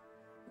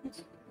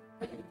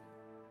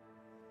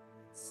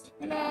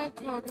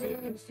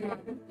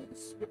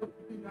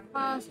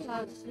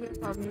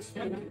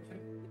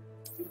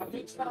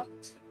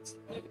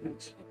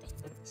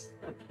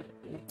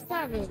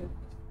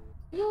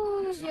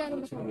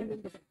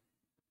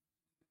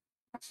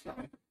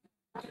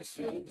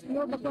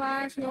नो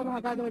बकवास नो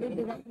भागा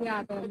दौड़ी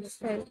आता है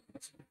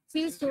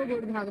फील सो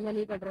गुड भागना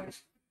नहीं पड़ रहा है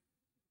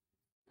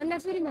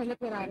अननेसेसरी मेहनत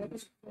करा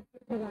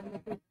रहे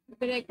हैं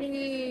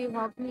डायरेक्टली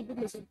हॉक में भी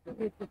लेते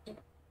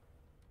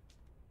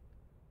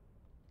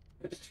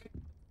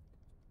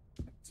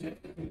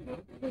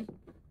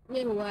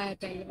ये हुआ है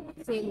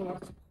पहले सेम हुआ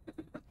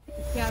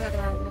क्या कर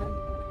रहा है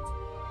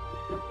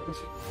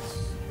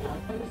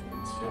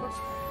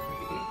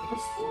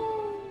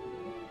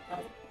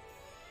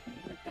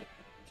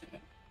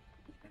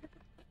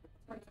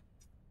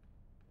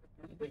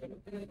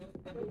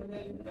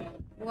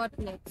What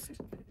next?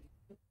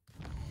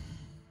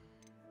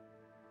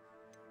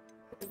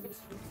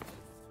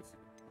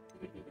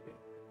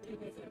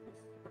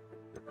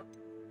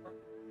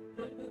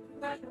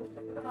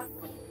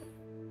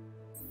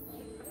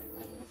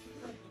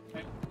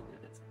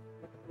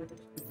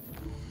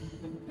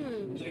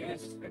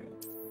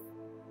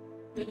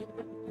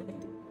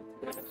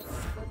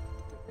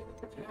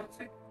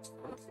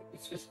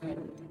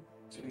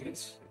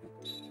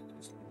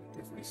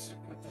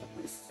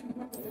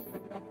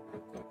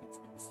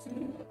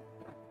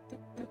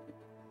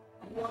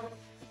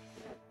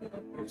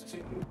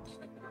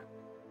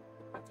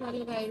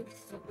 Sorry guys.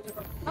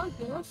 How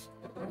close?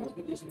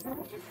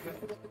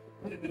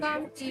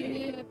 Come TV,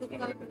 I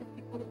pick up.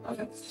 Oh,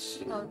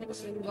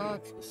 that's in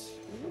God.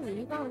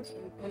 You can't.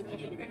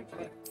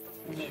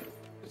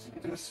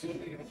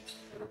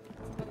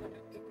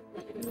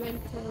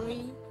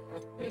 Inventory.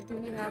 Wait, do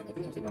we have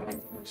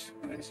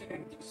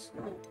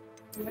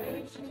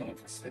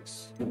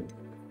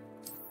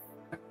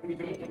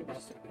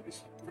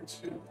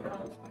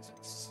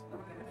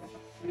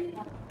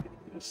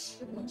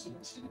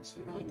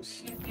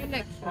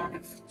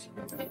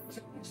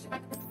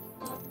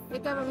ये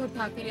तो हम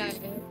उठा के लाए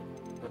हैं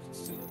और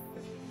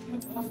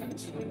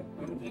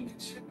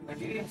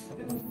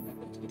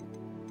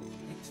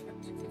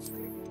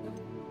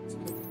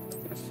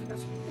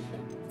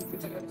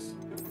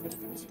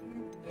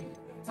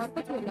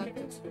कुछ मिला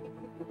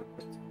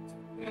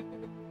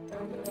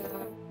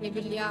ये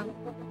बिल्लियाँ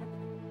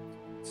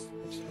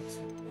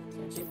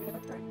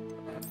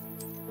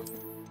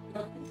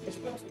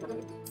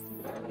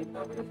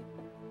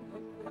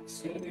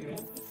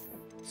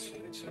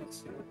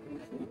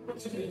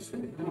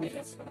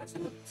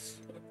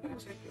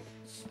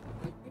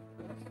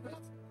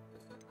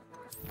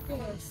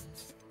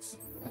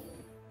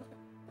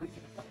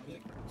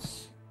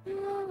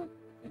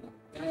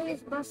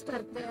Yes, bus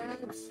करते हैं.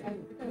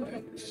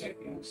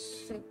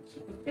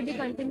 Did we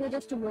continue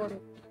this tomorrow?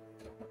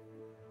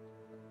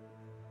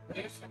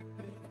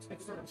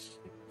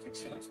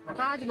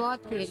 आज बहुत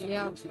खेल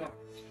लिया.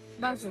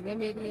 बस हो गया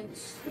मेरे लिए.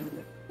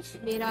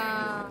 मेरा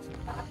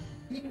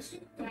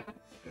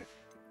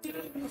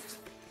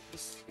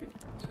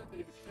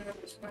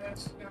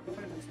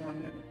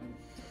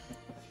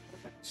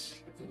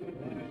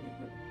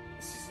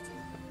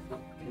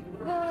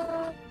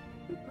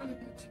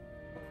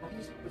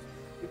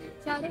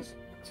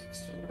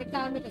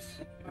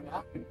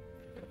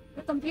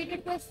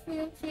कंप्लीटेड क्वेस्ट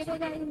फेड हो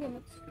जाएंगे ना.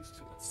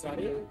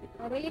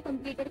 अरे ये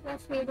कंप्लीटेड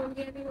क्वेस्ट फेड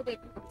होंगे अभी वो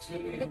देखो.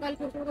 तो कल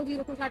फिर को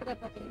 0 को स्टार्ट कर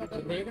पाते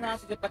हैं. देखना आप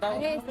मुझे बताओ.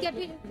 अरे इसके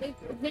अभी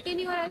एग्जिट ही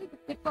नहीं हो रहा है.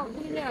 फिर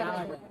कॉपी नहीं आ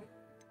रहा है.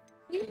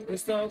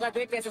 इससे होगा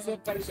देख कैसे सेव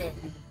करके.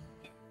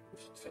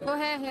 वो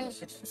है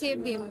सेव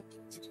गेम.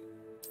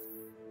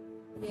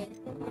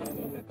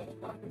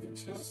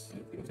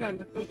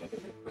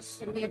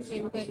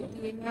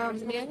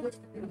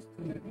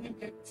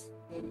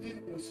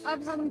 अब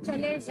हम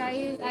चले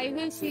guys. I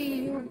will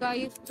see you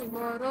guys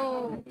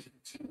tomorrow.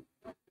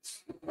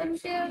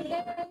 Until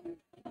then,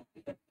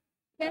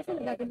 कैसे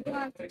लगा तुमको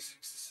आज?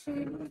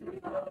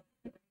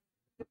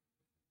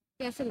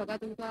 कैसे लगा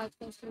तुमको आज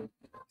का शो?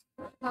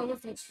 How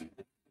was it?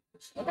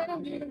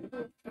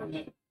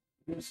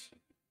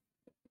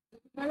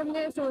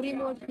 हमने स्टोरी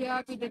मोड किया.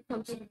 We did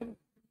something.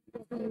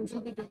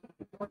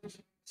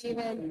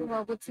 Even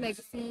Hogwarts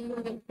Legacy,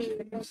 and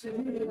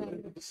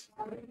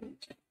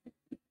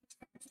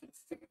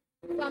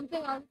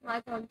something else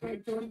I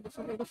content zone.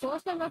 The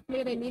first time I've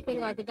played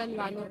anything other than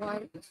Lano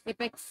or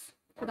Apex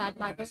for that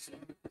matter.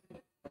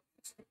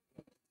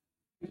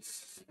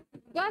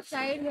 I've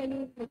tried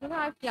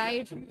I've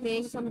tried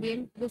playing some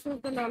games. This is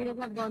the longest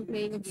I've gone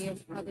playing a game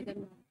other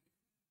than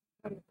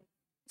that.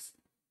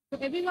 So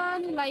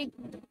everyone like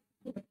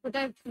what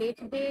I've played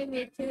today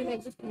makes it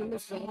like this game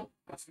is well.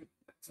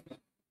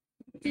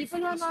 People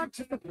who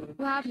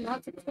have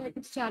not subscribed to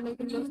this channel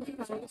can go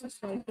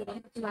subscribe to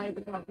them.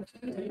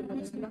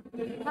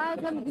 आज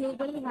हम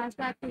global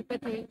hashtag पे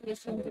थे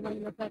Christian के मन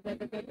में कर रहे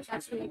थे.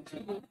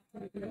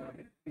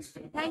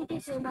 Thank you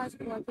so much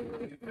for watching.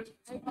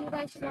 Thank you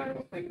guys for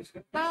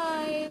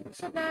bye.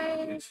 Good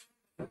night.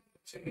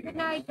 Good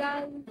night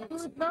guys.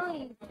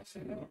 Goodbye.